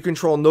step, if you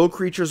control no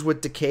creatures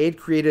with Decayed,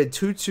 create a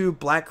 2/2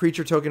 black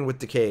creature token with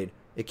Decayed.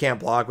 It can't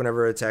block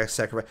whenever it attacks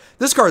sacrifice.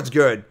 This card's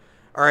good.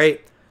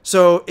 Alright?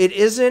 So it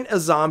isn't a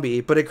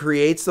zombie, but it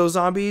creates those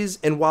zombies.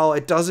 And while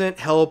it doesn't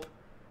help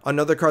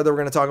another card that we're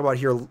going to talk about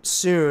here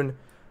soon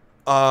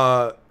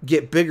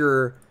get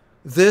bigger,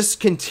 this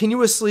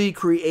continuously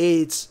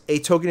creates a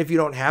token if you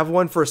don't have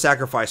one for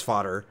sacrifice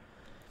fodder.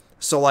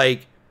 So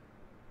like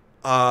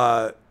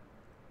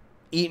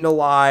Eaten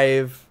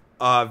Alive,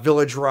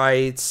 Village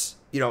Rites,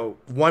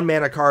 1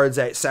 mana cards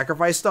that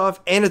sacrifice stuff,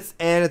 and it's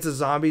a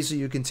zombie, so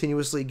you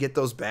continuously get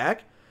those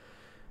back.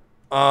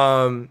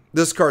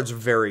 This card's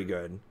very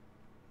good.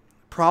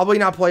 Probably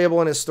not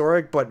playable in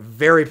Historic, but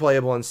very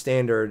playable in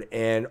Standard,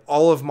 and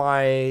all of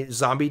my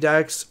zombie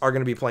decks are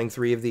going to be playing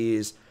 3 of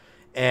these,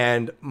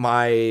 and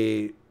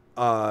my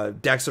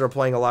decks that are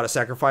playing a lot of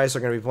sacrifice are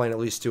going to be playing at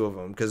least 2 of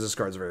them, because this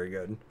card's very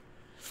good.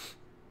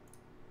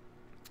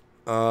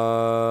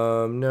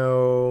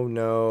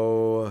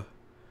 No.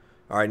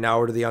 All right, now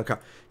we're to the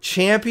uncommon.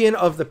 Champion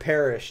of the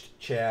Perished,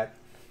 chat.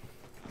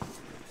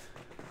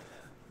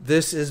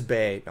 This is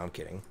Bay. No, I'm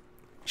kidding.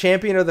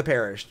 Champion of the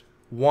Perished.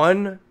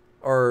 1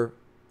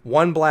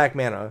 black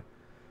mana.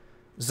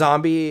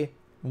 Zombie,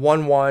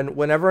 1/1.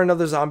 Whenever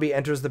another zombie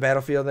enters the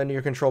battlefield under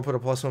your control, put a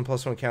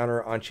 +1/+1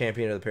 counter on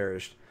Champion of the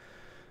Perished.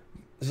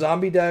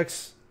 Zombie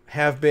decks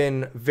have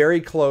been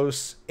very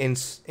close in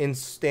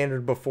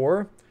Standard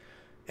before,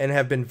 and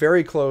have been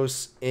very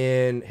close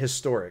in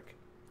Historic.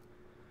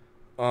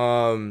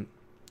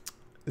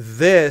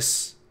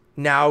 This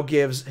now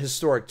gives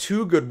Historic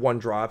 2 good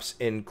 1-drops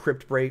in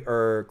Crypt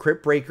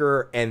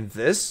Breaker and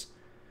this.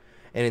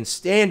 And in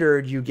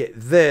Standard, you get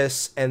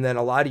this, and then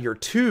a lot of your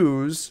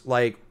 2s,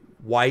 like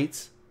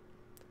White,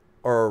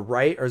 or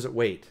is it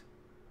Wait?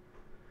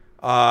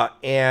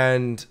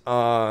 And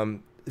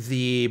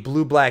the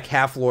Blue-Black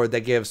Half-Lord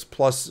that gives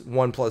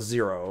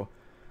 +1/+0.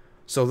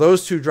 So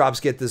those 2 drops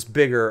get this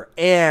bigger,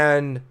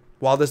 and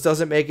while this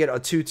doesn't make it a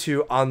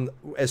 2/2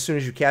 as soon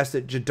as you cast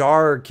it,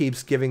 Jadar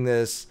keeps giving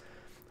this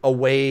a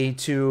way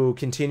to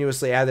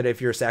continuously add it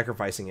if you're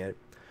sacrificing it.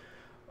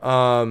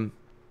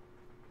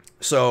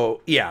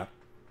 So yeah,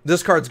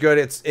 this card's good.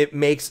 It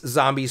makes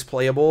zombies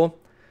playable,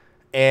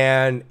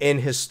 and in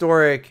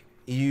Historic,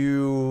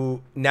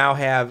 you now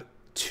have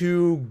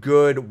 2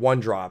 good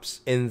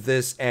 1-drops in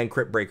this and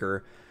Crypt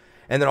Breaker,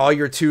 and then all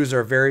your 2s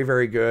are very,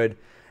 very good.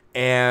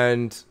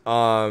 And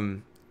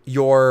the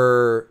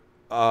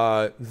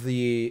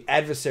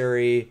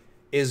adversary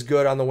is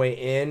good on the way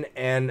in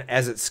and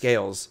as it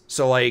scales.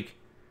 So like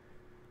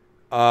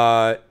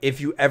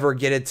if you ever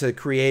get it to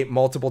create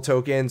multiple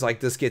tokens, like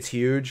this gets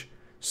huge.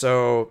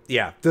 So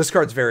yeah, this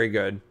card's very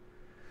good.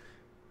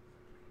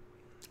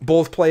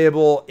 Both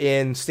playable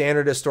in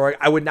Standard, Historic.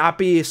 I would not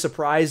be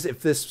surprised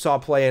if this saw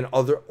play in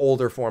other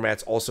older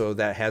formats also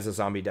that has a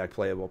zombie deck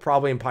playable.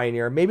 Probably in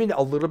Pioneer. Maybe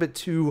a little bit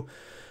too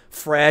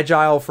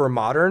fragile for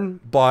Modern,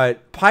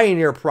 but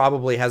Pioneer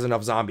probably has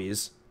enough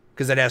zombies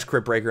because it has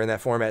Crypt Breaker in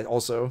that format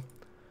also.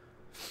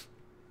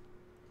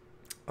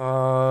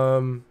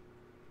 Uncommons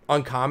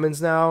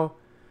now.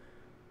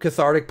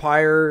 Cathartic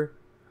Pyre,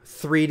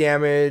 3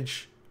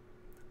 damage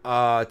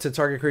to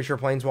target creature,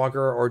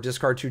 Planeswalker, or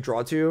discard 2,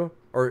 draw 2,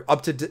 or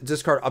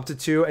discard up to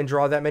 2 and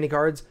draw that many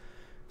cards.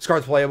 This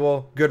card's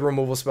playable. Good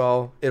removal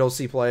spell. It'll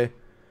see play.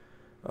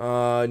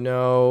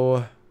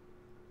 No.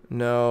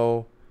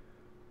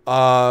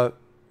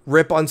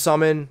 Rip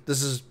Unsummon.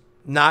 This is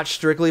not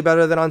strictly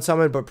better than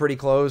Unsummon, but pretty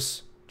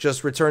close.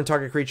 Just return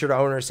target creature to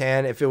owner's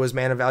hand. If it was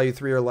mana value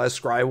 3 or less,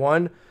 scry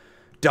 1.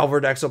 Delver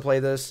decks will play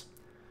this.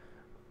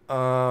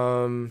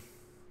 No.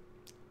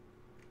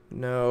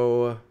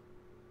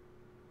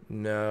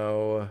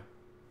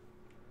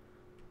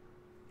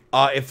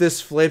 If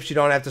this flips, you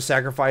don't have to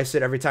sacrifice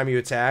it every time you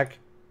attack.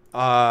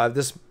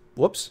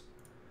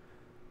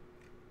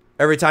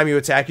 Every time you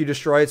attack, you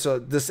destroy it. So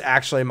this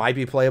actually might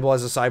be playable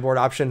as a sideboard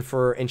option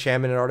for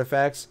enchantment and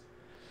artifacts.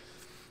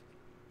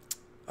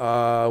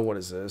 What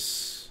is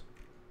this?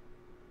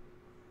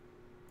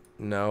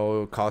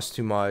 No, it costs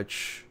too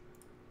much.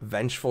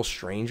 Vengeful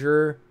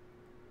Stranger.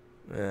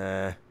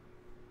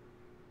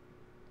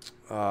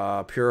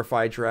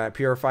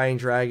 Purifying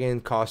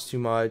Dragon costs too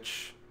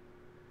much.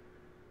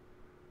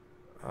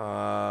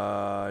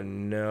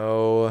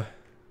 No.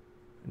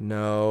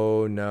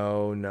 No.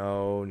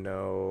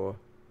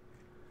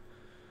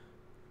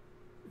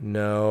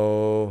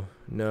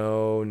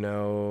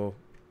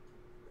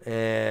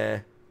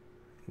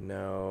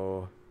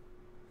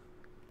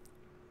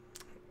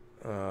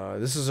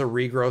 This is a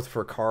regrowth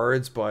for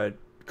cards, but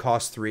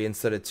costs 3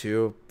 instead of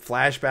 2.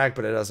 Flashback,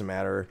 but it doesn't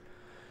matter.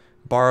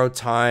 Borrowed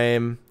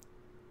Time.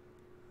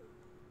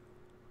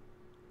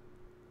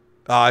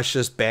 It's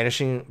just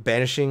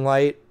banishing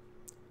light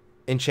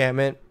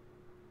enchantment.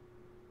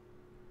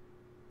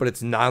 but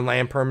it's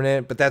non-land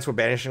permanent, but that's what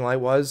Banishing Light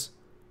was.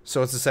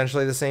 So it's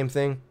essentially the same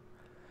thing.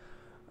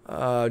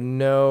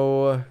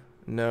 No.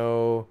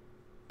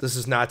 This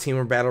is not Team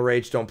or Battle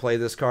Rage. Don't play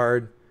this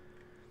card.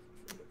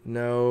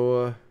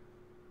 No.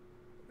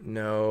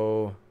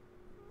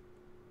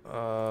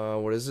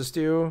 What does this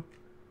do?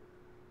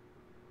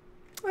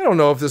 I don't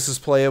know if this is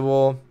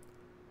playable.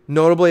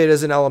 Notably, it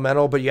is an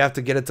elemental, but you have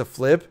to get it to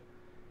flip.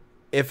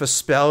 If a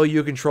spell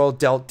you control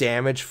dealt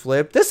damage,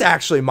 flip. This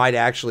might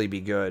actually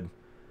be good.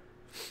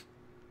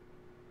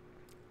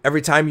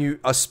 Every time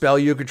a spell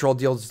you control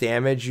deals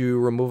damage, you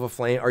remove a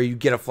flame, or you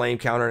get a flame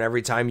counter, and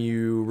every time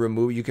you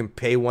remove, you can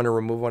pay one to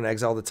remove one,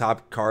 exile the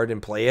top card, and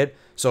play it.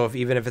 So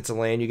even if it's a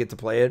land, you get to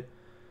play it.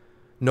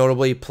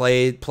 Notably,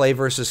 play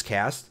versus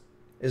cast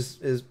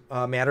is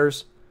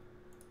matters.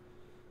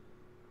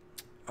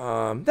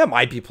 That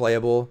might be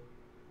playable.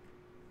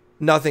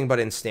 Nothing but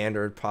in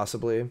standard,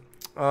 possibly.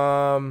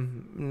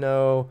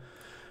 No.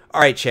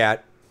 All right,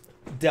 chat.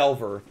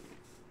 Delver.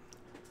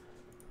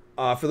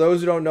 For those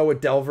who don't know what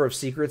Delver of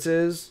Secrets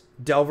is,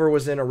 Delver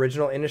was in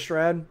original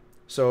Innistrad,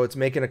 so it's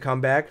making a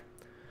comeback.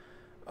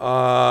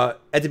 At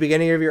the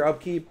beginning of your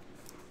upkeep,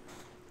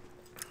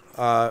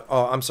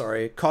 I'm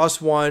sorry.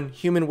 Cost 1,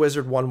 Human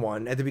Wizard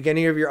 1/1. At the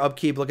beginning of your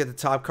upkeep, look at the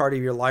top card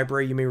of your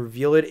library. You may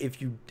reveal it.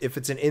 If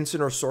it's an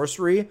instant or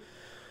sorcery,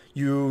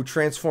 you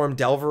transform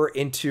Delver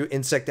into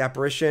Insect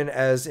Apparition,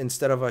 as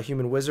instead of a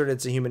Human Wizard,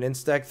 it's a Human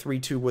Insect,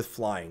 3/2 with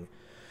flying.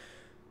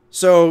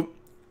 So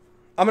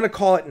I'm going to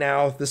call it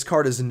now. This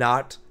card is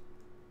not...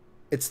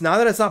 It's not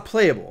that it's not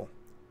playable.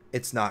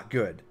 It's not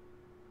good.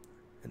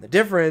 And the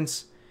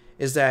difference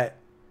is that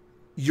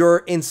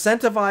you're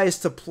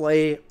incentivized to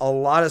play a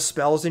lot of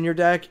spells in your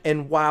deck,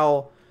 and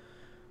while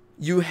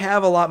you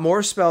have a lot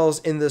more spells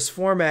in this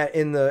format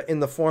in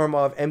the form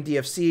of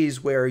MDFCs,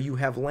 where you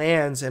have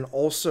lands and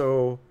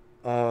also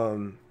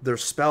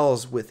there's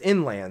spells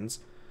within lands,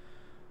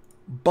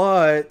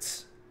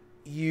 but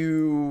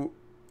you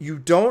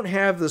don't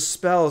have the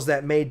spells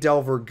that made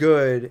Delver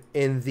good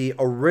in the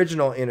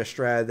original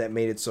Innistrad that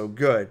made it so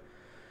good,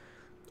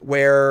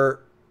 where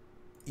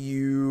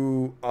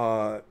you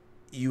had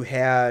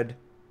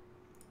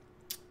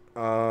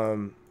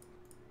Phyrexian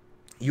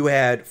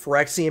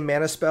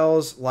mana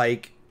spells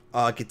like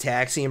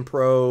Gitaxian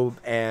Probe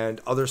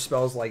and other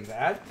spells like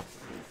that,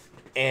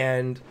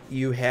 and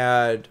you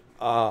had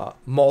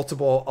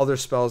multiple other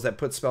spells that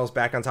put spells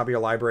back on top of your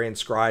library and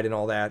scryed and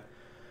all that.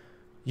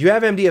 You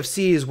have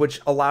MDFCs, which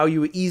allow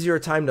you easier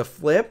time to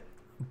flip,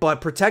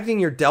 but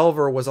protecting your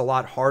Delver was a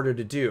lot harder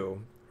to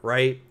do,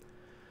 right?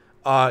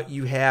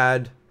 You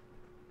had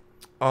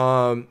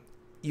not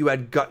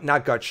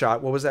Gut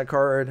Shot. What was that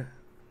card?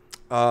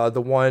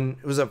 The one,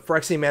 it was a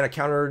Phyrexian mana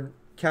counter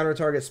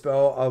target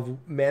spell of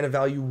mana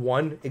value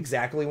 1,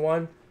 exactly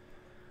 1.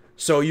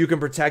 So you can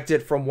protect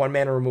it from 1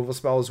 mana removal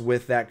spells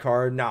with that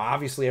card. Now,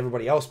 obviously,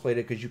 everybody else played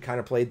it because you kind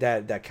of played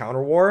that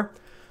counter war,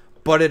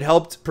 but it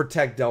helped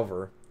protect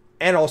Delver.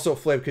 And also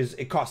flip because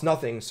it costs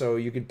nothing, so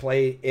you could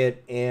play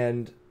it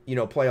and,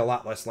 play a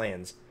lot less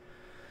lands.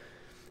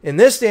 In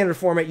this standard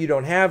format, you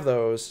don't have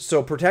those,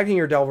 so protecting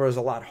your Delver is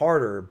a lot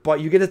harder, but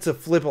you get it to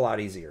flip a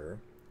lot easier.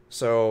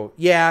 So,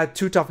 yeah,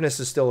 2 toughness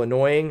is still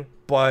annoying,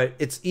 but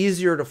it's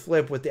easier to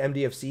flip with the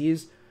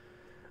MDFCs.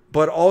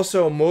 But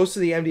also, most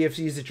of the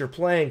MDFCs that you're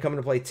playing come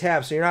into play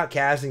tap, so you're not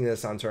casting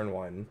this on turn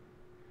 1.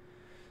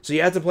 So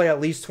you have to play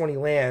at least 20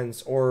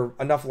 lands, or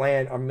enough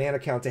land, or mana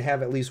count to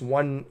have at least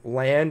 1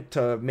 land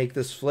to make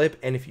this flip.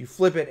 And if you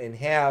flip it and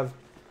have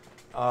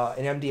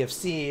an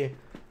MDFC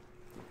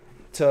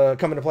to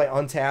come into play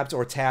untapped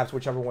or tapped,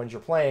 whichever ones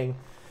you're playing,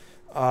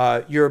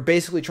 you're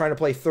basically trying to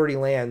play 30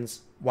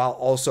 lands while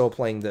also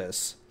playing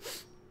this.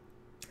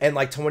 And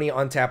like 20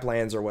 untapped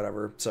lands or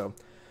whatever. So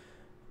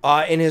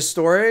in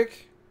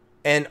Historic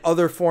and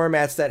other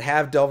formats that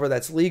have Delver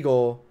that's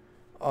legal,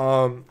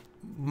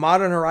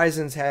 Modern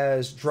Horizons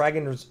has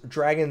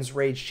Dragon's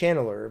Rage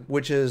Channeler,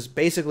 which is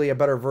basically a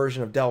better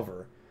version of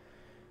Delver.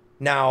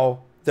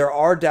 Now, there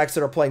are decks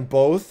that are playing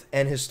both,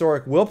 and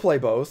Historic will play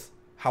both.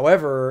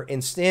 However,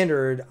 in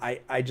Standard,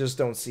 I just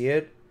don't see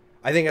it.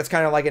 I think it's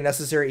kind of like a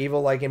necessary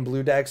evil, like in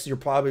blue decks, you're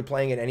probably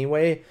playing it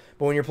anyway.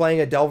 But when you're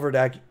playing a Delver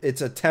deck,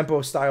 it's a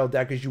tempo-style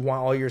deck because you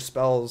want all your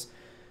spells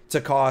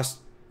to cost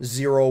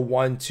 0,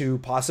 1, 2,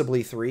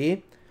 possibly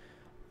 3.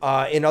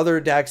 In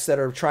other decks that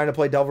are trying to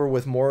play Delver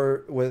with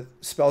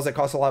spells that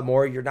cost a lot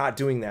more, you're not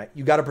doing that.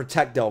 You got to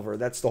protect Delver.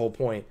 That's the whole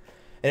point.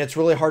 And it's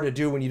really hard to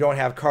do when you don't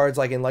have cards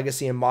like in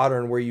Legacy and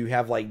Modern where you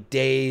have like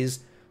Daze,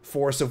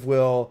 Force of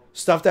Will,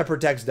 stuff that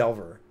protects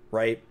Delver,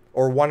 right?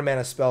 Or 1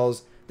 mana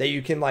spells that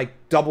you can like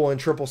double and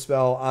triple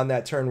spell on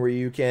that turn, where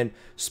you can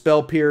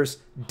Spell Pierce,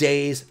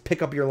 Daze,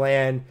 pick up your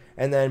land,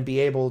 and then be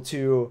able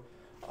to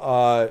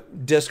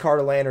discard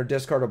a land or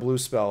discard a blue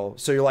spell.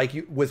 So you're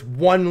like, with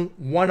one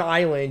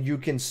island, you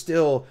can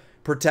still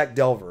protect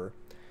Delver.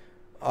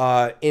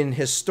 In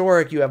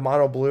Historic, you have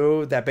mono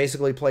blue that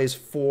basically plays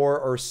 4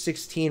 or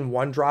 16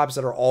 1-drops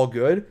that are all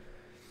good.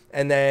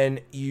 And then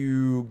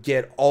you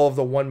get all of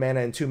the 1 mana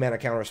and 2 mana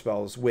counter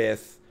spells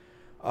with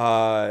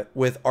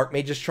with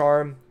Archmage's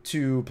Charm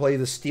to play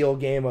the steal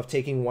game of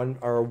taking one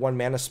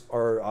mana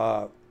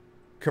or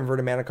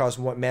converted mana cost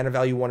mana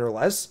value 1 or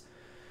less.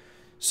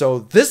 So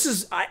this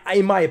is,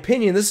 in my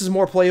opinion, this is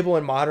more playable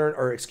in modern,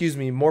 or excuse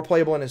me, more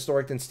playable in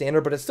historic than standard,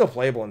 but it's still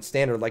playable in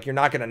standard. Like, you're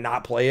not going to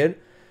not play it,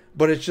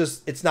 but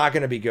it's not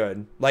going to be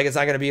good. Like, it's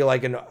not going to be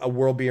like a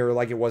world beater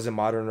like it was in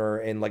modern or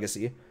in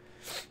legacy.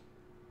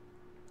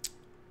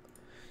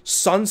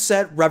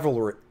 Sunset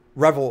Revelry.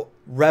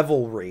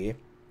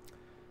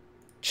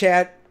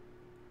 Chat,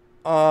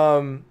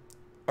 or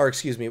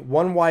excuse me,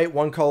 1 white,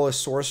 1 colorless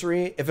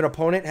sorcery. If an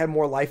opponent had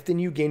more life than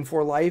you, gain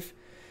 4 life.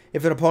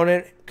 If an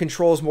opponent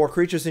controls more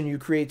creatures than you,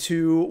 create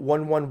 2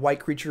 1/1 white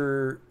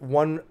creature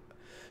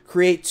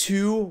create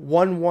 2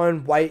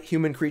 1/1 white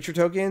human creature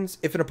tokens.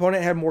 If an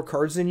opponent had more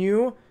cards than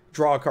you,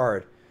 draw a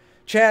card.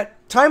 Chat,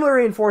 Timely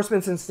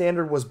Reinforcements in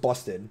standard was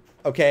busted.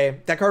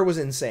 Okay, that card was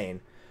insane.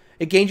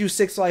 It gained you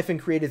 6 life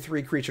and created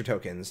 3 creature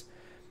tokens.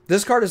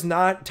 This card is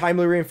not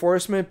Timely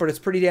Reinforcement, but it's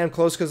pretty damn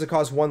close because it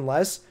costs 1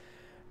 less,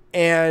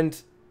 and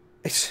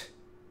it's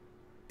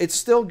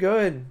still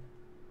good,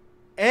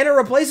 and it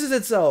replaces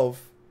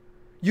itself.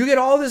 You get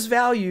all this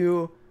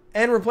value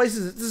and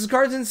replaces it. This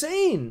card's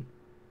insane.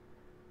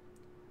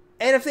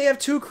 And if they have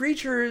 2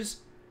 creatures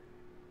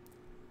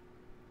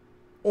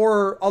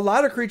or a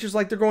lot of creatures,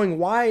 like they're going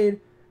wide,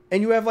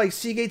 and you have like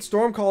Seagate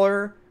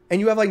Stormcaller, and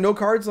you have like no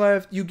cards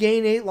left, you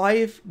gain 8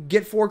 life,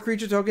 get 4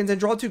 creature tokens, and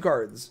draw 2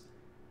 cards.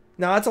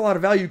 Now that's a lot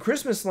of value,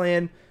 Christmas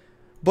Land,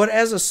 but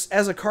as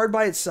a card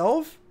by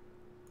itself,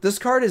 this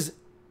card is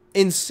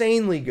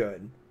insanely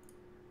good.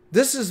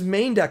 This is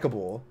main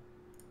deckable.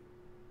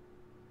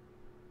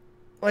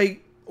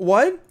 Like,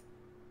 what?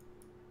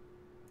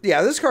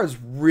 Yeah, this card's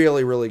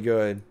really, really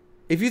good.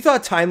 If you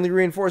thought Timely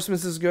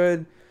Reinforcements is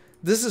good,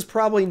 this is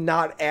probably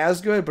not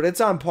as good, but it's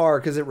on par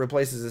because it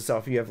replaces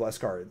itself. You have less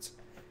cards.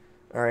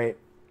 All right.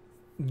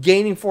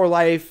 Gaining 4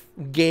 life,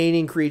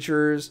 gaining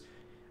creatures.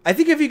 I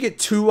think if you get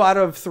 2 out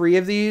of 3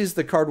 of these,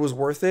 the card was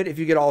worth it. If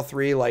you get all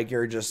 3, like,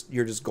 you're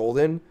just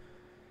golden.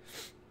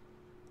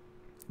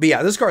 But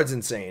yeah, this card's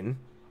insane.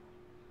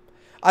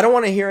 I don't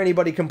want to hear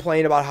anybody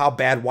complain about how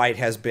bad white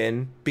has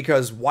been,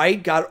 because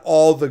white got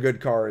all the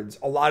good cards,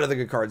 a lot of the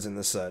good cards in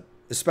this set,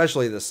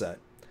 especially this set.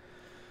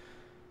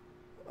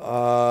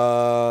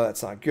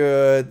 That's not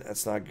good.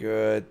 That's not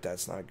good.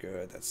 That's not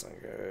good. That's not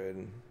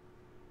good.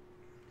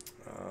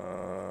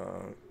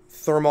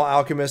 Thermal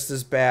Alchemist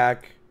is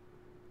back,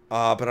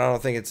 but I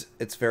don't think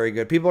it's very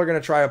good. People are gonna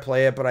try to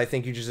play it, but I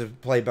think you just have to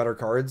play better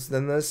cards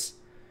than this.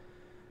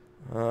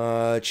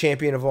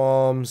 Champion of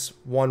Alms,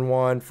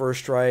 1/1,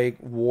 first strike,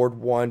 ward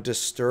 1,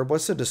 disturb.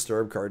 What's the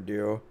disturb card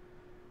do?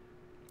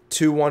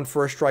 2/1,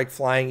 first strike,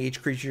 flying. Each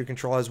creature you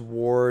control has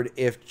ward.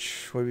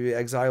 If would we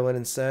exile it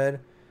instead?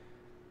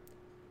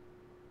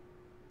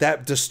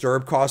 That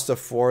disturb cost of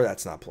 4.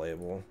 That's not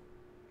playable.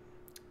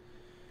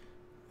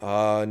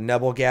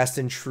 Nebelgast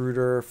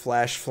Intruder,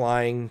 flash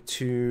flying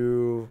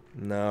 2.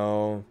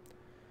 No.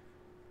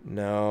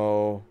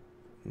 No.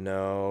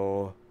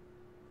 No.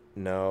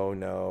 No,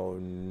 no,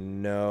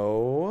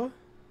 no.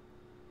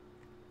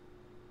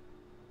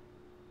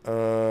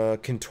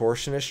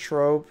 Contortionist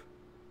trope.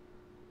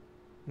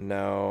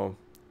 No.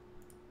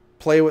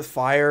 Play with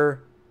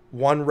fire.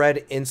 1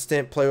 red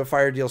instant. Play with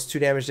fire deals 2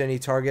 damage to any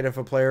target. If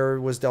a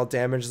player was dealt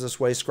damage this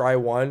way, scry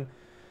 1.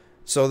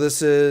 So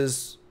this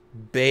is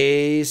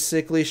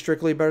basically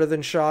strictly better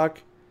than shock,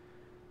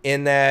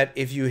 in that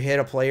if you hit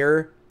a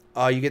player,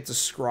 you get to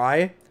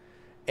scry.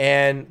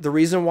 And the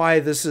reason why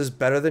this is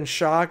better than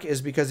shock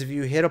is because if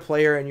you hit a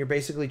player and you're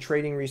basically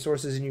trading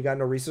resources and you got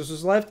no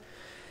resources left,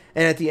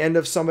 and at the end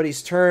of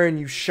somebody's turn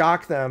you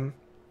shock them,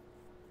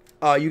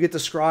 you get to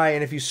scry.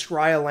 And if you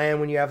scry a land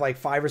when you have like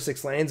 5 or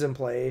 6 lands in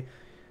play,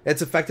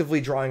 it's effectively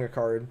drawing a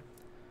card.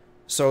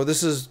 So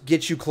this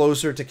gets you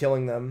closer to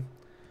killing them.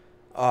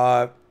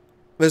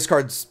 This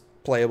card's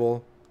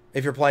playable.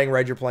 If you're playing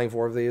red, you're playing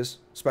 4 of these,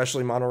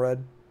 especially mono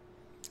red.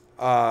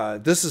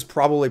 This is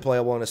probably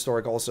playable in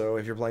historic also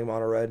if you're playing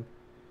mono red.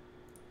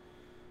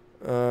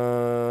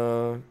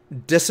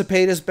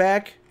 Dissipate is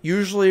back.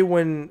 Usually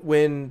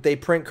when they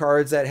print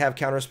cards that have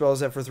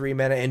counterspells that for 3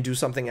 mana and do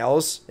something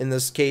else, in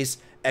this case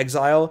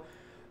exile,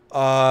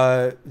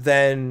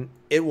 then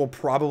it will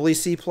probably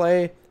see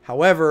play.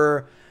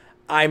 However,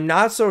 I'm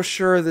not so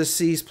sure this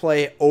sees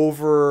play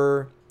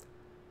over...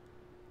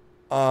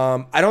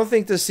 I don't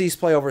think this sees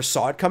play over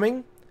Saw It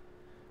Coming.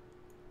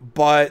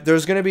 But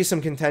there's going to be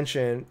some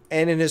contention.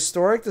 And in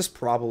historic, this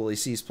probably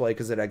sees play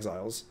because it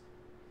exiles.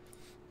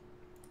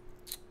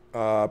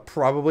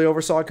 Probably over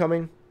Saw It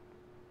Coming.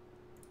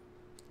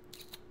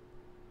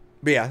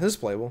 But yeah, this is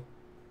playable.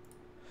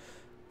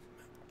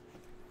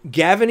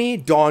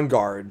 Gavany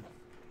Dawnguard.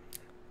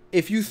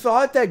 If you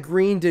thought that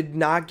green did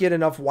not get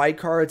enough white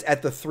cards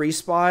at the 3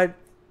 spot,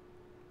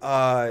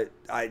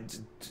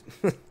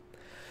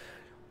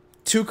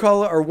 2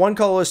 color or 1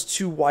 colorless,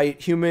 2 white,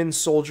 human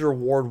soldier,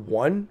 ward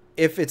 1.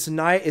 If it's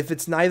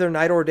neither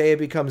night or day, it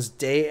becomes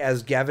day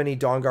as Gavany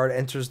Dawnguard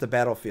enters the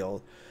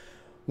battlefield.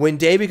 When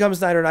day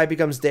becomes night or night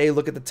becomes day,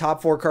 look at the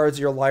top 4 cards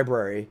of your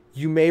library.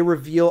 You may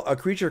reveal a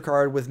creature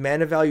card with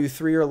mana value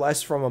 3 or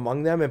less from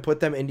among them and put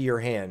them into your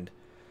hand.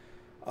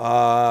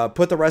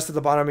 Put the rest at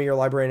the bottom of your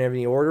library in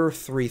any order.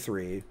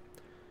 3/3.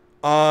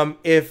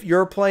 If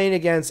you're playing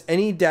against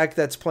any deck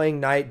that's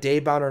playing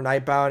daybound or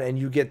nightbound and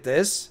you get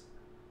this,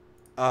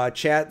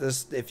 chat,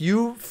 this, if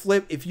you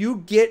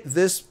get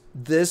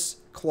this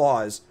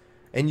clause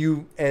and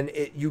you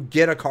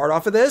get a card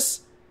off of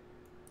this,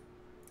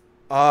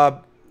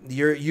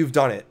 you've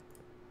done it.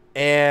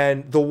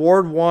 And the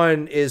Ward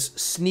 1 is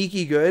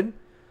sneaky good.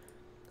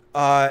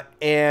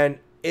 And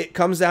it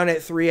comes down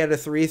at 3 out of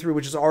 3/3,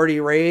 which is already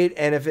raid.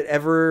 And if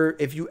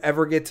you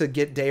ever get to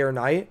get day or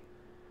night,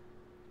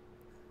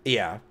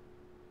 yeah.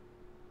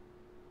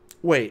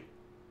 Wait.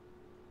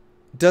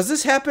 Does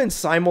this happen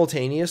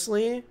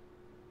simultaneously?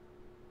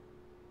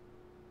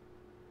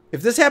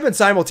 If this happens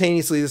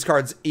simultaneously, this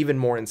card's even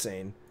more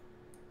insane.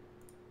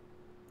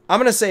 I'm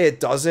going to say it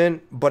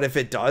doesn't, but if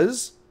it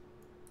does,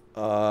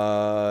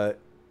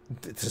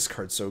 this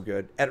card's so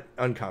good. At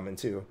uncommon,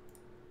 too.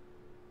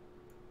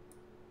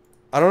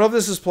 I don't know if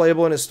this is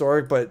playable in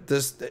Historic, but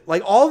this,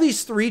 like, all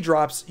these 3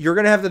 drops, you're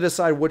going to have to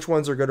decide which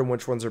ones are good and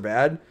which ones are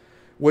bad.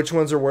 Which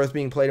ones are worth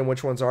being played and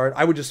which ones aren't.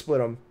 I would just split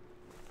them.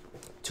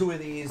 2 of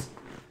these,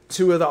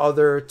 2 of the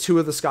other, 2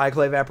 of the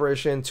Skyclave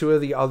Apparition, 2 of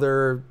the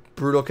other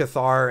Brutal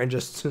Cathar, and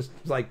just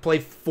like play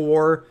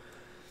 4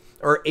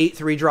 or 8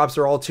 3 drops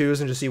are all 2s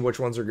and just see which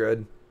ones are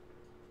good.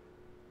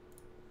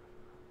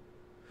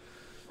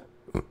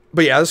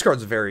 But yeah, this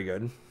card's very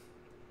good.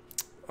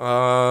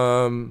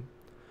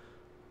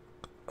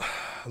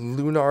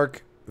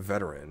 Lunarch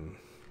Veteran.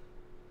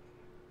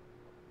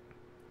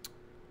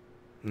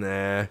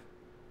 Nah.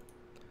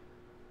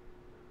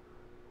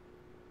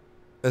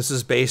 This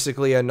is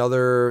basically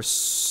another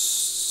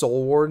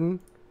Soul Warden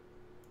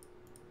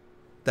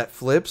that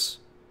flips.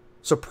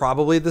 So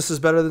probably this is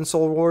better than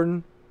Soul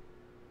Warden.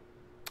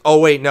 Oh,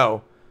 wait,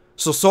 no.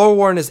 So Soul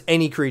Warden is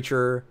any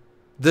creature.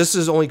 This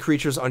is only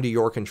creatures under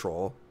your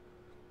control.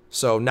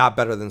 So not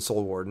better than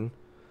Soul Warden.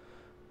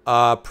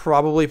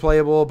 Probably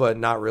playable, but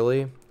not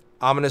really.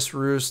 Ominous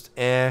Roost,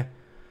 eh.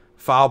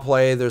 Foul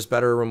Play, there's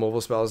better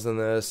removal spells than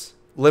this.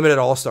 Limited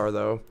All-Star,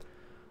 though.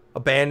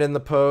 Abandon the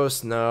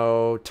Post,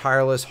 no.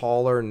 Tireless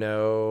Hauler,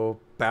 no.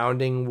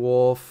 Bounding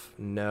Wolf,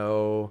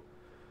 no.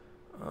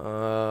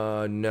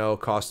 No,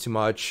 cost too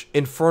much.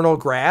 Infernal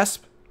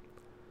Grasp.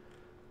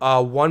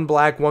 1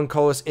 black, 1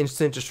 colorless,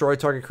 instant, destroy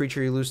target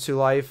creature, you lose 2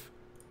 life.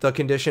 The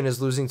condition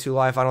is losing 2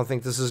 life. I don't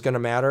think this is going to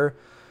matter.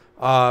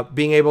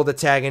 Being able to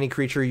tag any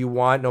creature you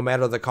want, no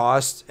matter the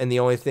cost. And the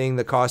only thing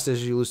the cost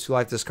is you lose 2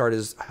 life. This card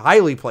is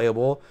highly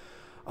playable.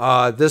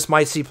 This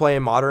might see play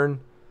in Modern.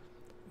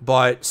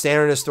 But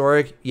Standard and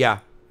Historic, yeah,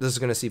 this is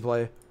going to see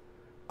play.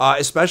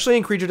 Especially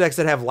in creature decks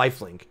that have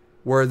lifelink,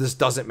 where this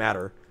doesn't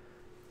matter.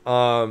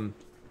 So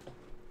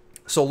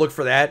look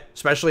for that,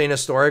 especially in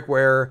Historic,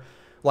 where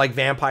like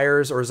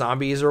vampires or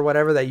zombies or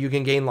whatever, that you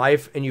can gain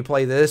life, and you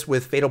play this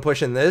with Fatal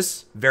Push in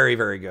this. Very,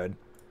 very good.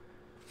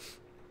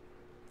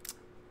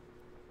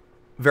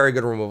 Very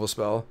good removal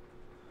spell.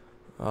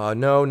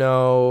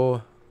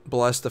 No.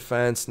 Blessed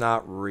Defense,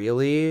 not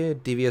really.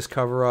 Devious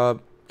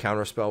Cover-Up,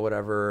 Counterspell,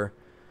 whatever.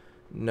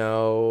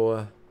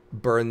 No.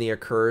 Burn the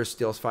Accursed,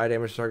 deals 5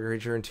 damage to target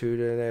creature and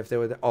 2 if they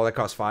would. Oh, that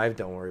costs 5.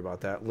 Don't worry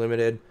about that.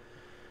 Limited.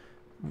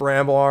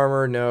 Bramble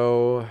Armor,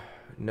 no.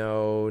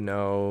 No.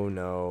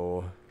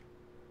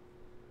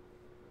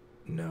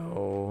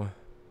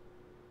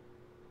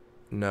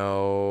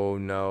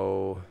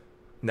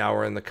 Now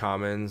we're in the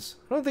commons.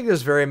 I don't think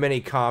there's very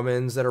many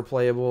commons that are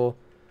playable.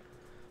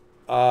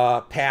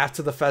 Path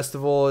to the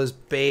Festival is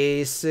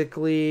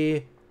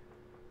basically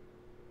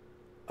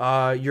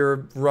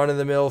your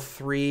run-of-the-mill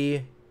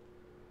 3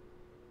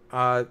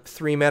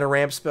 mana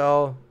ramp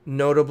spell.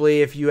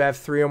 Notably, if you have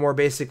 3 or more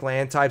basic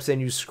land types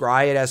and you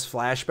scry, it has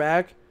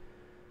flashback.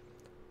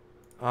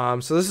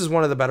 So this is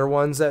one of the better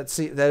ones that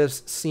have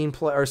seen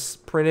play or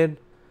printed.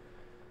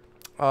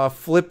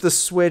 Flip the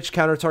Switch,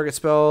 counter target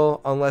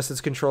spell unless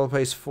its control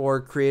plays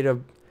 4. Create a.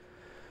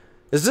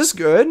 Is this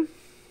good?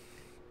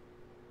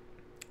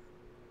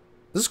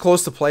 This is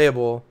close to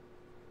playable.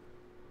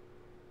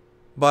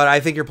 But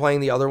I think you're playing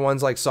the other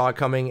ones like Saw It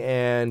Coming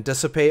and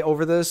Dissipate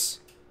over this.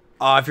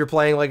 If you're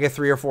playing like a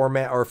 3 or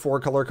 4 or 4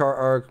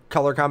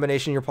 color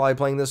combination, you're probably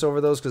playing this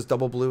over those because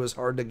double blue is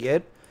hard to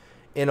get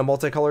in a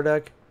multicolor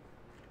deck.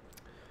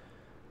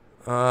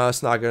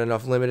 It's not good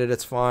enough. Limited,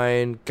 it's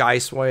fine.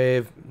 Geist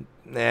Wave,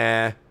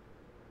 nah.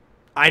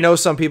 I know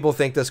some people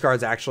think this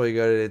card's actually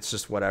good. It's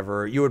just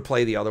whatever. You would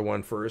play the other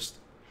one first.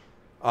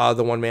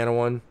 The 1 mana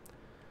one.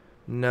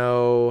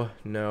 No.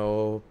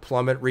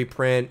 Plummet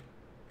reprint.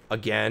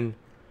 Again.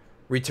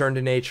 Return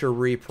to Nature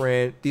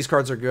reprint. These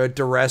cards are good.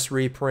 Duress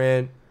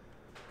reprint.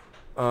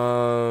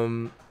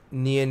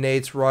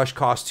 Neonate's Rush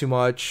costs too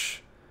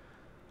much.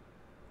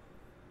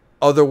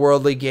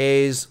 Otherworldly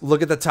Gaze.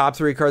 Look at the top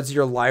 3 cards of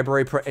your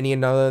library. Put a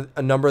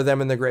number of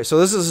them in the gray. So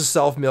this is a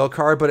self-mill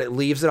card, but it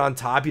leaves it on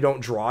top. You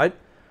don't draw it.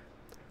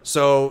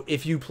 So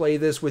if you play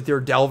this with your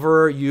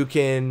Delver, you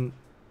can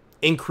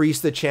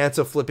increase the chance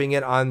of flipping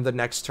it on the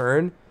next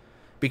turn,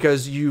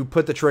 because you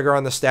put the trigger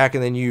on the stack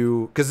and then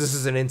because this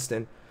is an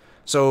instant.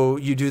 So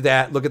you do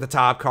that, look at the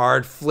top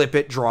card, flip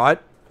it, draw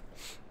it.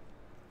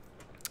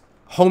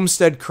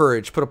 Homestead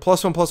Courage. Put a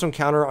 +1/+1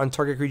 counter on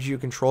target creature you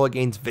control. It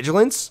gains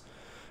vigilance.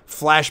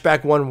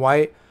 Flashback 1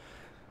 white.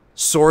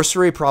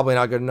 Sorcery, probably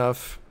not good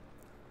enough.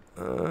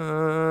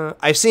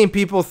 I've seen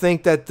people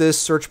think that this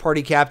Search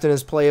Party Captain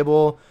is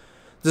playable.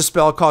 The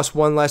spell costs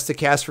 1 less to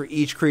cast for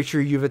each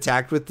creature you've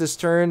attacked with this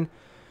turn.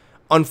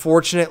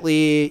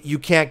 Unfortunately, you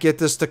can't get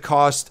this to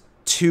cost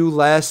 2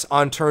 less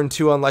on turn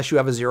 2 unless you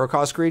have a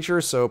 0-cost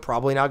creature, so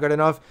probably not good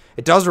enough.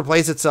 It does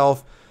replace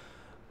itself,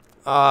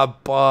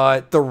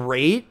 but the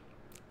rate,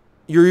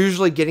 you're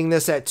usually getting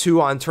this at 2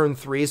 on turn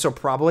 3, so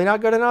probably not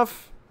good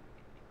enough.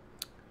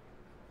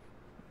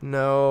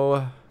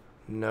 No.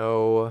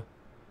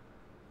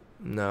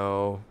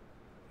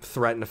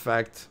 Threat and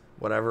effect,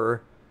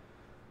 whatever.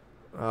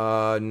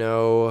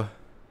 No.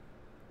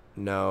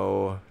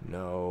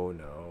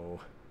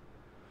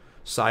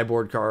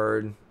 Sideboard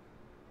card.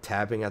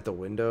 Tapping at the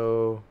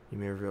window. You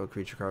may reveal a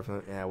creature card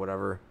from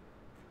whatever.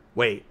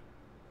 Wait.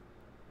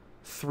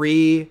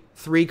 Three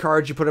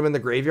cards, you put them in the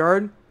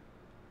graveyard?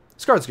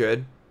 This card's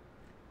good.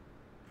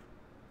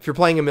 If you're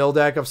playing a mill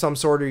deck of some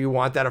sort or you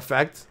want that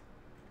effect,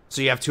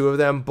 so you have 2 of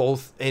them,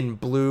 both in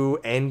blue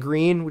and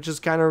green, which is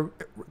kind of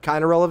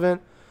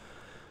relevant.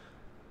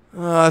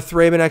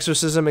 Thraben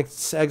Exorcism,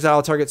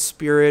 exile target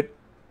spirit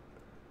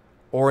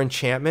or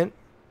enchantment.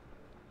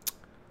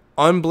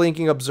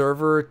 Unblinking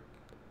Observer,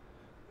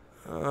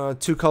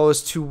 2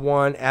 colors,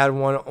 2/1, add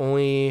 1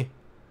 only.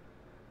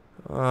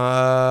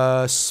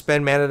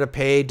 Spend mana to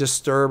pay,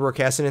 disturb, or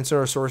cast an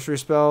instant or sorcery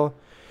spell.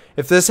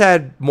 If this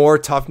had more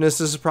toughness,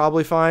 this is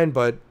probably fine,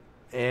 but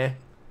no.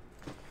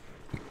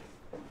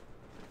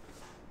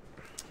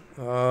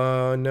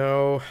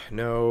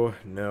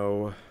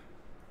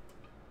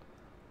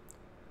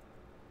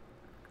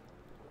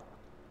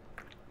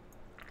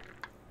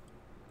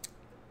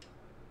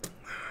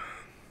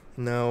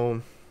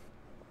 No.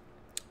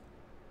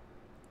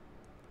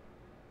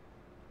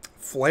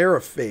 Flare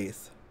of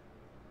Faith.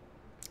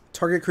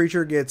 Target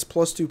creature gets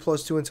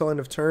 +2/+2 until end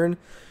of turn.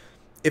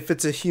 If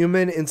it's a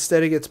human,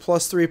 instead it gets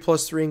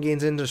 +3/+3 and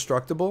gains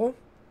indestructible.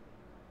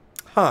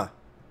 Huh.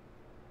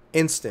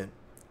 Instant.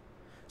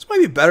 This might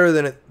be better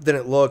than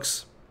it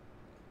looks.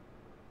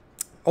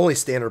 Only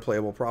standard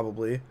playable,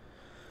 probably.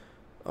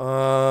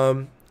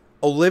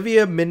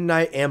 Olivia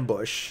Midnight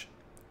Ambush.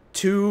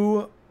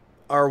 2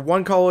 are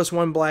 1 colorless,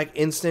 1 black,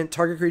 instant.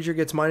 Target creature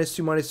gets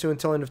 -2/-2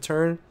 until end of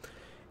turn.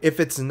 If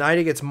it's night,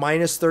 it gets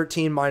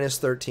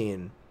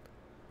 -13/-13.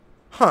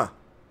 Huh.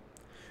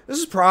 This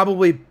is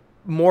probably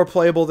more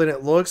playable than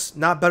it looks.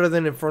 Not better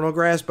than Infernal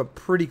Grasp, but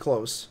pretty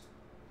close.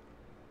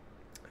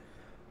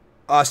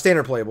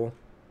 Standard playable.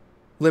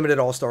 Limited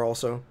All-Star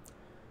also.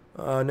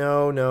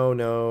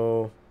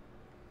 No.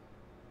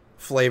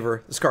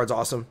 Flavor. This card's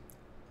awesome.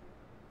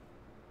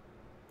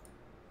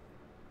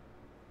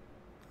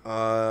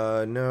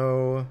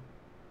 No.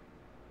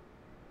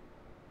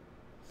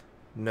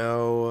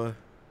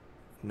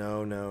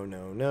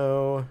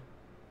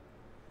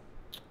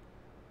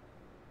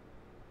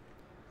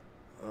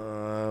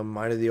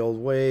 Mind of the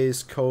Old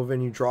Ways.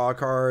 Coven, you draw a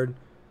card.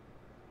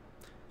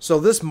 So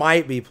this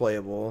might be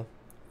playable.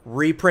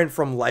 Reprint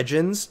from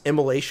Legends.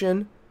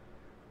 Immolation.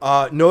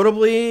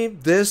 Notably,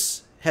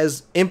 this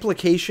has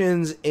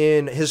implications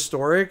in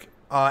Historic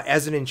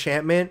as an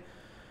enchantment.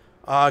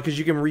 Because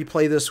you can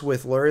replay this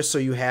with Luris, so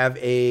you have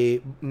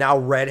now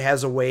red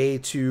has a way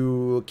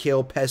to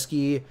kill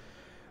pesky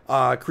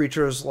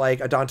creatures like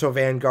Adanto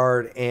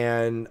Vanguard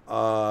and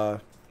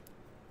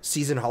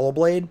Seasoned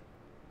Hollowblade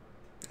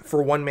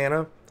for 1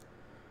 mana.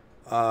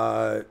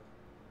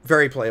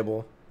 Very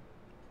playable.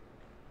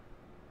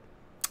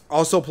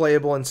 Also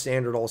playable in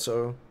standard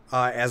also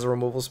as a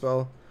removal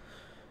spell.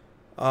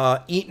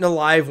 Eaten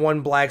Alive, 1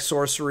 black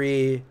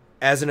sorcery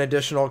as an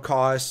additional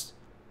cost.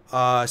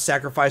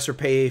 Sacrifice or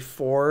pay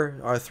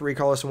 4, 3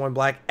 colorless and 1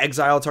 black.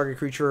 Exile target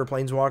creature or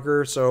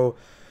planeswalker. So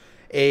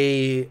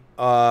a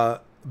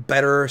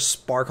better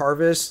Spark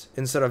Harvest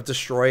instead of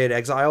destroy it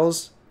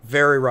exiles.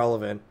 Very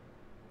relevant.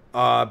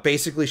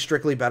 Basically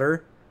strictly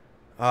better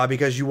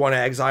because you want to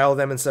exile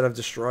them instead of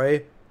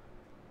destroy.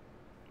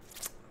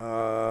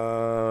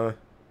 No.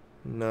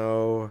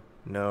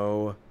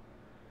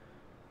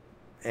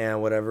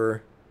 And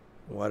whatever.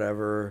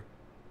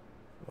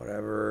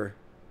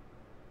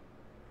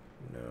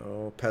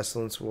 No.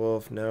 Pestilence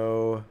Wolf,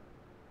 no.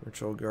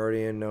 Ritual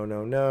Guardian,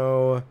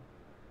 no.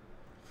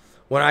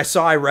 When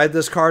I read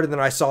this card and then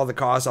I saw the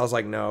cost, I was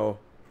like, no.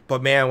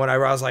 But man, when I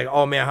was like,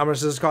 oh man, how much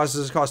does this cost?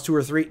 Does this cost 2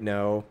 or 3?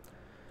 No.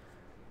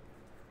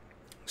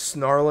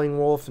 Snarling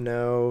Wolf,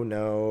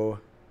 no.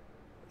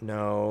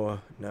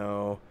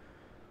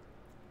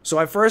 So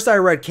at first I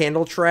read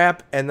Candle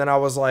Trap and then I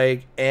was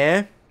like,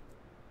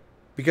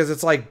 because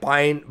it's like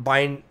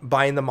buying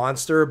the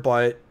monster,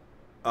 but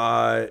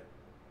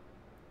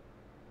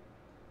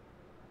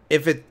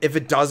if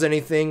it does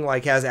anything,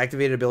 like has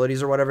activated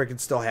abilities or whatever, it can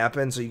still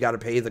happen, so you got to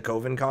pay the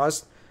Coven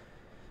cost.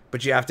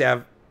 but you have to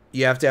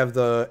have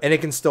the, and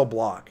it can still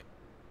block.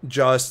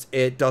 Just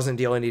it doesn't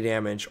deal any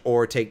damage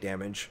or take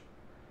damage.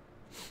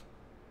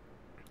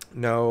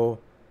 No.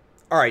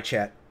 All right,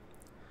 chat.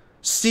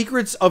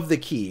 Secrets of the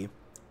Key.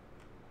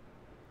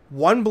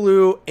 1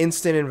 blue,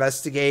 instant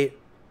investigate.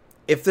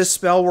 If this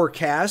spell were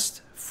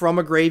cast from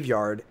a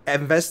graveyard,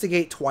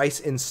 investigate twice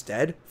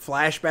instead.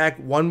 Flashback,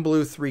 1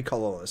 blue, 3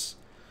 colorless.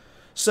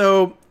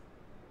 So,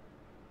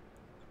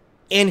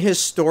 in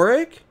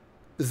Historic,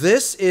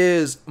 this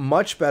is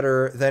much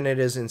better than it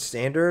is in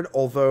Standard,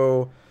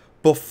 although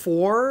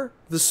before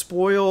the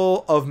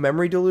spoil of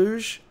Memory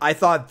Deluge, I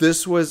thought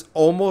this was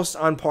almost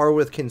on par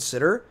with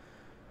Consider,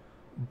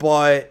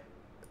 but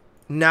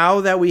now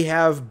that we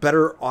have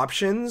better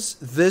options,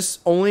 this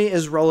only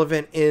is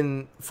relevant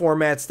in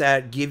formats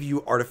that give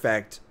you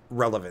artifact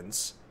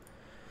relevance.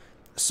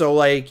 So,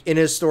 like, in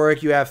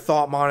Historic, you have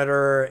Thought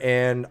Monitor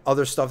and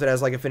other stuff that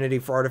has, like, affinity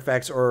for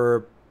artifacts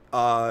or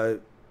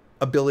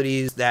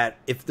abilities that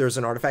if there's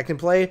an artifact in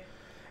play,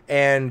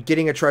 and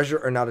getting a treasure,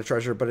 or not a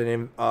treasure, but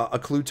a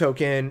clue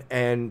token,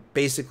 and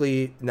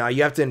basically, now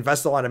you have to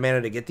invest a lot of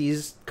mana to get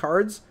these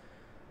cards.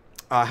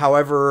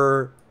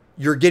 However,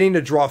 you're getting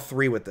to draw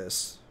 3 with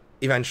this,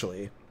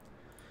 eventually.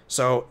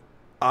 So,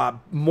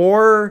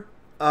 more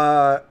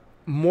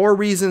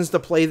reasons to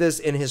play this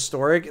in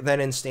Historic than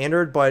in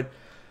Standard, but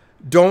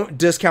don't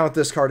discount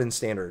this card in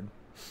Standard.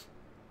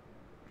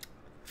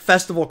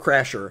 Festival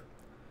Crasher.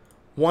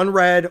 1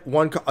 red,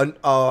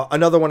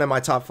 another one in my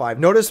top 5.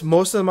 Notice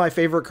most of my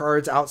favorite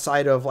cards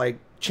outside of, like,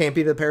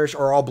 Champion of the Parish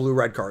are all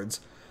blue-red cards.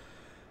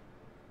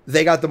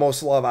 They got the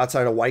most love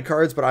outside of white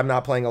cards, but I'm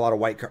not playing a lot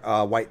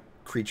of white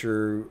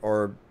creature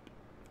or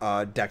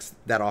decks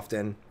that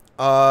often.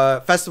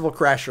 Festival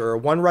Crasher.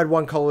 1 red,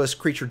 1 colorless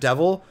creature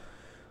devil.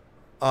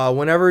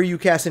 Whenever you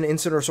cast an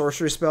instant or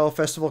sorcery spell,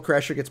 Festival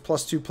Crasher gets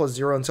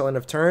 +2/+0 until end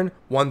of turn.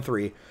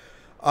 1/3.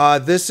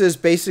 This is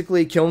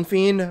basically Kiln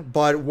Fiend,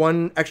 but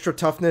 1 extra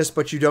toughness,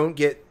 but you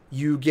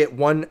get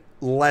 1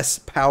 less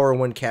power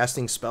when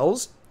casting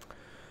spells.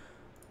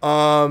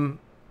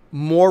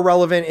 More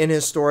relevant in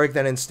Historic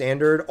than in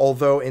Standard,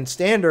 although in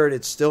Standard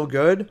it's still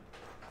good.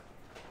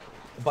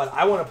 But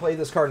I want to play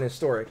this card in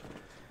Historic,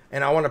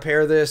 and I want to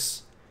pair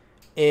this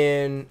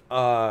in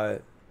the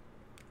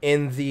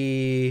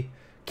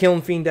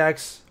Kiln Fiend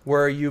decks,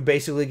 where you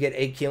basically get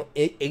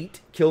 8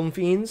 Kiln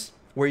Fiends,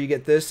 where you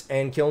get this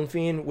and Kiln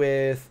Fiend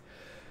with,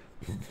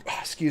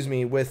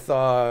 with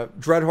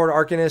Dreadhorde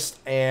Arcanist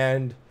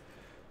and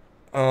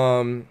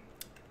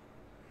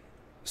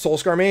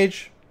Soulscar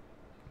Mage.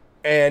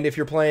 And if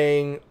you're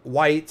playing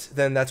white,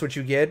 then that's what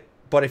you get.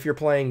 But if you're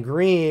playing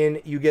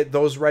green, you get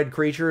those red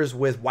creatures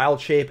with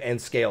Wild Shape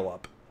and Scale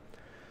Up.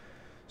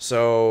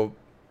 So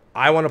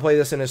I want to play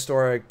this in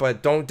Historic,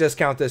 but don't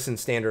discount this in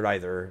Standard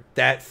either.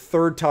 That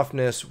 3rd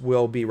toughness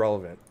will be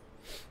relevant.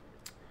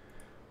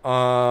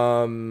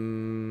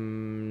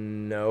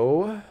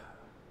 No.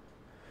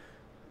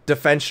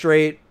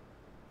 Defenestrate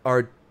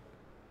or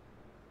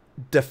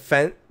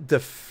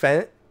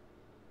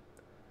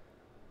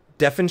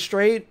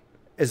Defenestrate?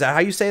 Is that how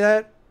you say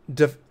that?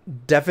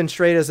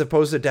 Defenestrate as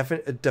opposed to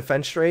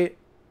Defenestrate?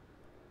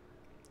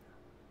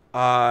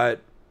 I'm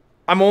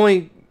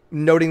only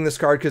noting this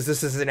card because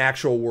this is an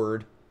actual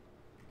word.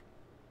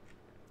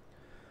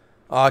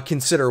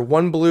 Consider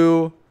 1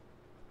 blue.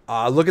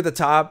 Look at the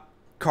top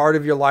card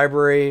of your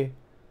library.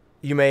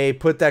 You may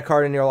put that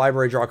card in your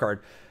library, draw a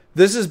card.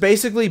 This is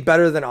basically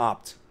better than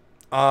Opt.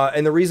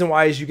 And the reason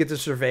why is you get to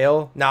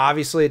Surveil. Now,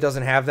 obviously, it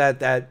doesn't have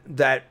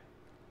that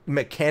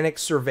mechanic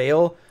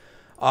Surveil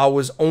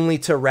was only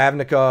to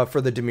Ravnica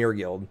for the Dimir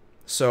Guild.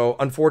 So,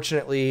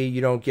 unfortunately,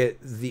 you don't get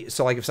the...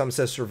 So, like, if something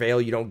says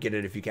Surveil, you don't get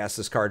it if you cast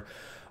this card.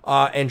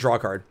 And draw a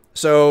card.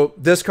 So,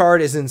 this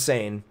card is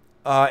insane.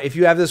 If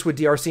you have this with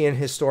DRC and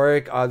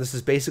Historic, this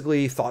is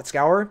basically Thought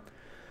Scour.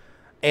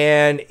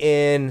 And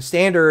in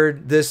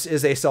Standard, this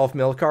is a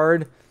self-mill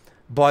card,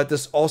 but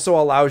this also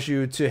allows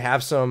you to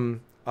have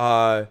some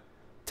card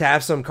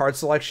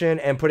selection,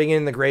 and putting it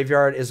in the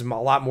graveyard is a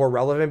lot more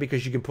relevant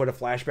because you can put a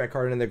flashback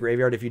card in the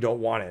graveyard if you don't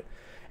want it,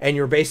 and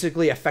you're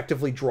basically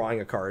effectively drawing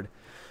a card.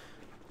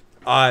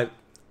 I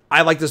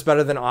like this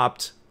better than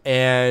Opt,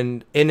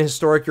 and in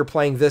Historic, you're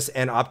playing this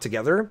and Opt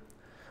together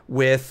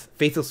with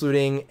Faithless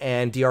Looting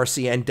and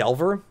DRC and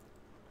Delver,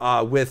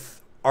 with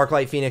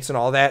Arclight Phoenix and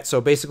all that. So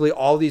basically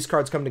all these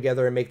cards come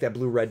together and make that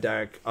blue-red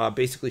deck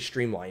basically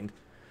streamlined.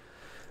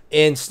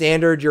 In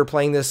Standard, you're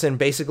playing this in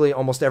basically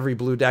almost every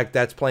blue deck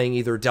that's playing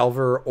either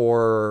Delver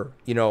or,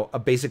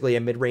 basically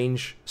a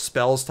mid-range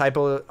spells type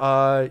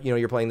of,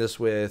 you're playing this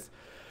with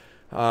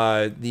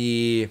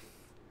the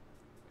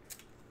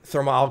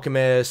Thermal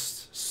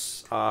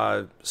Alchemist,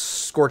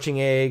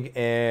 Scorching Egg,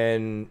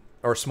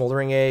 or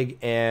Smoldering Egg,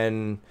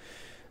 and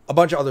a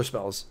bunch of other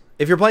spells.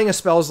 If you're playing a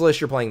spells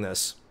list, you're playing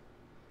this.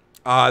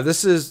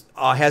 This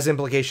has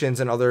implications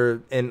in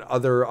other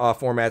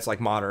formats like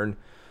Modern,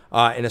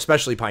 and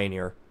especially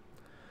Pioneer.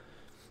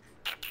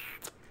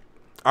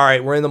 All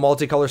right, we're in the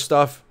multicolor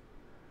stuff.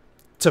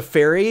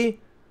 Teferi,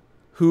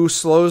 who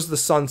slows the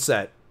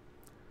sunset.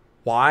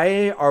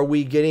 Why are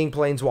we getting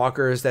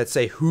planeswalkers that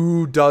say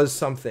who does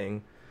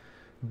something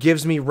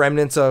gives me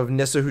remnants of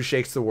Nissa who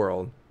shakes the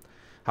world?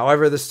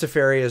 However, this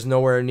Teferi is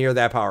nowhere near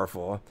that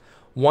powerful.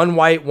 1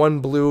 white, 1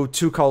 blue,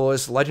 2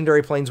 colorless,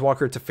 legendary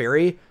planeswalker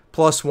Teferi,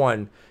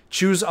 +1.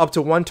 Choose up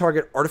to 1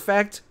 target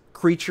artifact,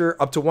 creature,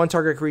 up to 1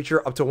 target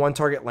creature, up to 1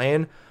 target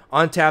land.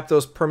 Untap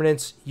those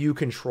permanents you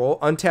control.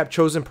 Untap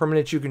chosen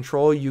permanents you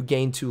control, you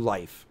gain 2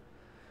 life.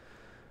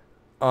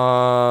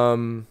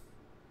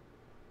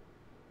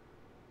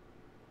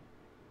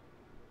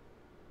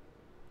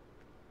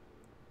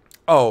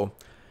 Oh,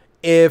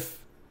 if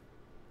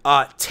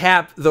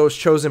tap those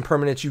chosen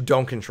permanents you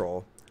don't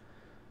control,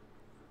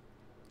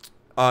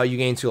 you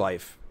gain 2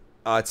 life.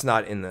 It's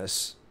not in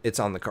this. It's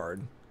on the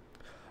card.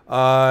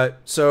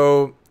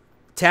 So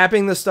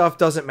tapping the stuff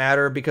doesn't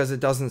matter because it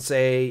doesn't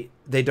say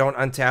they don't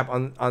untap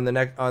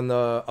on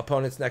the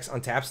opponent's next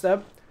untap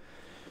step.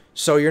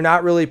 So you're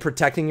not really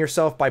protecting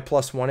yourself by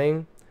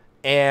 +1ing.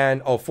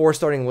 And 4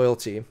 starting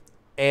loyalty.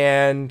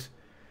 And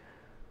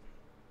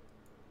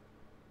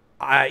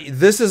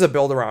this is a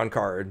build around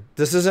card.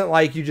 This isn't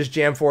like you just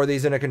jam 4 of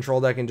these in a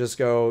control deck and just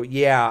go,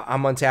 yeah,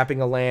 I'm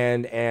untapping a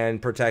land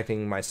and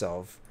protecting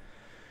myself.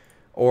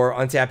 Or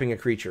untapping a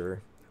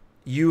creature.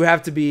 You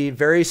have to be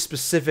very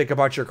specific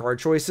about your card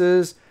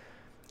choices.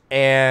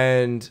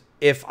 And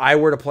if I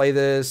were to play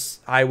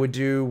this, I would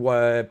do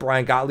what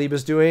Brian Gottlieb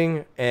is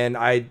doing. And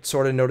I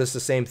sort of noticed the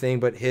same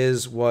thing, but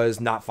his was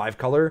not 5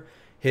 color.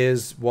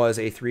 His was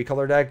a 3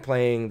 color deck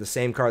playing the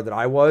same card that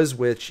I was,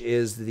 which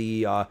is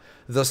the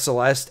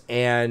Celeste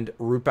and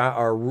root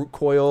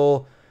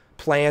coil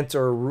plant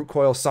or root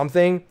coil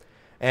something.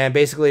 And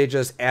basically it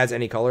just adds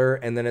any color.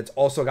 And then it's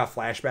also got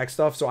flashback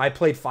stuff. So I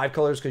played 5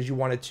 colors because you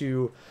wanted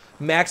to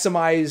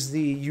maximize the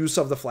use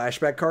of the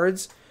flashback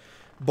cards.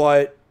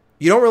 But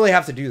you don't really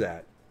have to do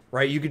that,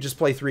 right? You could just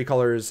play 3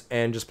 colors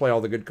and just play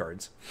all the good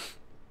cards.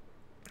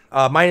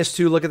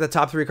 -2, look at the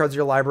top 3 cards of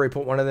your library,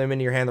 put 1 of them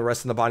into your hand, the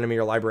rest in the bottom of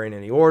your library in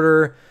any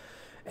order.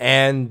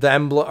 And the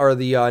emblem or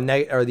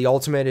the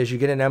ultimate is you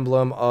get an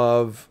emblem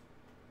of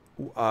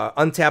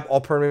untap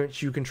all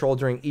permanents you control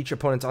during each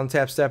opponent's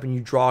untap step, and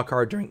you draw a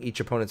card during each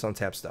opponent's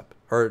untap step,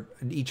 or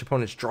each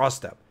opponent's draw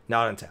step,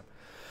 not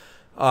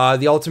untap.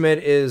 The ultimate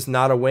is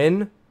not a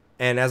win,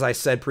 and as I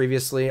said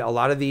previously, a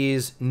lot of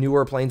these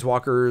newer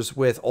planeswalkers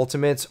with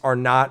ultimates are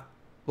not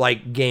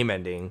like game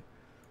ending.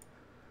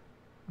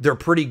 They're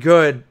pretty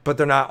good, but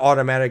they're not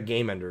automatic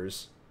game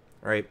enders,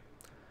 right?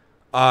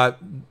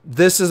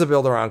 This is a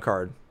build around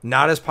card.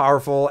 Not as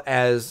powerful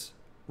as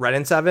Red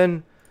and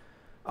 7.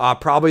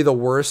 Probably the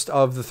worst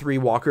of the 3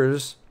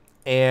 walkers.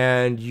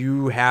 And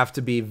you have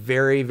to be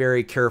very,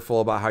 very careful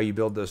about how you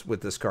build this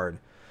with this card.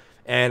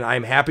 And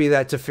I'm happy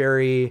that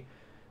Teferi,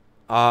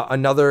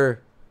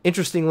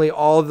 interestingly,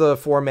 all the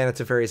 4 mana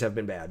Teferis have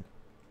been bad.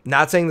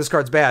 Not saying this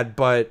card's bad,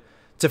 but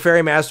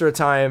Teferi Master of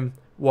Time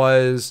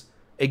was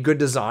a good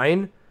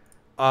design.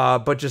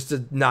 But just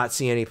did not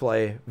see any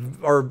play,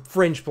 or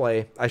fringe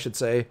play, I should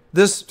say.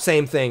 This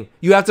same thing.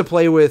 You have to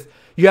play with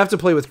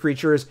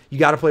creatures. You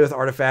got to play with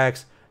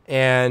artifacts,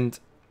 and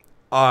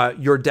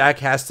your deck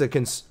has to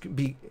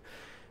be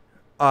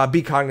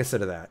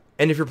cognizant of that.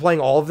 And if you're playing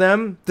all of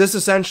them, this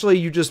essentially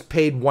you just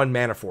paid 1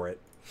 mana for it.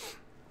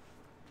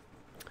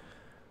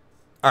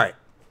 All right.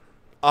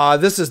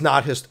 This is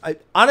not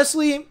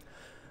honestly,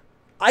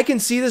 I can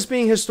see this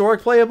being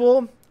historic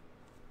playable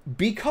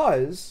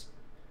because.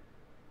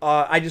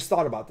 I just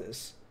thought about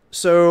this.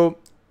 So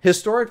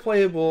historic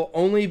playable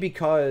only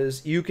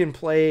because you can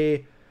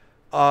play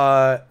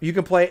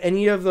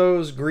any of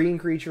those green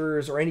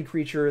creatures or any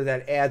creature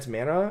that adds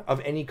mana of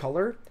any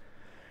color.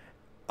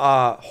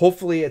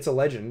 Hopefully it's a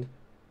legend.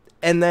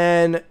 And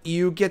then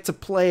you get to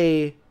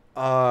play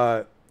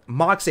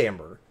Mox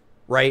Amber,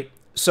 right?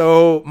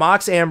 So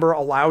Mox Amber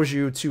allows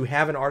you to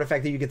have an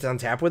artifact that you get to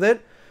untap with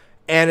it,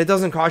 and it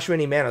doesn't cost you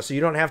any mana, so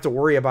you don't have to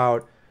worry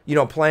about,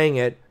 playing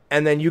it.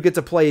 And then you get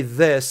to play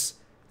this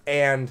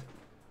and,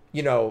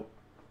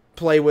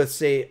 play with,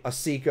 say, a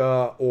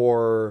Sika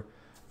or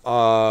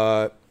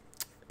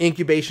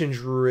Incubation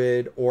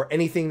Druid or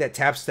anything that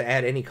taps to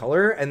add any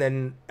color. And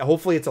then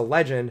hopefully it's a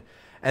legend.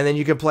 And then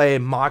you can play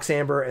Mox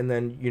Amber and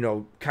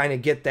then, kind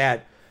of get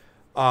that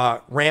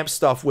ramp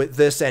stuff with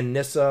this and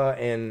Nissa.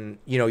 And,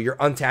 you're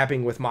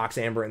untapping with Mox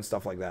Amber and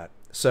stuff like that.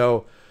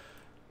 So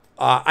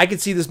I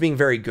could see this being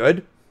very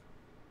good.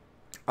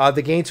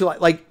 The game too,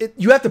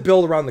 you have to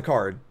build around the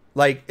card.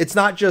 Like, it's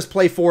not just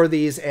play 4 of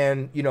these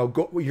and,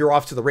 you're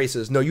off to the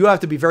races. No, you have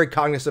to be very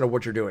cognizant of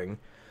what you're doing.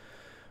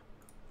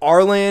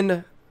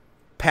 Arlan,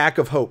 Pack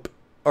of Hope,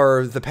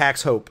 or the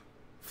Pack's Hope,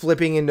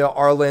 flipping into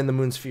Arlan, the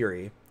Moon's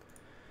Fury.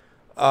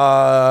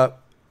 1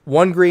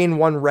 green,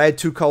 1 red,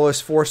 2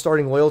 colors, 4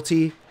 starting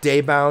loyalty,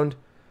 Daybound.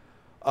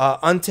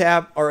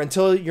 Untap, or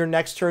until your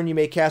next turn, you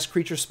may cast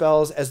creature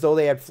spells as though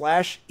they had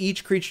flash.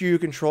 Each creature you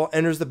control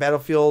enters the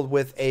battlefield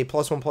with a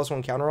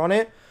 +1/+1 counter on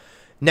it.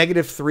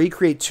 -3,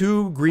 create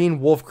 2 green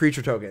wolf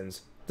creature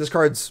tokens. This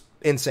card's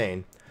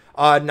insane.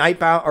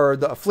 Nightbound, or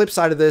the flip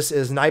side of this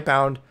is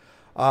Nightbound,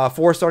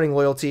 4 starting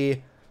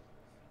loyalty,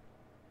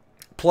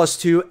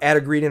 +2, add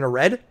a green and a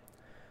red.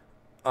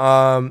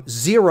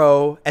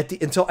 0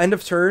 until end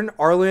of turn.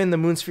 Arlen, the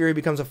Moon's Fury,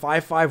 becomes a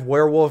 5/5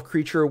 werewolf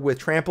creature with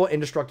trample,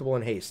 indestructible,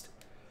 and haste.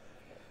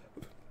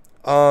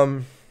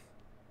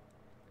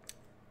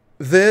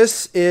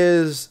 This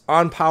is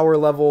on power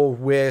level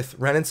with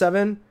Ren and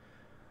 7.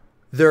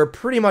 They're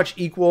pretty much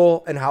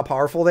equal in how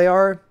powerful they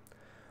are.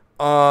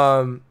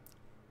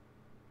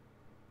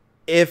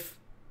 If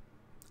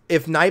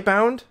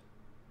Nightbound,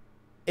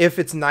 if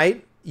it's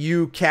night,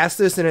 you cast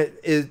this and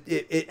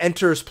it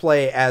enters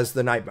play as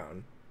the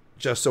Nightbound.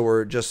 Just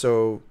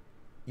so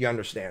you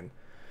understand.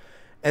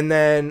 And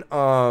then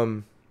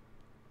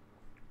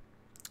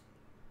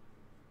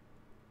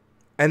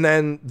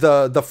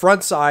the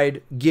front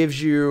side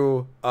gives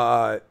you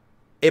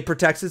it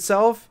protects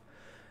itself,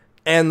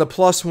 and the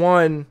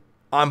 +1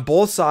 on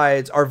both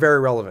sides are very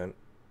relevant,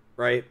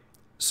 right?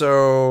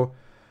 So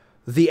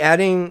the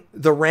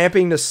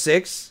ramping to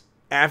 6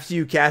 after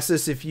you cast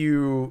this, if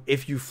you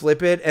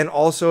flip it, and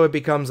also it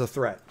becomes a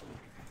threat.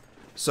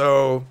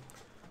 So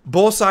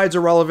both sides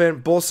are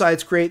relevant. Both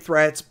sides create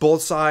threats.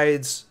 Both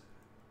sides,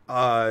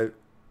 their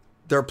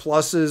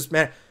pluses.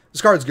 Man,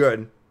 this card's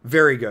good.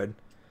 Very good.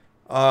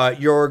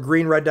 Your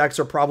green-red decks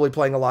are probably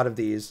playing a lot of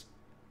these.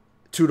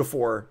 2 to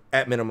 4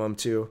 at minimum,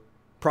 2.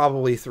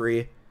 Probably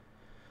 3.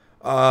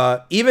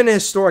 Even in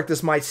Historic,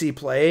 this might see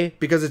play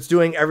because it's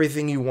doing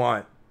everything you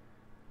want.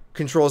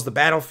 Controls the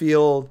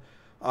battlefield,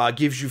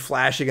 gives you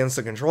flash against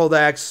the control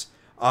decks,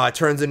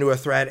 turns into a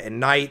threat at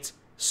night,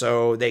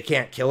 so they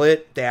can't kill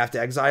it. They have to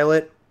exile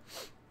it.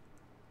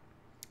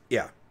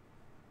 Yeah.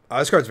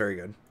 This card's very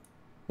good.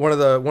 One of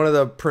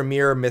the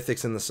premier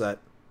mythics in the set.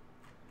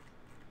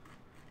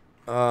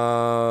 Where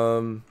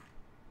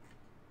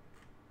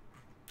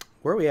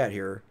are we at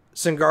here?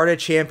 Sigarda,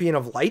 Champion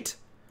of Light.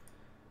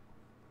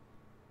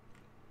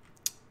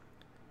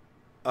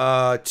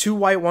 2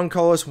 white, 1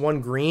 colorless, 1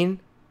 green.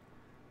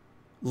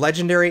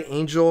 Legendary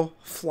Angel,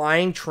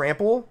 Flying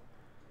Trample.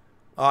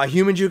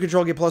 Humans you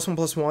control get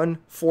 +1/+1,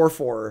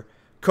 4/4.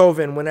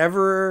 Coven,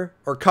 whenever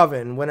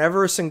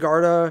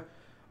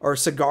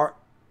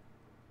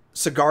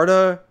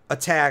Sigarda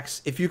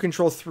attacks, if you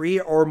control 3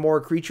 or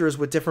more creatures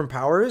with different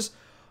powers,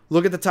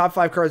 look at the top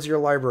 5 cards of your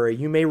library.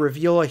 You may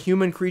reveal a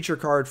human creature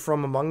card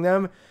from among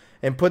them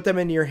and put them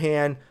into your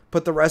hand.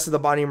 Put the rest of the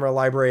bottom of your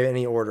library in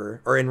any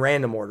order, or in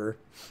random order.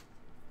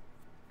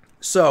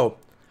 So,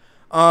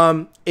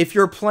 if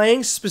you're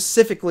playing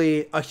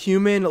specifically a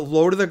human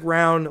low to the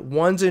ground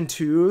 1s and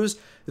 2s,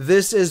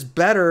 this is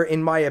better,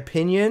 in my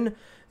opinion,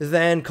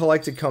 than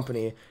Collected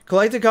Company.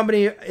 Collected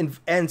Company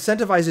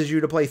incentivizes you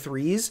to play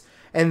 3s,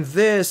 and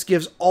this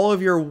gives all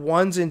of your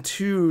 1s and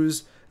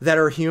 2s that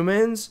are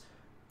humans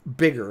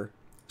bigger.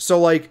 So,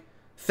 like,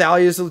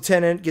 Thalia's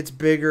Lieutenant gets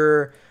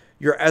bigger,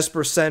 your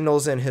Esper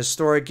Sentinels and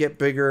Historic get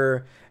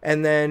bigger,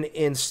 and then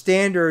in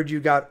Standard, you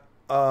got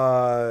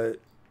a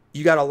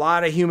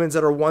lot of humans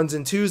that are 1s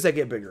and 2s that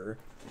get bigger,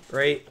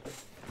 right?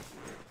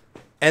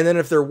 And then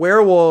if they're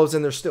werewolves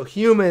and they're still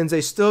humans,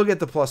 they still get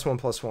the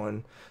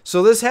 +1/+1.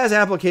 So this has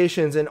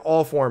applications in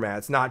all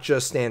formats, not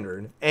just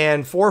Standard.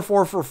 And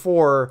 4/4 for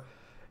 4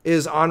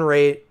 is on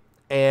rate,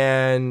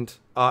 and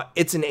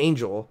it's an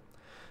angel.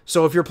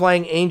 So if you're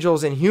playing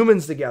angels and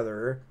humans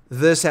together,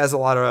 this has a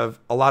lot of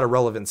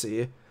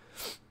relevancy.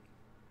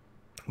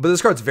 But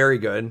this card's very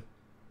good.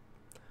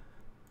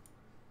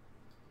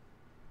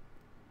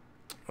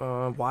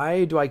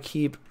 Why do I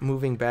keep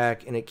moving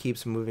back and it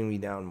keeps moving me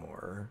down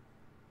more?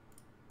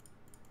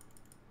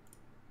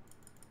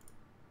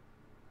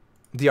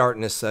 The art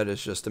in this set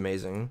is just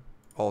amazing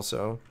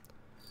also.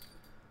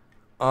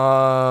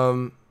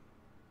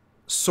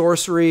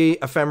 Sorcery,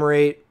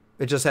 Ephemerate.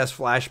 It just has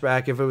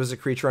flashback if it was a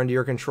creature under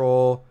your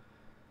control.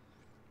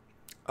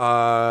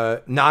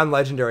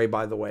 Non-legendary,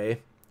 by the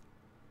way.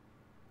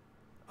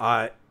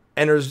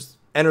 Enters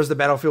the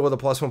battlefield with a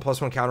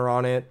 +1/+1 counter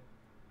on it.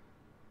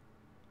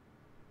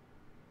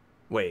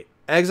 Wait.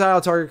 Exile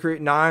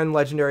target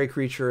non-legendary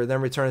creature, then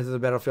return it to the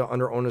battlefield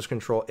under owner's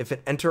control. If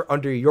it enter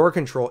under your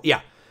control,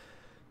 yeah.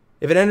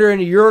 If it enter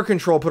into your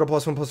control, put a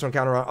 +1/+1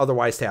 counter on.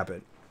 Otherwise, tap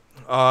it.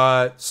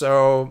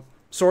 So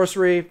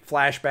sorcery,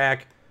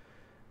 flashback.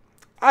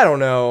 I don't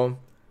know.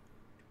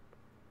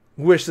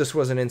 Wish this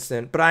was an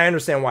instant, but I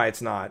understand why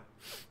it's not.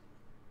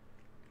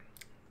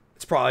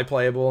 It's probably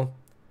playable.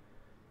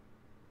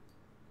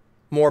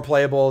 More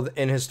playable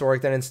in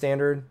Historic than in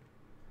Standard.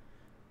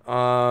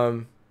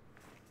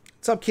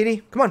 What's up,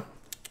 kitty? Come on.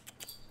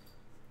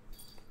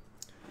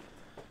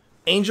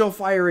 Angel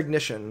Fire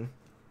Ignition.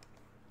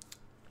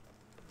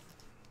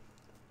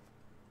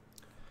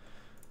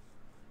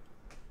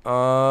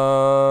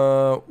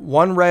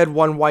 One red,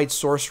 1 white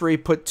sorcery.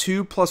 Put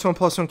 2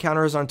 +1/+1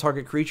 counters on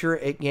target creature.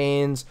 It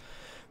gains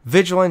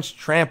Vigilance,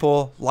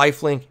 Trample,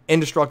 Lifelink,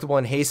 Indestructible,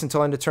 and Haste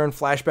until end of turn.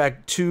 Flashback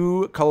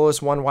 2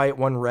 colorless, 1 white,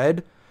 1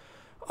 red.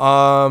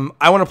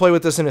 I want to play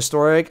with this in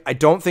Historic. I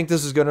don't think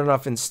this is good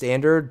enough in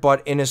Standard,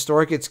 but in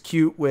Historic it's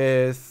cute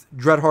with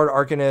Dreadhorde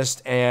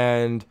Arcanist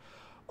and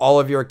all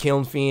of your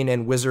Kiln Fiend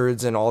and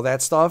Wizards and all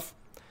that stuff.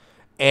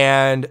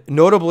 And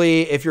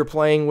notably, if you're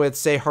playing with,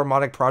 say,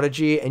 Harmonic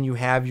Prodigy and you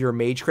have your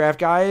Magecraft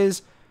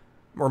guys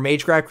or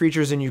Magecraft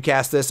creatures and you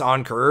cast this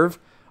on curve,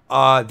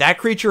 that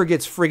creature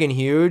gets friggin'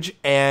 huge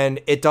and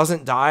it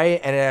doesn't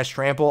die and it has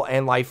Trample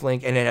and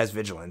Lifelink and it has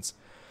Vigilance.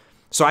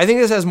 So I think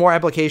this has more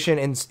application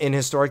in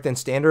Historic than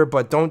Standard,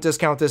 but don't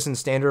discount this in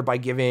Standard by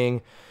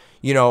giving,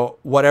 you know,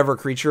 whatever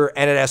creature,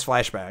 and it has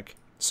Flashback.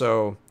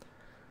 So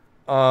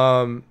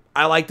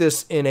I like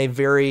this in a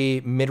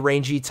very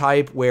mid-rangey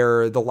type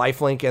where the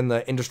lifelink and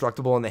the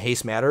indestructible and the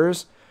haste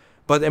matters,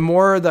 but then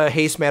more the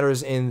haste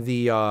matters in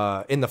the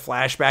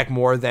flashback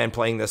more than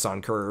playing this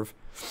on curve.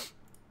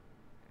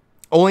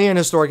 Only in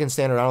Historic and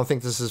Standard. I don't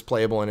think this is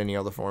playable in any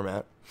other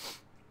format.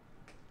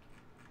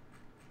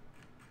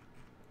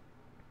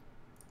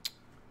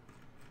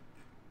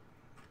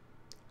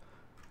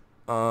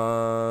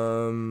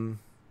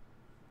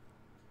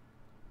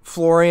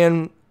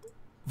 Florian,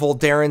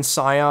 Voldaren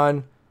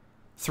Scion,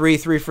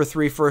 3/3 for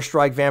 3 first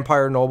strike,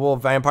 Vampire Noble.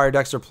 Vampire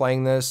decks are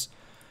playing this.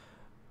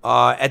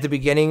 At the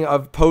beginning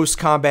of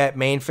post-combat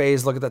main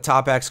phase, look at the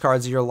top X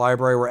cards of your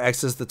library, where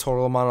X is the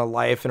total amount of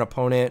life an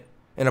opponent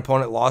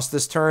lost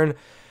this turn.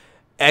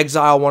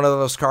 Exile one of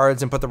those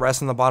cards and put the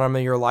rest in the bottom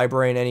of your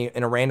library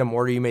in a random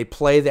order. You may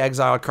play the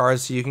exiled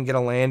cards so you can get a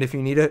land if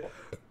you need it.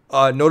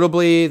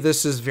 Notably,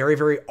 this is very,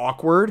 very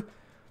awkward.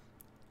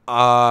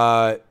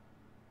 Not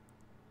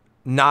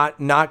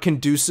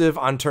conducive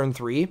on turn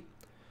 3.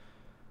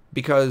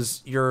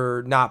 Because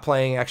you're not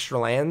playing extra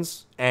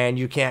lands and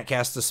you can't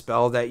cast a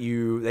spell that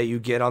you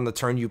get on the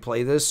turn you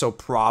play this. So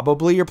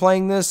probably you're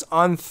playing this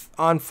on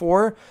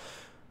 4,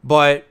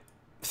 but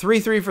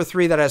 3/3 for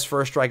 3 that has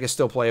first strike is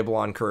still playable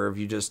on curve.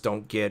 You just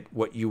don't get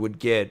what you would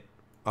get.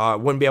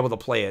 Wouldn't be able to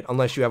play it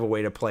unless you have a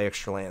way to play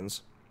extra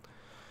lands.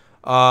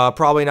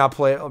 Probably not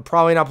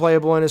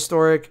playable in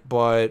Historic,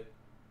 but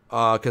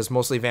because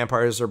mostly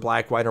vampires are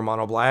black, white, or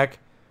mono black.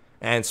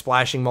 And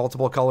splashing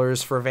multiple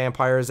colors for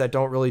vampires that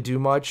don't really do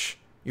much.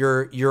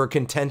 Your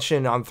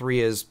contention on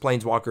 3 is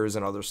planeswalkers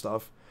and other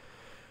stuff.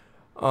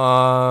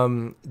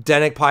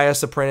 Denic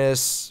Pious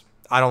Apprentice.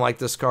 I don't like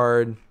this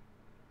card.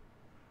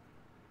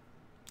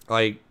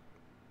 Like,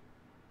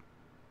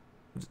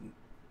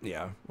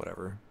 yeah,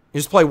 whatever. You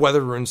just play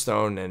Weathered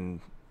Runestone and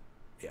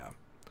yeah.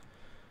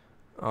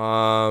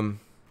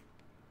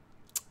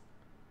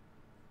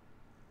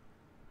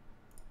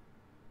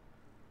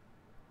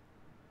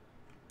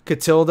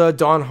 Catilda,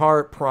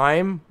 Dawnheart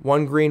Prime,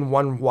 1 green,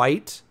 1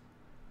 white.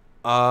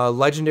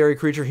 Legendary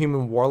creature,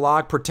 human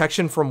warlock.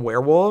 Protection from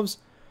werewolves.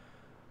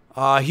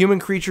 Human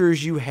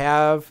creatures you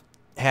have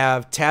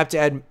tapped to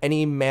add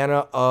any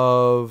mana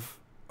of,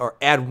 or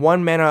add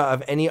 1 mana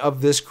of any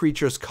of this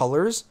creature's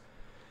colors.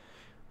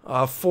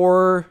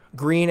 4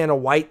 green and a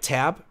white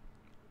tap.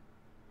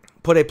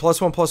 Put a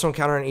 +1/+1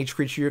 counter on each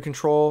creature you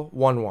control.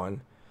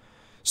 1/1.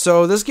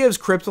 So this gives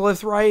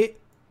Cryptolith right,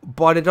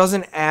 but it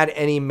doesn't add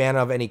any mana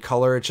of any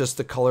color. It's just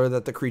the color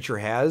that the creature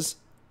has.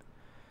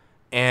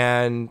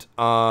 And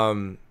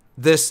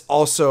this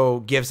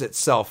also gives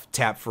itself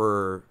tap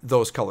for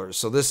those colors.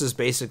 So this is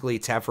basically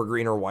tap for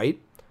green or white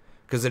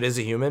because it is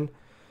a human.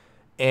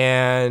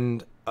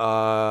 And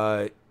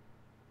yeah.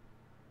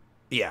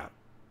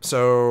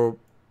 So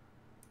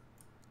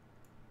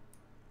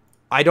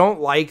I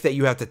don't like that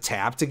you have to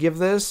tap to give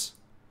this,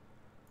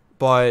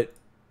 but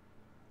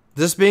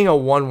this being a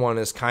 1/1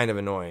 is kind of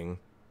annoying.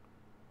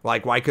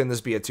 Like, why couldn't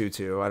this be a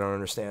 2/2? I don't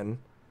understand.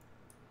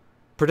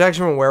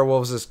 Protection from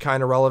werewolves is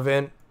kind of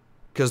relevant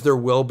because there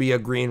will be a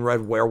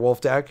green-red werewolf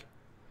deck.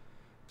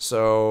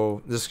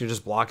 So this could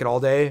just block it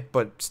all day,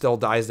 but still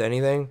dies to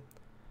anything.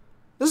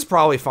 This is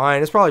probably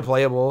fine. It's probably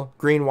playable.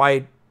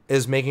 Green-white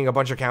is making a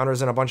bunch of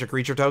counters and a bunch of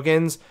creature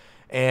tokens.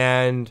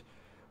 And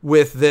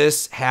with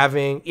this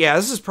having... Yeah,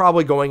 this is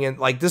probably going in...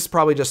 Like, this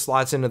probably just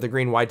slots into the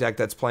green-white deck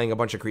that's playing a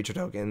bunch of creature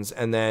tokens.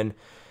 And then...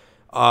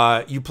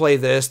 you play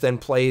this, then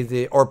play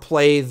the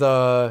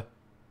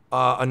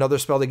another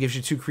spell that gives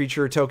you 2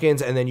 creature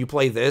tokens, and then you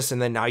play this,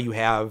 and then now you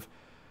have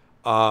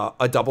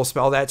a double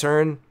spell that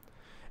turn.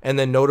 And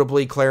then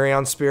notably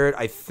Clarion Spirit,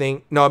 I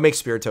think it makes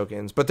spirit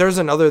tokens. But there's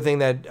another thing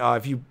that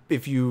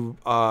if you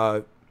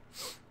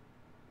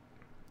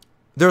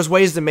there's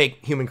ways to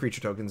make human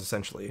creature tokens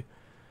essentially.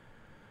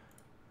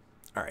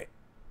 All right.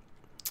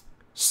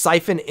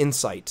 Siphon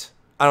Insight.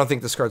 I don't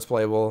think this card's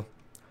playable.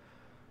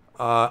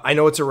 I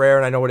know it's a rare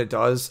and I know what it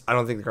does. I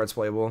don't think the card's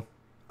playable.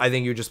 I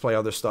think you just play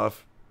other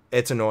stuff.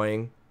 It's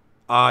annoying.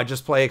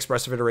 Just play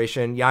Expressive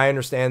Iteration. Yeah, I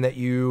understand that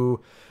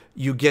you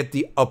get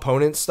the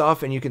opponent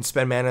stuff and you can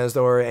spend mana as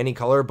though or any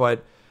color,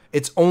 but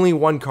it's only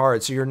 1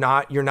 card, so you're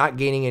not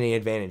gaining any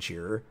advantage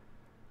here.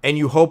 And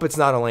you hope it's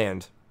not a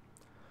land.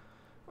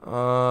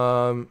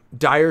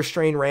 Dire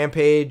Strain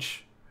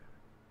Rampage.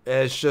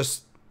 It's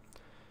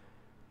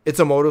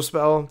a moto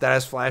spell that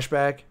has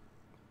flashback.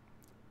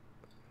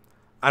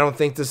 I don't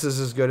think this is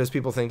as good as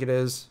people think it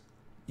is.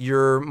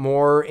 You're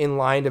more in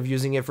line of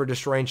using it for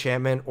destroy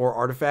enchantment or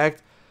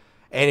artifact.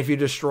 And if you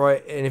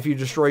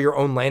destroy your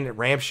own land, it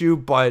ramps you,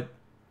 but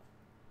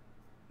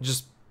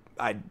just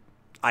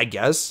I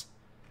guess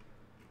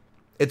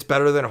it's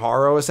better than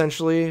Haro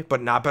essentially,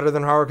 but not better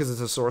than Haro because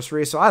it's a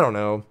sorcery. So I don't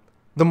know.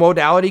 The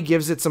modality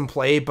gives it some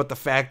play, but the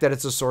fact that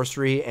it's a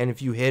sorcery and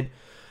if you hit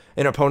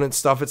an opponent's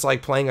stuff, it's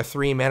like playing a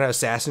 3-mana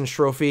Assassin's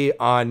Trophy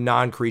on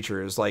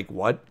non-creatures. Like,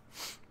 what?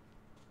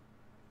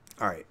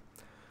 All right.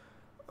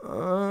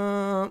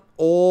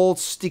 Old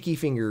Sticky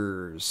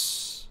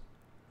Fingers.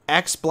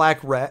 X black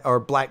red or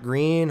black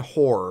green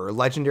horror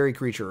legendary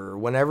creature.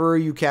 Whenever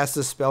you cast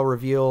this spell,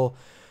 reveal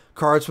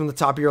cards from the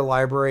top of your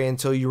library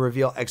until you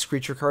reveal X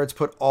creature cards.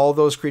 Put all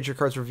those creature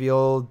cards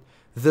revealed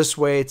this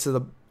way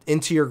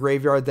into your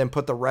graveyard. Then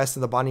put the rest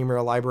of the bottom of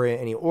your library in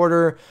any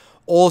order.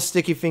 Old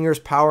Sticky Fingers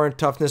power and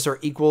toughness are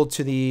equal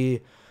to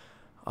the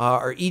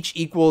are each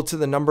equal to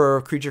the number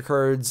of creature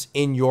cards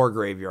in your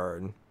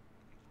graveyard.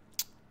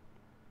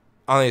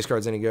 I don't think this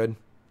card's any good.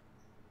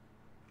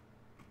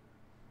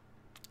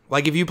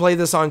 Like, if you play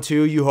this on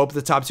 2, you hope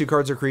the top 2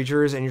 cards are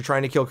creatures, and you're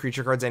trying to kill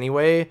creature cards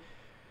anyway.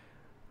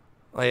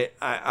 Like,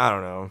 I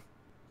don't know.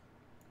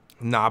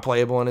 Not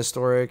playable in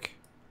Historic.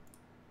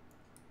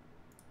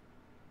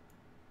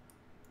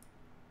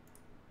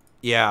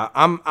 Yeah,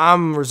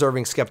 I'm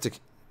reserving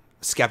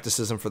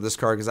skepticism for this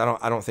card because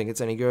I don't think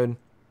it's any good.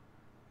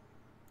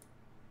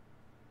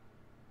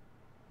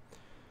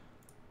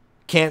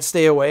 Can't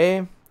Stay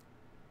Away.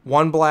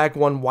 1 black,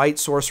 1 white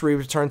sorcery.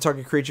 Return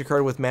target creature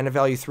card with mana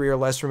value 3 or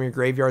less from your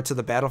graveyard to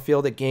the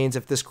battlefield. It gains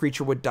if this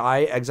creature would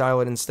die,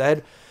 exile it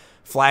instead.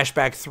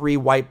 Flashback 3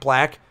 white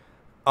black.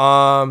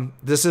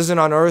 This isn't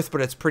unearthed, but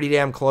it's pretty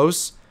damn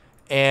close.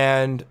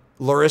 And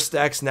Lurrus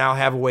decks now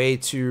have a way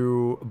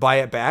to buy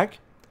it back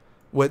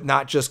with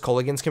not just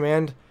Culligan's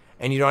Command.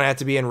 And you don't have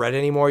to be in red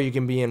anymore. You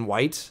can be in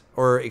white,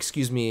 or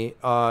excuse me,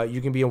 you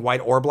can be in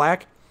white or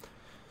black.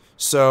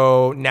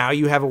 So now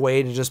you have a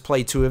way to just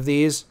play 2 of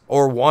these,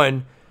 or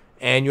 1,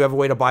 and you have a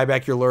way to buy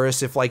back your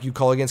Lurrus if like you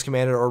Culligan's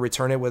Command it or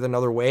return it with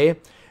another way,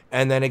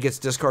 and then it gets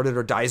discarded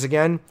or dies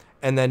again,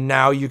 and then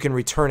now you can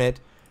return it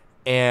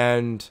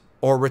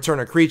or return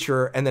a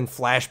creature and then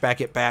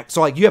flashback it back.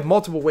 So like you have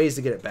multiple ways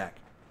to get it back,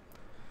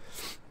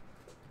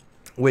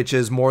 which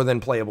is more than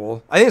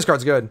playable. I think this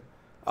card's good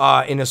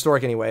in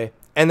Historic anyway.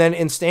 And then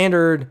in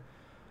Standard,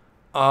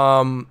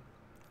 with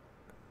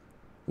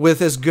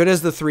as good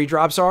as the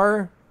 3-drops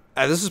are,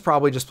 this is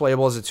probably just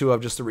playable as a 2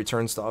 of just the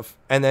return stuff.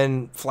 And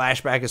then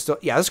Flashback is still...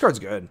 Yeah, this card's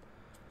good.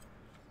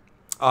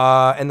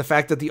 And the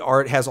fact that the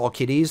art has all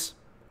kitties,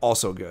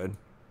 also good.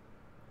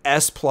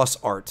 S plus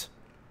art.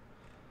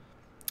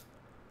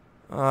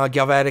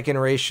 Galvanic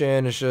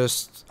Iteration is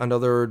just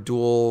another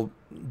dual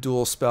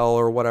spell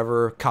or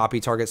whatever. Copy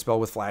target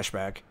spell with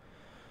Flashback.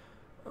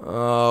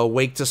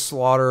 Wake to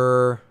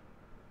Slaughter.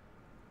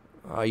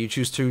 You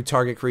choose 2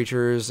 target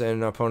creatures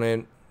and an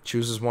opponent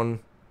chooses 1.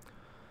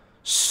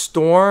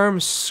 Storm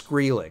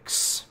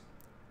Skrillex.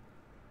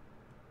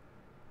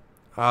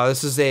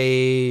 This is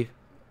a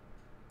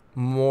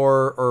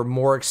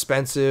more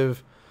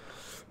expensive,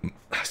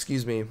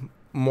 excuse me,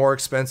 more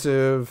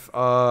expensive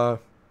Igma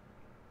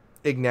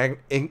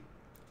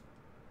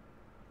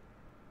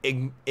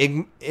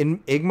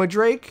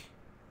Drake.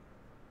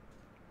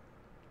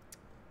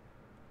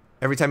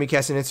 Every time you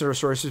cast an instant or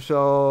sorcery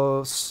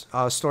spell,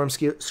 Storm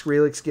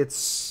Skrillex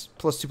gets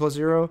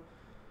 +2/+0.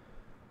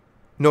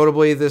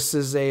 Notably, this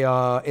is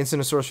a instant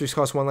or sorcery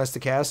cost 1 less to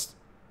cast.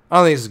 I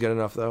don't think this is good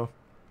enough though.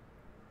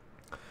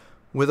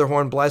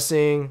 Witherhorn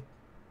Blessing.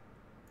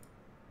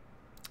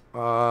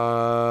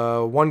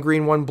 1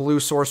 green, 1 blue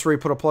sorcery.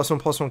 Put a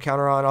 +1/+1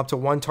 counter on up to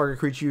 1 target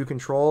creature you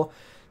control.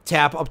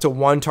 Tap up to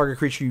 1 target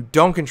creature you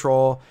don't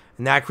control,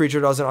 and that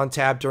creature doesn't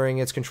untap during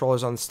its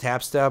controller's on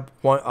tap step.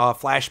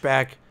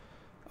 Flashback.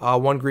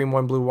 1 green,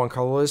 1 blue, 1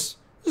 colorless.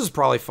 This is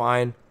probably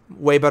fine.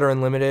 Way better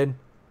in limited.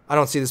 I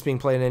don't see this being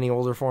played in any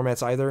older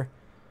formats either.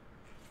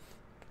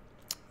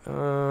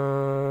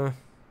 Could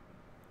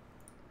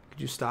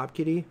you stop,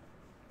 kitty?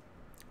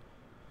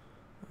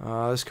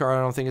 This card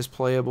I don't think is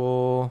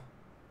playable.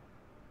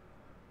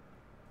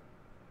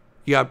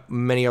 You got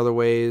many other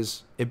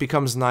ways. It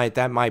becomes night.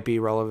 That might be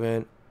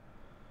relevant.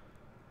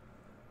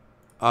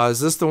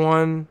 Is this the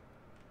one?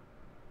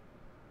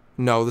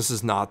 No, this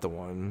is not the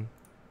one.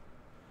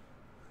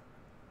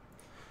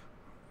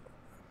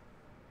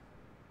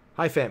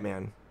 Hi, Fat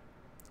Man.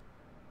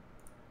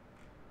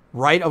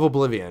 Rite of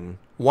Oblivion.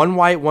 1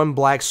 white, 1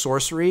 black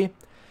sorcery.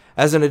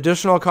 As an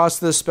additional cost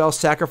to this spell,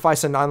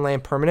 sacrifice a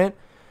non-land permanent.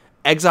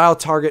 Exile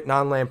target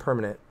non-land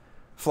permanent.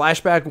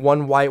 Flashback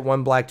 1 white,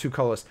 1 black, 2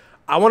 colorless.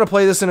 I want to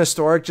play this in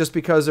Historic just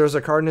because there's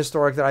a card in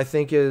Historic that I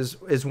think is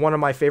one of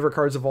my favorite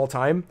cards of all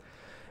time.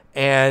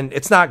 And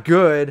it's not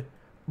good,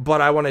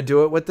 but I want to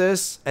do it with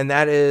this. And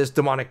that is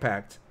Demonic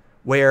Pact,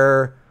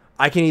 where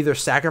I can either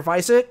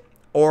sacrifice it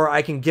or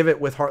I can give it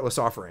with Heartless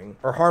Offering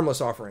or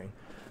Harmless Offering.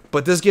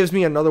 But this gives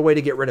me another way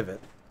to get rid of it.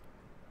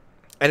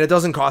 And it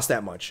doesn't cost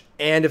that much.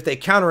 And if they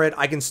counter it,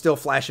 I can still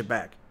flash it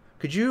back.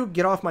 Could you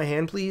get off my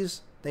hand,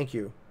 please? Thank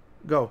you.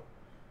 Go.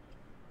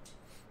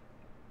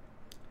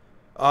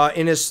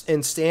 In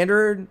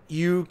Standard,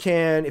 you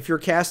can, if you're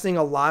casting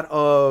a lot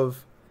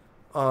of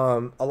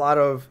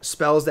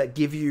spells that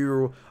give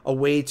you a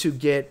way to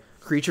get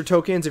creature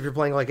tokens if you're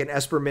playing like an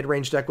Esper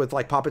mid-range deck with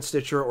like Poppet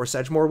Stitcher or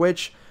Sedgemoor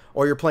Witch,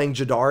 or you're playing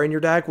Jadar in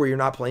your deck where you're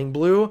not playing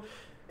blue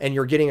and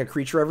you're getting a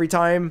creature every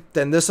time,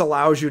 then this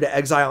allows you to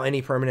exile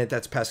any permanent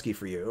that's pesky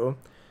for you.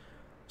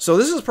 So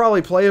this is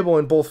probably playable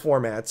in both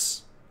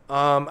formats.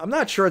 I'm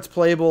not sure it's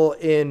playable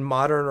in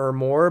Modern or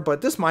more,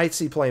 but this might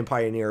see play in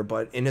Pioneer.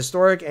 But in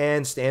Historic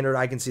and Standard,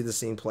 I can see this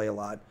seeing play a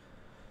lot.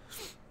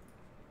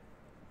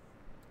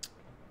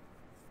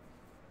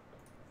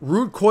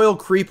 Root Coil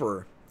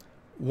Creeper.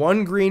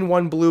 1 green,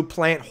 1 blue,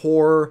 plant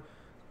horror.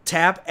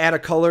 Tap, add a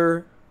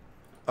color.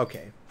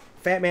 Okay.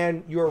 Fat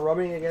Man, you are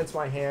rubbing against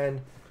my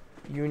hand.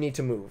 You need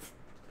to move.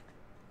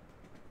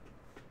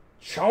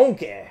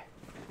 Chunky.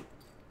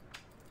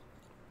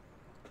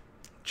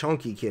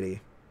 Chunky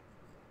kitty.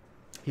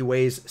 He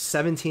weighs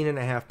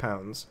 17.5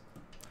 pounds.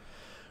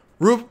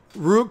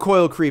 Root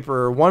Coil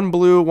Creeper. 1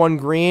 blue, 1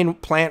 green,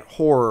 plant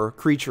horror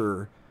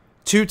creature.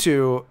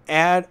 2/2.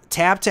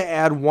 Tap to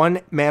add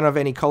 1 mana of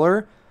any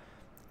color.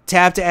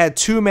 Tap to add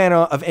 2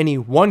 mana of any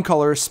 1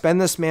 color. Spend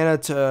this mana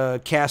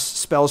to cast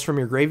spells from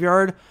your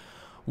graveyard.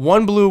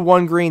 1 blue,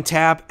 1 green,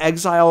 tap,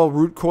 exile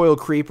Root Coil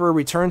Creeper.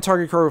 Return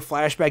target card with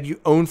flashback you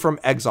own from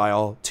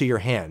exile to your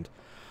hand.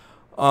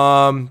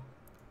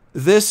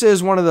 This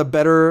is one of the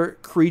better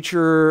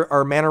creature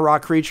or mana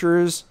rock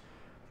creatures,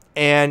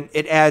 and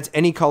it adds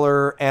any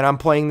color, and I'm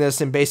playing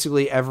this in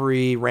basically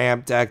every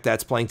ramp deck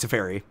that's playing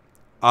Teferi.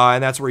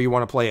 And that's where you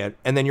want to play it.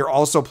 And then you're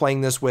also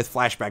playing this with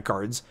flashback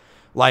cards,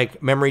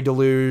 like Memory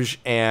Deluge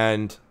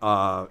and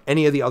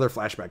any of the other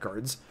flashback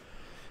cards.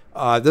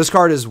 This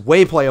card is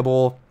way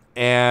playable,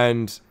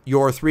 and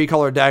your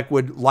 3-color deck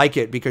would like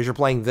it because you're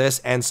playing this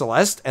and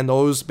Celeste, and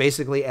those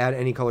basically add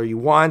any color you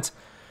want.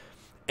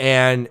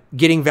 And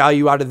getting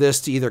value out of this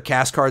to either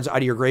cast cards out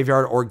of your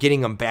graveyard or getting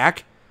them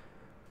back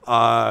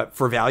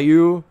for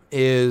value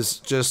is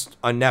just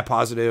a net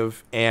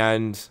positive,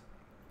 and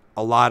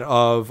a lot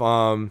of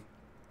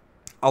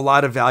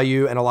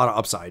value and a lot of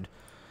upside.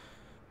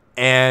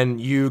 And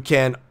you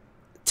can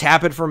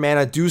tap it for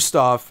mana, do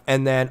stuff,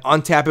 and then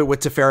untap it with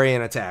Teferi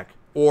and attack,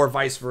 or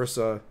vice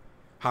versa,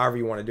 however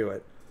you want to do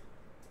it.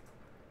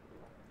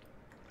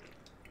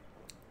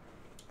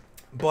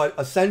 But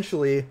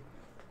essentially,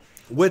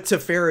 with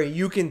Teferi,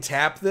 you can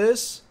tap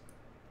this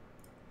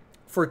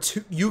for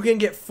 2. You can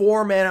get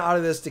 4 mana out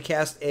of this to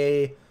cast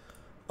any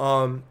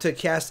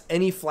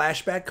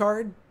flashback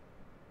card.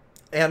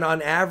 And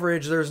on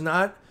average, there's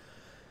not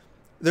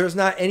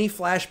any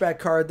flashback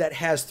card that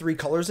has 3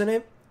 colors in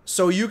it.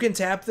 So you can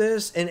tap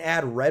this and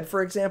add red,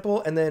 for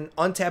example, and then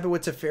untap it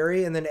with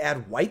Teferi and then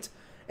add white.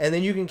 And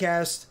then you can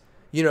cast,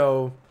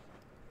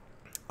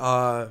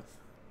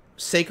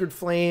 Sacred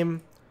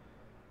Flame,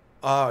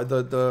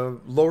 the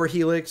lower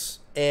helix,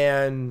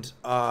 and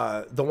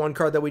the one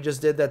card that we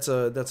just did that's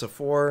a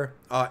 4,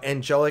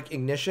 Angelic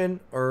Ignition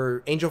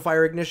or Angel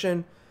Fire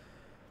Ignition.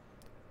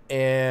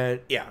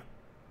 And yeah,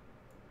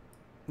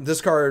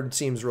 this card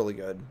seems really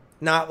good.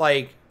 Not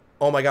like,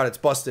 oh my god, it's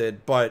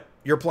busted, but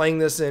you're playing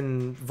this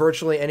in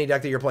virtually any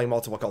deck that you're playing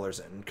multiple colors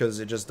in, because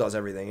it just does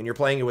everything, and you're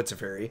playing it with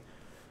Teferi.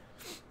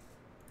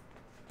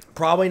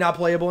 Probably not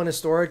playable in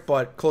Historic,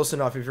 but close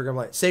enough if you're going to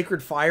play it.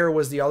 Sacred Fire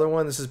was the other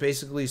one. This is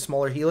basically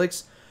smaller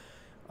Helix.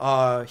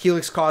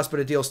 Helix cost, but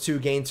it deals 2,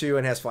 gain 2,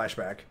 and has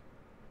flashback.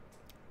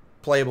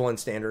 Playable in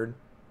Standard.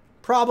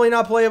 Probably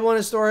not playable in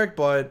Historic,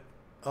 but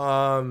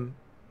because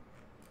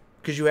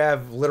you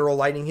have literal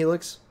Lightning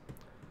Helix.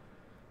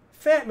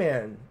 Fat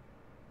Man,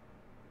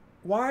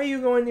 why are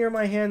you going near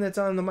my hand that's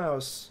on the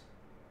mouse?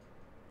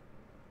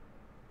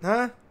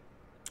 Huh?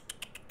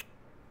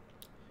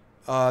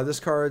 This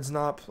card's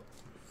not...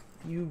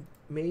 You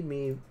made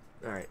me...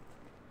 Alright.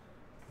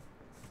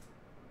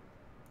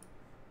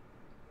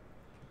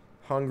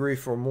 Hungry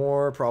for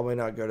more. Probably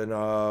not good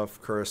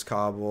enough. Curse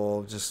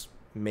Cobble just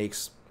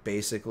makes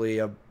basically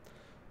an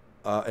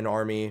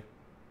army.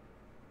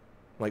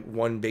 Like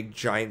 1 big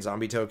giant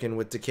zombie token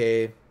with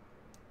Decay.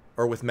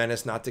 Or with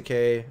Menace, not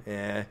Decay.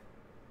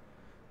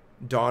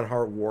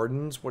 Dawnheart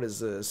Wardens. What is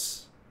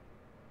this?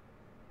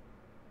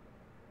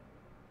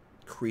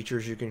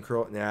 Creatures you can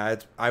curl. Nah,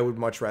 I would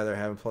much rather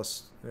have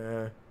plus...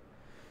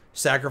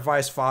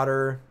 Sacrifice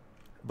Fodder,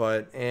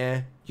 but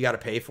you gotta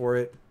pay for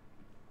it.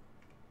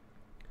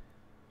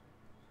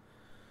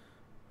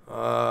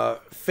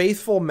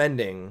 Faithful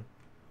Mending.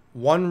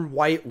 1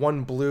 white,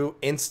 1 blue,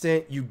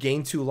 instant. You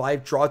gain 2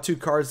 life, draw 2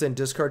 cards, then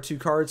discard 2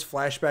 cards.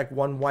 Flashback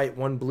 1 white,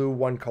 1 blue,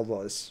 1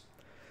 colorless.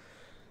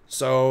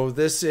 So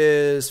this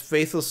is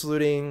Faithful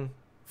Saluting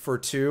for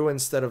 2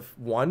 instead of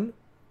 1,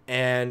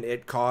 and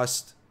it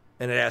has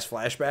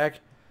flashback.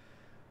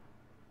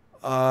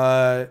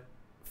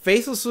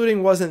 Faithful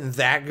Saluting wasn't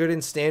that good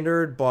in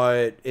Standard,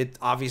 but it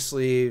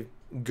obviously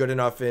good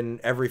enough in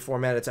every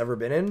format it's ever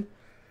been in.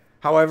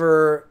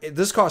 However,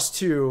 this costs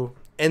 2,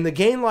 and the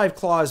gain life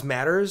clause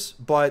matters,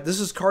 but this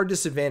is card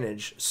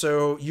disadvantage.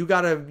 So you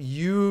gotta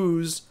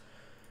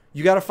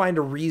find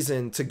a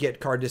reason to get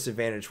card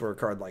disadvantage for a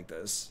card like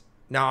this.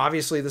 Now,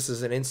 obviously, this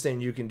is an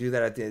instant. You can do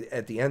that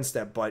at the end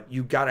step, but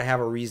you got to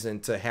have a reason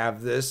to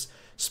have this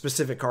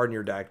specific card in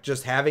your deck.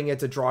 Just having it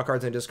to draw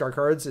cards and discard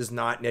cards is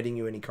not netting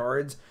you any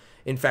cards.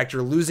 In fact,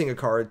 you're losing a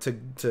card to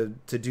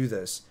do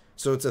this.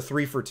 So it's a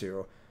 3 for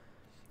 2.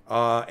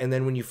 And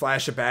then when you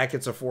flash it back,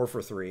 it's a 4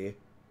 for 3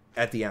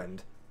 at the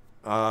end.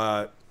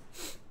 I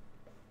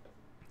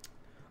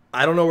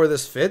don't know where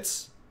this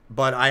fits,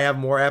 but I have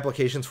more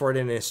applications for it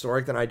in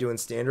Historic than I do in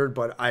Standard.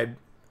 But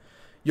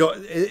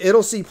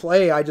it'll see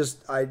play.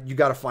 You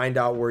got to find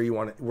out where you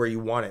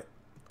want it.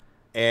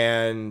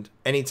 And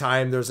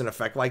anytime there's an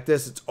effect like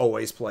this, it's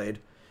always played.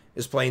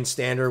 It's playing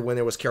Standard when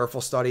it was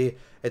Careful Study.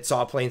 It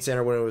saw playing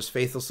Standard when it was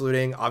Faithless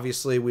Looting.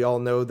 Obviously, we all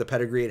know the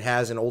pedigree it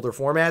has in older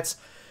formats.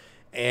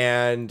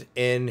 And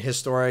in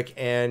Historic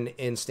and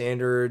in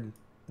Standard,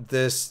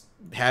 this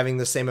having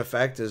the same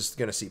effect is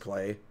going to see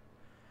play.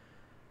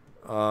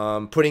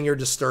 Putting your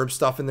Disturb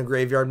stuff in the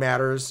graveyard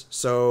matters.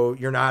 So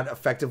you're not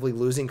effectively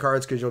losing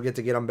cards because you'll get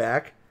to get them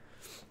back.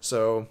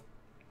 So,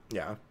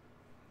 yeah.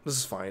 This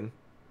is fine.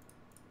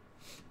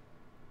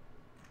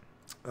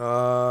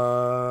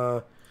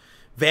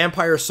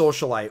 Vampire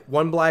Socialite.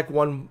 1 black,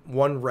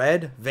 1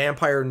 red.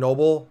 Vampire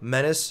Noble.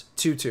 Menace.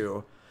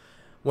 2/2.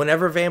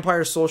 Whenever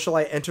Vampire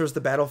Socialite enters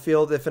the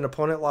battlefield, if an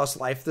opponent lost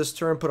life this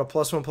turn, put a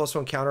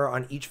 +1/+1 counter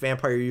on each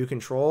vampire you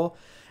control.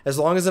 As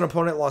long as an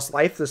opponent lost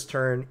life this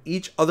turn,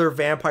 each other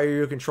vampire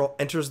you control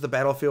enters the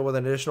battlefield with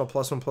an additional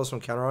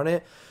 +1/+1 counter on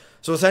it.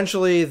 So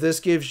essentially, this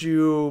gives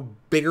you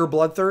bigger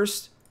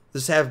Bloodthirst.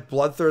 This has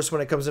Bloodthirst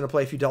when it comes into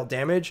play if you dealt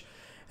damage.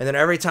 And then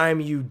every time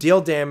you deal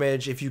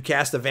damage, if you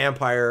cast a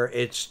vampire,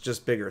 it's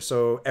just bigger.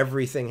 So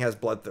everything has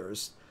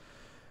Bloodthirst.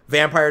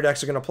 Vampire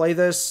decks are going to play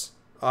this.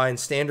 In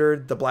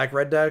Standard, the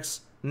black-red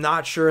decks.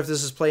 Not sure if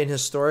this is played in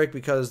Historic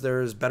because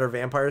there's better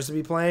vampires to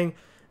be playing,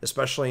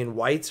 especially in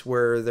White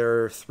where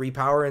they're 3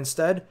 power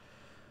instead.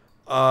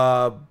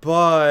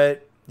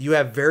 But you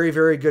have very,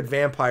 very good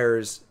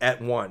vampires at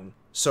 1.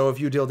 So if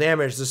you deal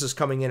damage, this is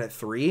coming in at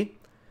 3.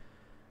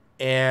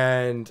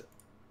 And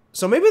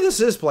so maybe this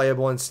is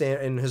playable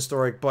in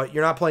Historic, but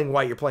you're not playing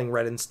White, you're playing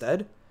Red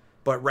instead.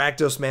 But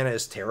Rakdos mana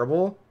is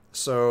terrible,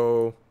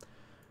 so...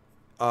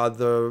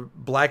 the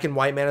black and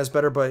white mana is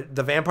better, but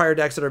the vampire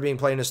decks that are being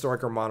played in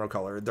Historic are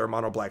monocolored. They're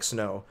mono black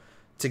snow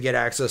to get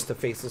access to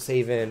Faceless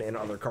Haven and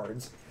other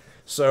cards.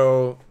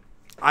 So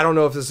I don't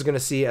know if this is going to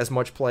see as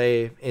much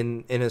play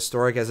in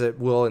Historic as it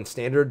will in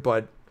Standard,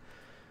 but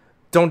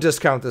don't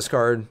discount this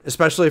card,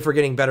 especially if we're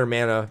getting better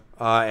mana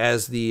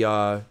as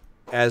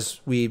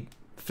we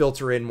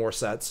filter in more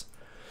sets.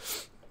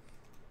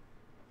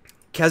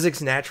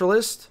 Kezzik's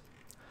Naturalist.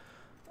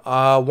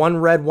 1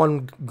 red,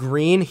 1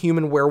 green,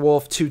 human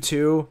werewolf,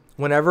 2/2.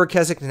 Whenever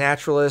Kezzik's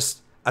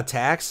Naturalist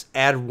attacks,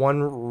 add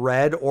 1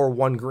 red or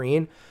 1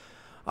 green.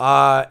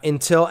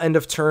 Until end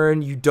of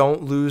turn, you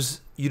don't lose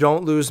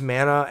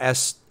mana I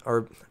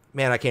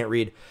can't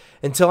read.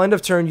 Until end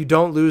of turn, you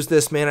don't lose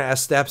this mana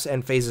as steps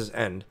and phases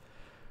end.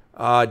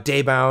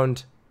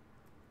 Daybound.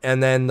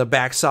 And then the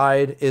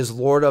backside is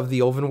Lord of the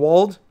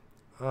Ovenwald.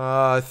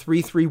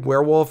 3/3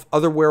 werewolf.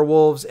 Other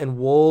werewolves and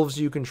wolves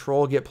you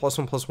control get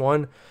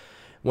 +1/+1.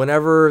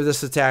 Whenever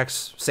this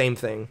attacks, same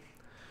thing.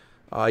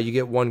 You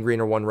get 1 green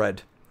or 1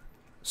 red.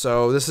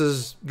 So this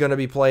is going to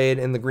be played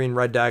in the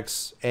green-red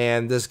decks,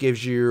 and this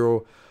gives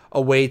you a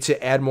way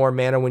to add more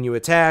mana when you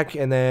attack,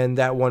 and then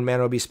that 1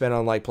 mana will be spent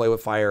on like Play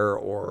with Fire,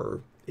 or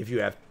if you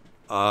have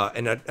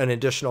an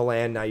additional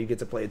land, now you get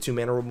to play a 2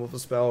 mana removal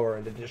spell or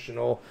an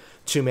additional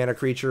 2 mana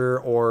creature,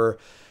 or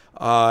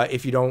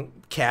if you don't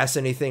cast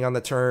anything on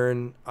the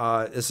turn,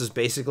 this is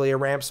basically a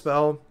ramp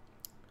spell.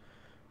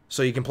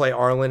 So you can play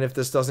Arlen if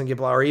this doesn't get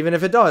blocked, or even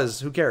if it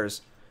does, who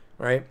cares,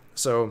 right?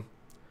 So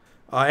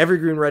every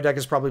green-red deck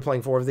is probably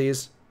playing 4 of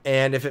these,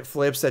 and if it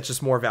flips, that's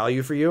just more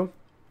value for you.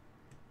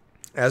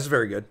 That's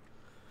very good.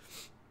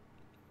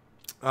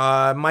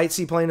 Might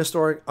see playing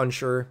Historic,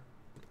 unsure,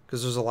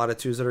 because there's a lot of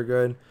 2s that are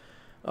good.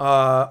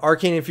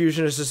 Arcane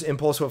Infusion is just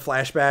Impulse with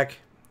Flashback,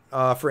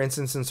 for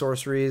instance, in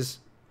sorceries.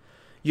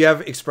 You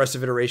have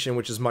Expressive Iteration,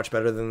 which is much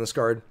better than this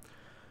card.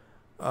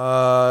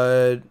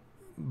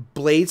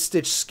 Blade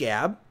Stitch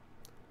Scab.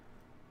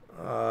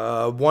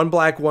 1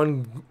 black,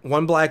 1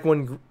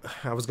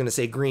 I was going to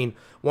say green.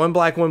 1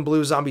 black, 1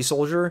 blue zombie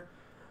soldier.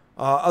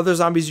 Other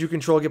zombies you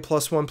control get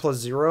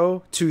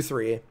 +1/+0,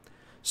 2/3.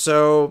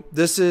 So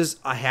this is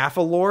a half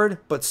a lord,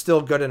 but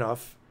still good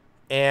enough.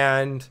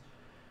 And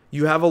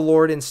you have a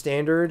lord in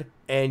Standard,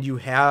 and you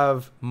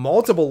have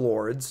multiple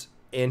lords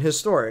in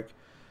Historic.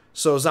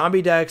 So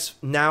zombie decks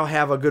now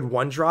have a good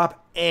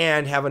 1-drop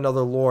and have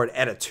another lord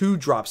at a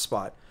 2-drop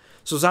spot.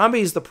 So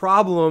zombies, the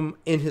problem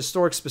in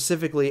Historic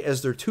specifically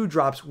is their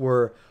 2-drops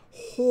were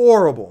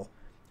horrible,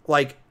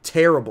 like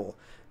terrible.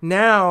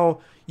 Now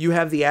you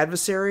have the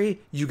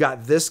adversary, you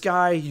got this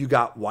guy, you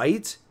got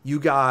white, you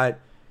got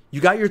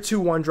your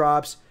 2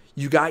 1-drops,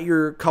 you got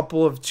your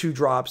couple of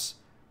 2-drops,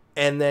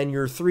 and then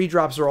your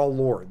 3-drops are all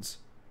lords,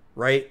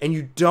 right? And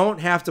you don't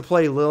have to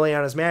play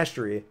Liliana's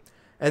Mastery.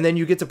 And then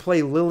you get to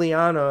play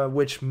Liliana,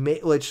 which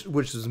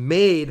was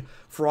made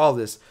for all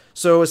this.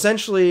 So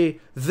essentially,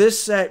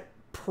 this set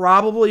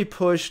probably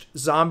pushed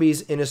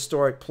zombies in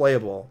historic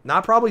playable.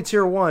 Not probably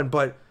tier 1,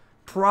 but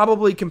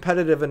probably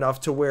competitive enough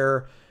to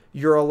where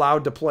you're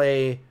allowed to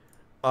play,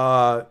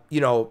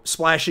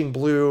 splashing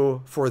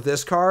blue for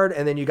this card,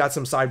 and then you got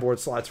some sideboard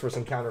slots for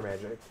some counter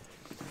magic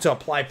to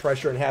apply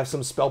pressure and have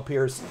some spell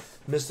pierce,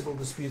 mystical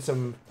dispute,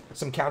 some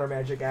counter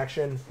magic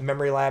action,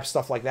 memory lapse,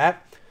 stuff like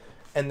that.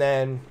 And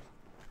then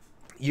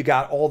you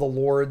got all the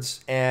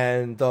lords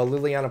and the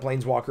Liliana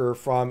Planeswalker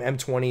from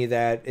M20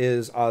 that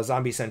is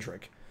zombie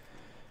centric.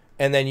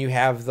 And then you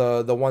have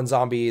the one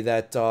zombie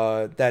that's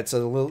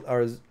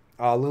Liliana's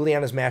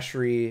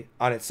Mastery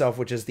on itself,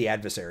 which is the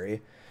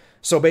Adversary.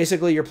 So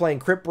basically, you're playing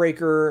Crypt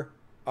Breaker,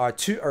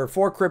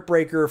 4 Crypt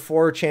Breaker,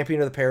 4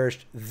 Champion of the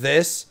Perished.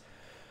 This,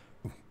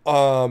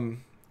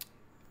 and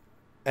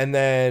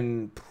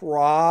then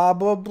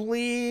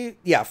probably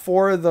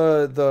 4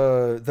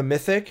 the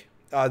Mythic,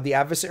 the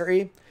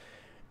Adversary,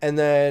 and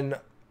then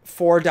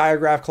 4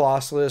 Diagraph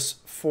Colossus,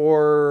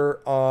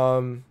 4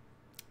 Lord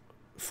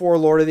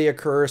of the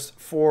Accursed,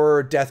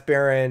 4 Death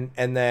Baron,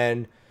 and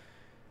then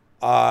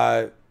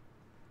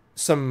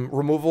some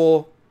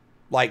removal,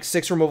 like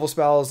 6 removal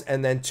spells,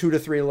 and then 2 to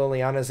 3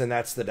 Lilianas, and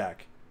that's the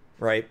deck,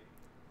 right?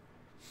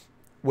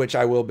 Which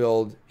I will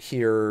build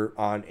here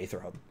on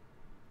Aether Hub.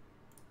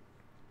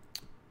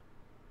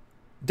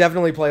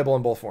 Definitely playable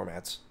in both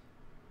formats.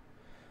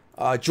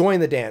 Join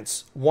the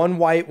dance. 1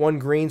 white, 1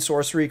 green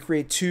sorcery.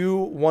 Create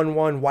 2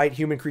 1/1 white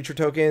human creature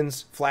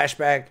tokens.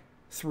 Flashback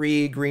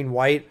 3 green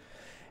white.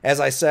 As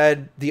I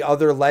said, the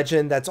other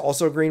legend that's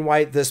also green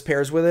white, this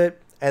pairs with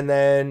it. And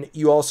then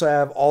you also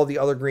have all the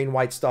other green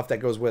white stuff that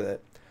goes with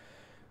it.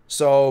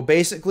 So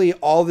basically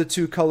all the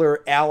 2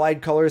 color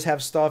allied colors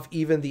have stuff,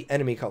 even the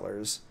enemy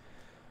colors.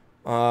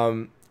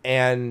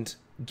 And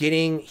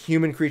getting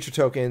human creature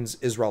tokens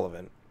is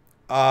relevant.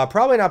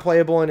 Probably not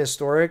playable in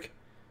Historic,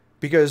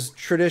 because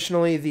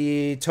traditionally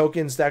the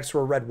tokens decks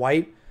were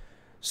red-white.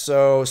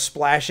 So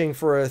splashing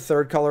for a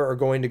 3rd color or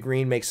going to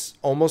green makes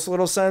almost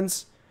little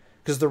sense,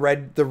 because the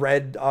red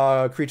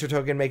creature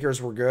token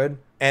makers were good,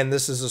 and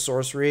this is a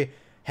sorcery.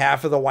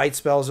 Half of the white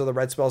spells or the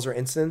red spells are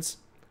instants.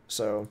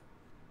 So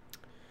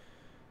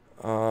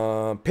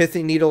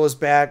Pithing Needle is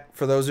back.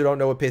 For those who don't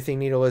know what Pithing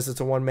Needle is,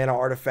 it's a 1-mana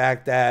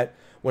artifact that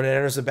when it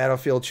enters the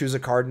battlefield, choose a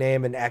card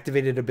name, and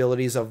activated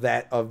abilities of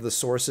the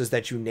sources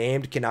that you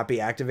named cannot be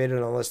activated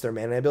unless they're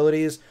mana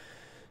abilities.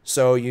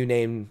 So you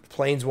name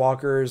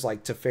Planeswalkers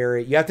like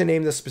Teferi. You have to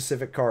name the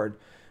specific card,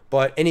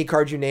 but any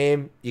card you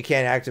name, you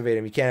can't activate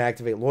them. You can't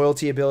activate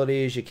loyalty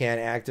abilities. You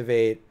can't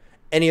activate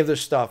any of their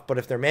stuff. But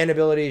if they're mana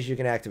abilities, you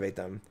can activate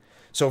them.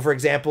 So, for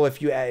example,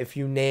 if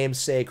you name,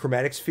 say,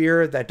 Chromatic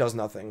Sphere, that does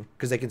nothing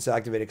because they can still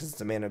activate it because it's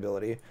a mana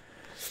ability.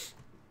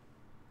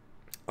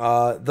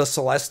 The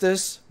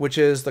Celestis, which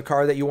is the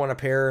card that you want to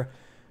pair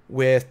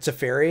with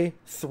Teferi,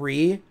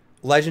 3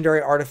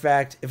 legendary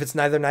artifact. If it's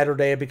neither night or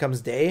day, it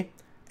becomes day.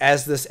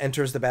 As this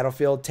enters the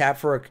battlefield, tap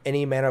for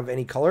any mana of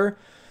any color.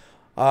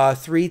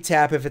 3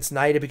 tap. If it's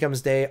night, it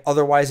becomes day.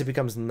 Otherwise, it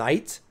becomes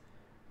night.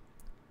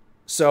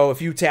 So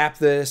if you tap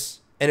this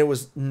and it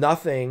was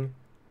nothing,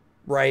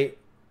 right?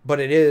 But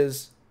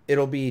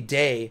it'll be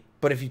day.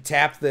 But if you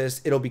tap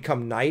this, it'll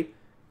become night.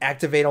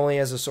 Activate only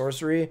as a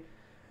sorcery.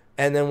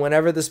 And then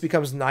whenever this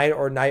becomes night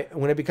or night,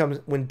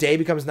 when day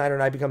becomes night or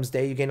night becomes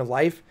day, you gain a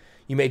life.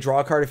 You may draw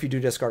a card. If you do,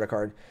 discard a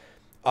card.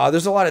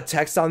 There's a lot of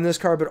text on this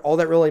card, but all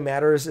that really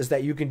matters is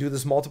that you can do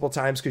this multiple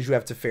times because you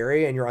have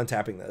Teferi and you're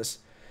untapping this.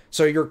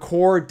 So your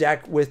core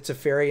deck with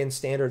Teferi and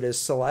Standard is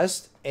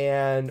Celeste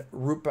and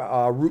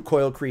Root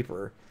Coil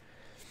Creeper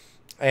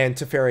and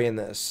Teferi in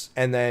this.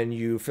 And then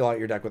you fill out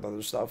your deck with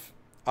other stuff.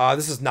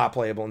 This is not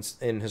playable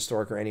in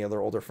Historic or any other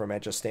older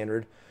format, just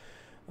Standard.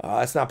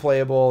 That's not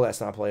playable.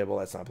 That's not playable.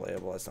 That's not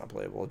playable. That's not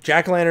playable.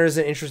 Jack-o'-lantern is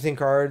an interesting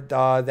card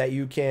that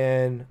you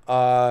can...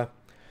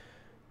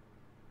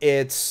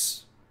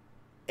 it's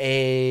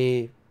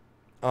a...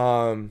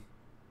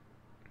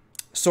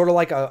 sort of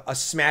like a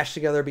smash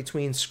together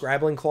between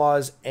Scrabbling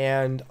Claws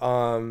and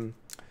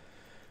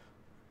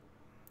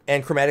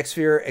Chromatic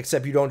Sphere,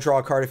 except you don't draw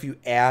a card if you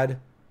add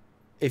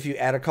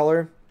a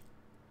color,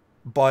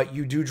 but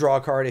you do draw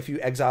a card if you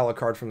exile a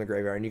card from the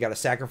graveyard, and you got to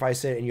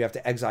sacrifice it and you have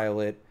to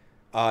exile it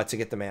to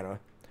get the mana.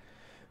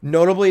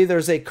 Notably,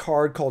 there's a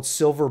card called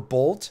Silver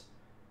Bolt,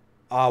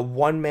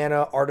 1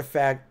 mana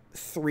artifact,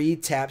 3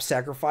 tap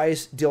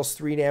sacrifice, deals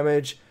 3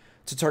 damage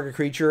to target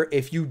creature.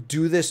 If you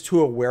do this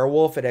to a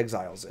werewolf, it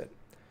exiles it.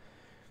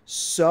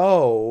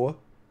 So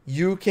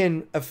you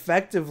can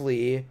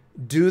effectively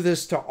do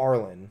this to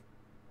Arlen,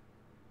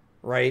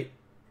 right?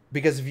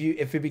 Because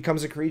if it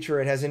becomes a creature,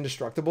 it has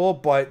indestructible,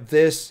 but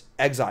this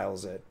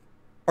exiles it.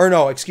 Or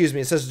no, excuse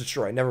me, it says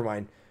destroy. Never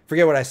mind.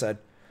 Forget what I said.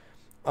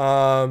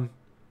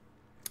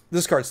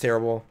 This card's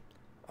terrible.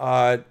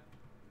 I'm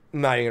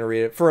not even gonna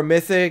read it. For a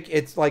mythic,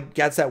 it's like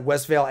gets that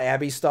Westvale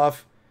Abbey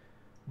stuff,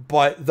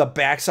 but the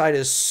backside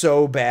is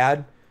so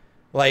bad.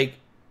 Like,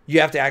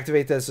 you have to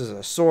activate this as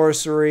a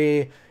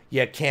sorcery.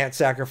 You can't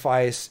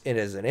sacrifice it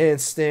as an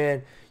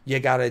instant. You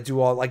got to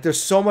do all, like,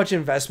 there's so much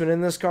investment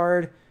in this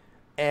card,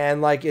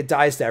 and, like, it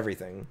dies to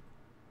everything.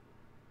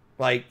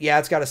 Like, yeah,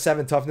 it's got a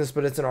 7 toughness,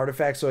 but it's an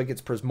artifact, so it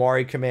gets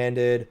Prismari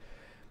commanded,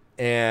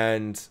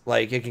 and,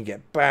 like, it can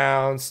get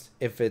bounced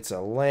if it's a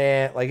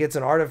land. Like, it's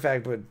an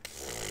artifact, but,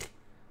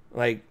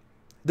 like,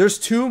 there's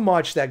too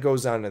much that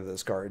goes on to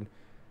this card,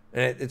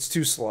 and it's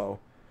too slow.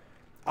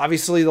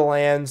 Obviously, the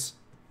lands,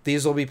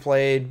 these will be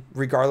played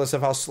regardless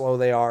of how slow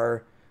they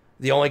are.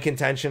 The only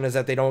contention is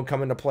that they don't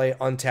come into play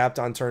untapped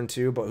on turn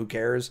 2, but who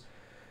cares?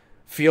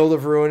 Field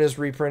of Ruin is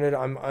reprinted.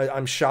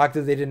 I'm shocked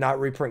that they did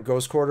not reprint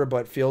Ghost Quarter,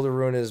 but Field of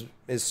Ruin is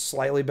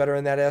slightly better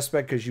in that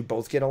aspect because you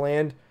both get a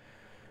land.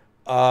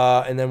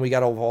 And then we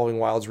got Evolving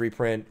Wilds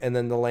reprint, and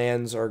then the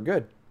lands are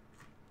good.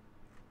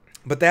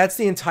 But that's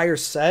the entire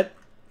set.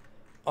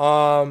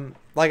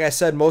 Like I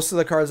said, most of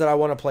the cards that I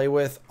want to play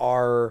with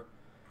are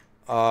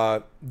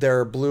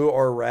they're blue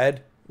or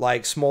red,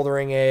 like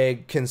Smoldering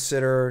Egg,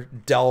 Consider,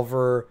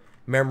 Delver,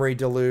 Memory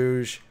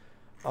Deluge,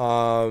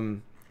 what's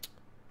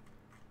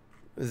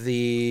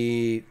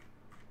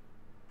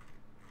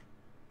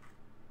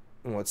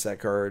that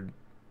card?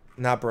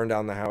 Not Burn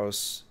Down the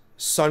House.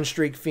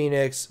 Sunstreak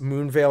Phoenix,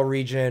 Moonveil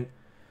Regent,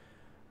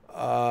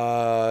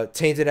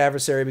 Tainted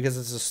Adversary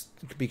because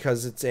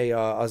it's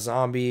a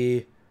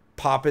zombie,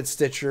 Poppet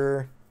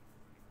Stitcher.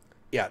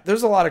 Yeah,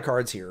 there's a lot of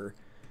cards here,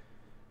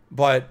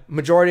 but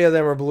majority of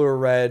them are blue or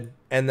red.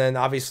 And then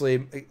obviously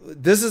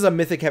this is a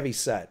mythic heavy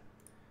set,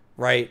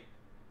 right?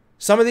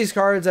 Some of these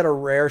cards that are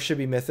rare should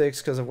be mythics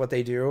because of what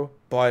they do,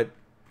 but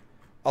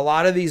a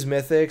lot of these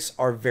mythics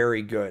are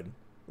very good.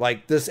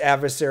 Like this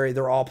Adversary,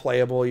 they're all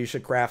playable. You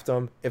should craft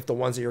them if the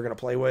ones that you're going to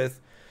play with.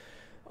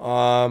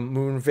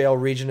 Moonveil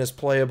Regent is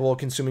playable.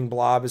 Consuming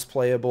Blob is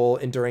playable.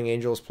 Enduring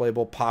Angel is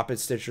playable. Poppet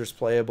Stitcher is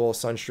playable.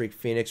 Sunstreak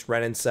Phoenix,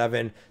 Ren and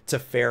 7,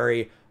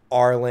 Teferi,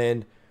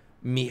 Arland,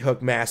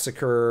 Meathook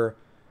Massacre.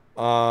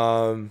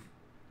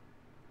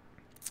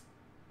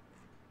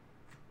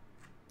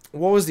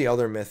 What was the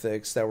other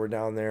mythics that were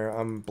down there?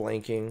 I'm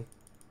blanking.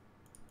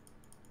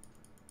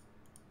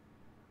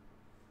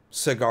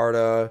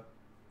 Sigarda.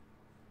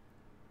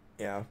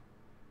 Yeah.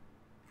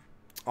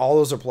 All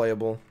those are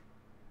playable.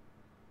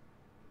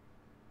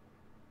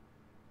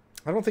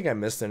 I don't think I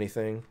missed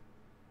anything.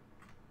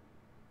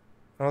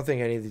 I don't think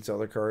any of these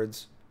other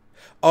cards.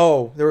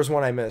 Oh, there was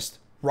one I missed.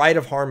 Rite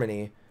of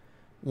Harmony.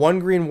 1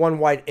 green, 1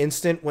 white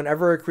instant.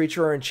 Whenever a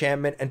creature or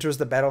enchantment enters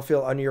the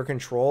battlefield under your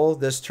control,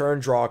 this turn,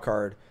 draw a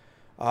card.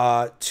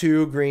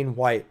 2 green,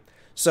 white.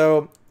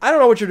 So, I don't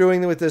know what you're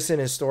doing with this in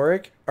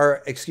Historic.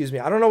 Or, excuse me,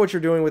 I don't know what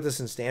you're doing with this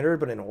in Standard,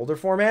 but in older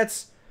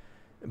formats,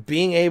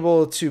 being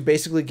able to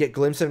basically get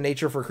Glimpse of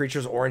Nature for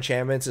creatures or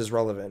enchantments is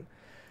relevant.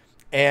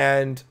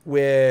 And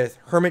with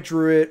Hermit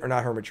Druid, or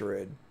not Hermit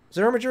Druid. Is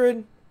it Hermit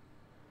Druid?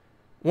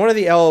 One of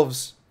the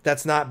elves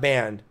that's not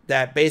banned,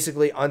 that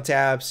basically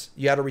untaps,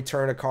 you got to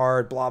return a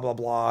card, blah, blah,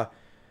 blah.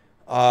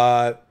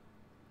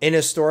 In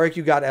Historic,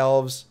 you got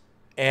elves,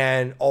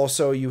 and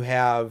also you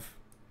have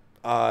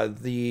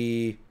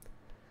the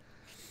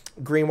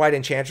green-white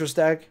Enchantress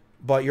deck,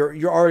 but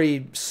you're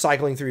already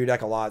cycling through your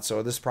deck a lot,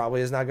 so this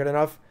probably is not good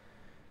enough.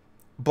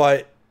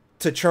 But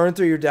to churn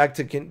through your deck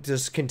to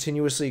just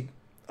continuously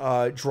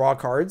draw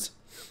cards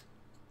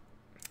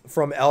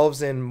from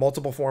elves in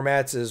multiple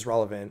formats is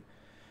relevant.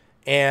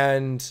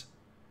 And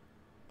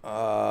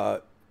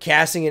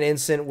casting an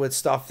instant with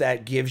stuff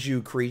that gives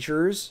you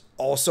creatures,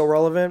 also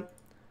relevant,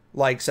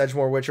 like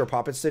Sedgemoor Witch or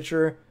Poppet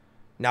Stitcher.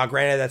 Now,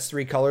 granted, that's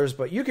 3 colors,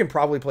 but you can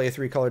probably play a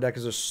 3-color deck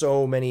because there's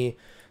so many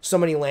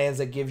lands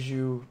that gives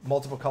you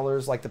multiple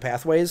colors, like the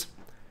Pathways.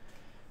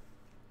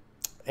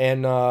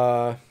 And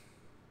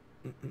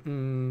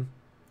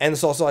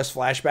this also has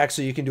flashback,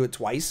 so you can do it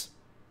twice.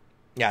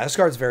 Yeah, this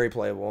card's very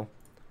playable.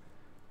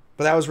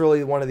 But that was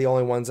really one of the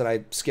only ones that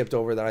I skipped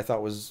over that I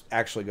thought was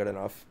actually good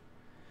enough.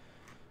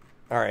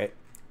 All right.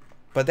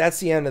 But that's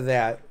the end of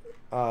that.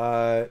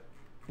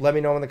 Let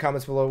me know in the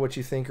comments below what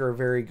you think are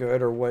very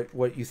good, or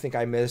what you think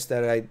I missed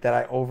that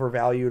I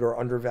overvalued or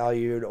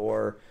undervalued,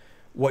 or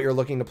what you're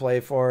looking to play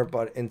for.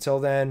 But until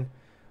then,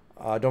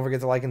 don't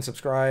forget to like and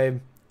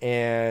subscribe.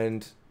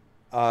 And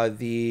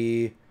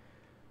the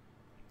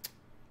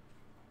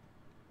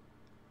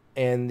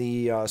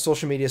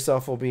social media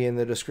stuff will be in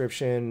the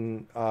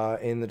description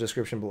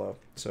below.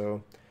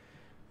 So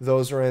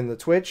those are in the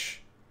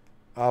Twitch.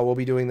 We'll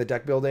be doing the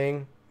deck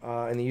building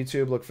in the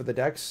YouTube. Look for the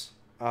decks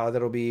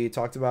that'll be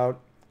talked about,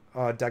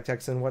 deck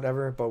text and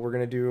whatever. But we're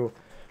gonna do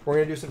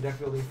some deck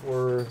building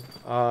for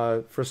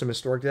some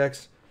historic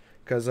decks,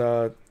 because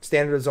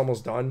Standard is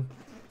almost done,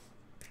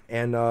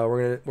 and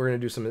we're gonna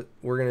do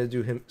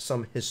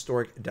some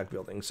historic deck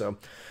building. So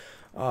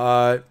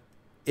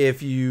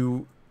if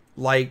you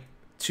like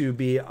to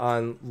be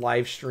on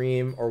live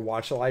stream or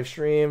watch a live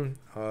stream,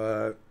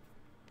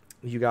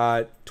 you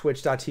got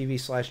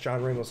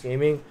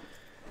twitch.tv/JohnRamosGaming,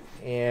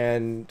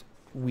 and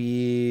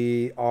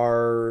we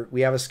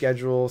have a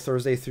schedule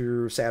Thursday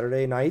through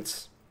Saturday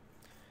nights.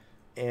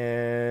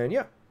 And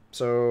yeah,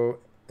 so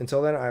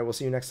until then, I will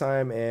see you next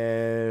time,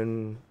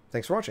 and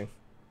thanks for watching.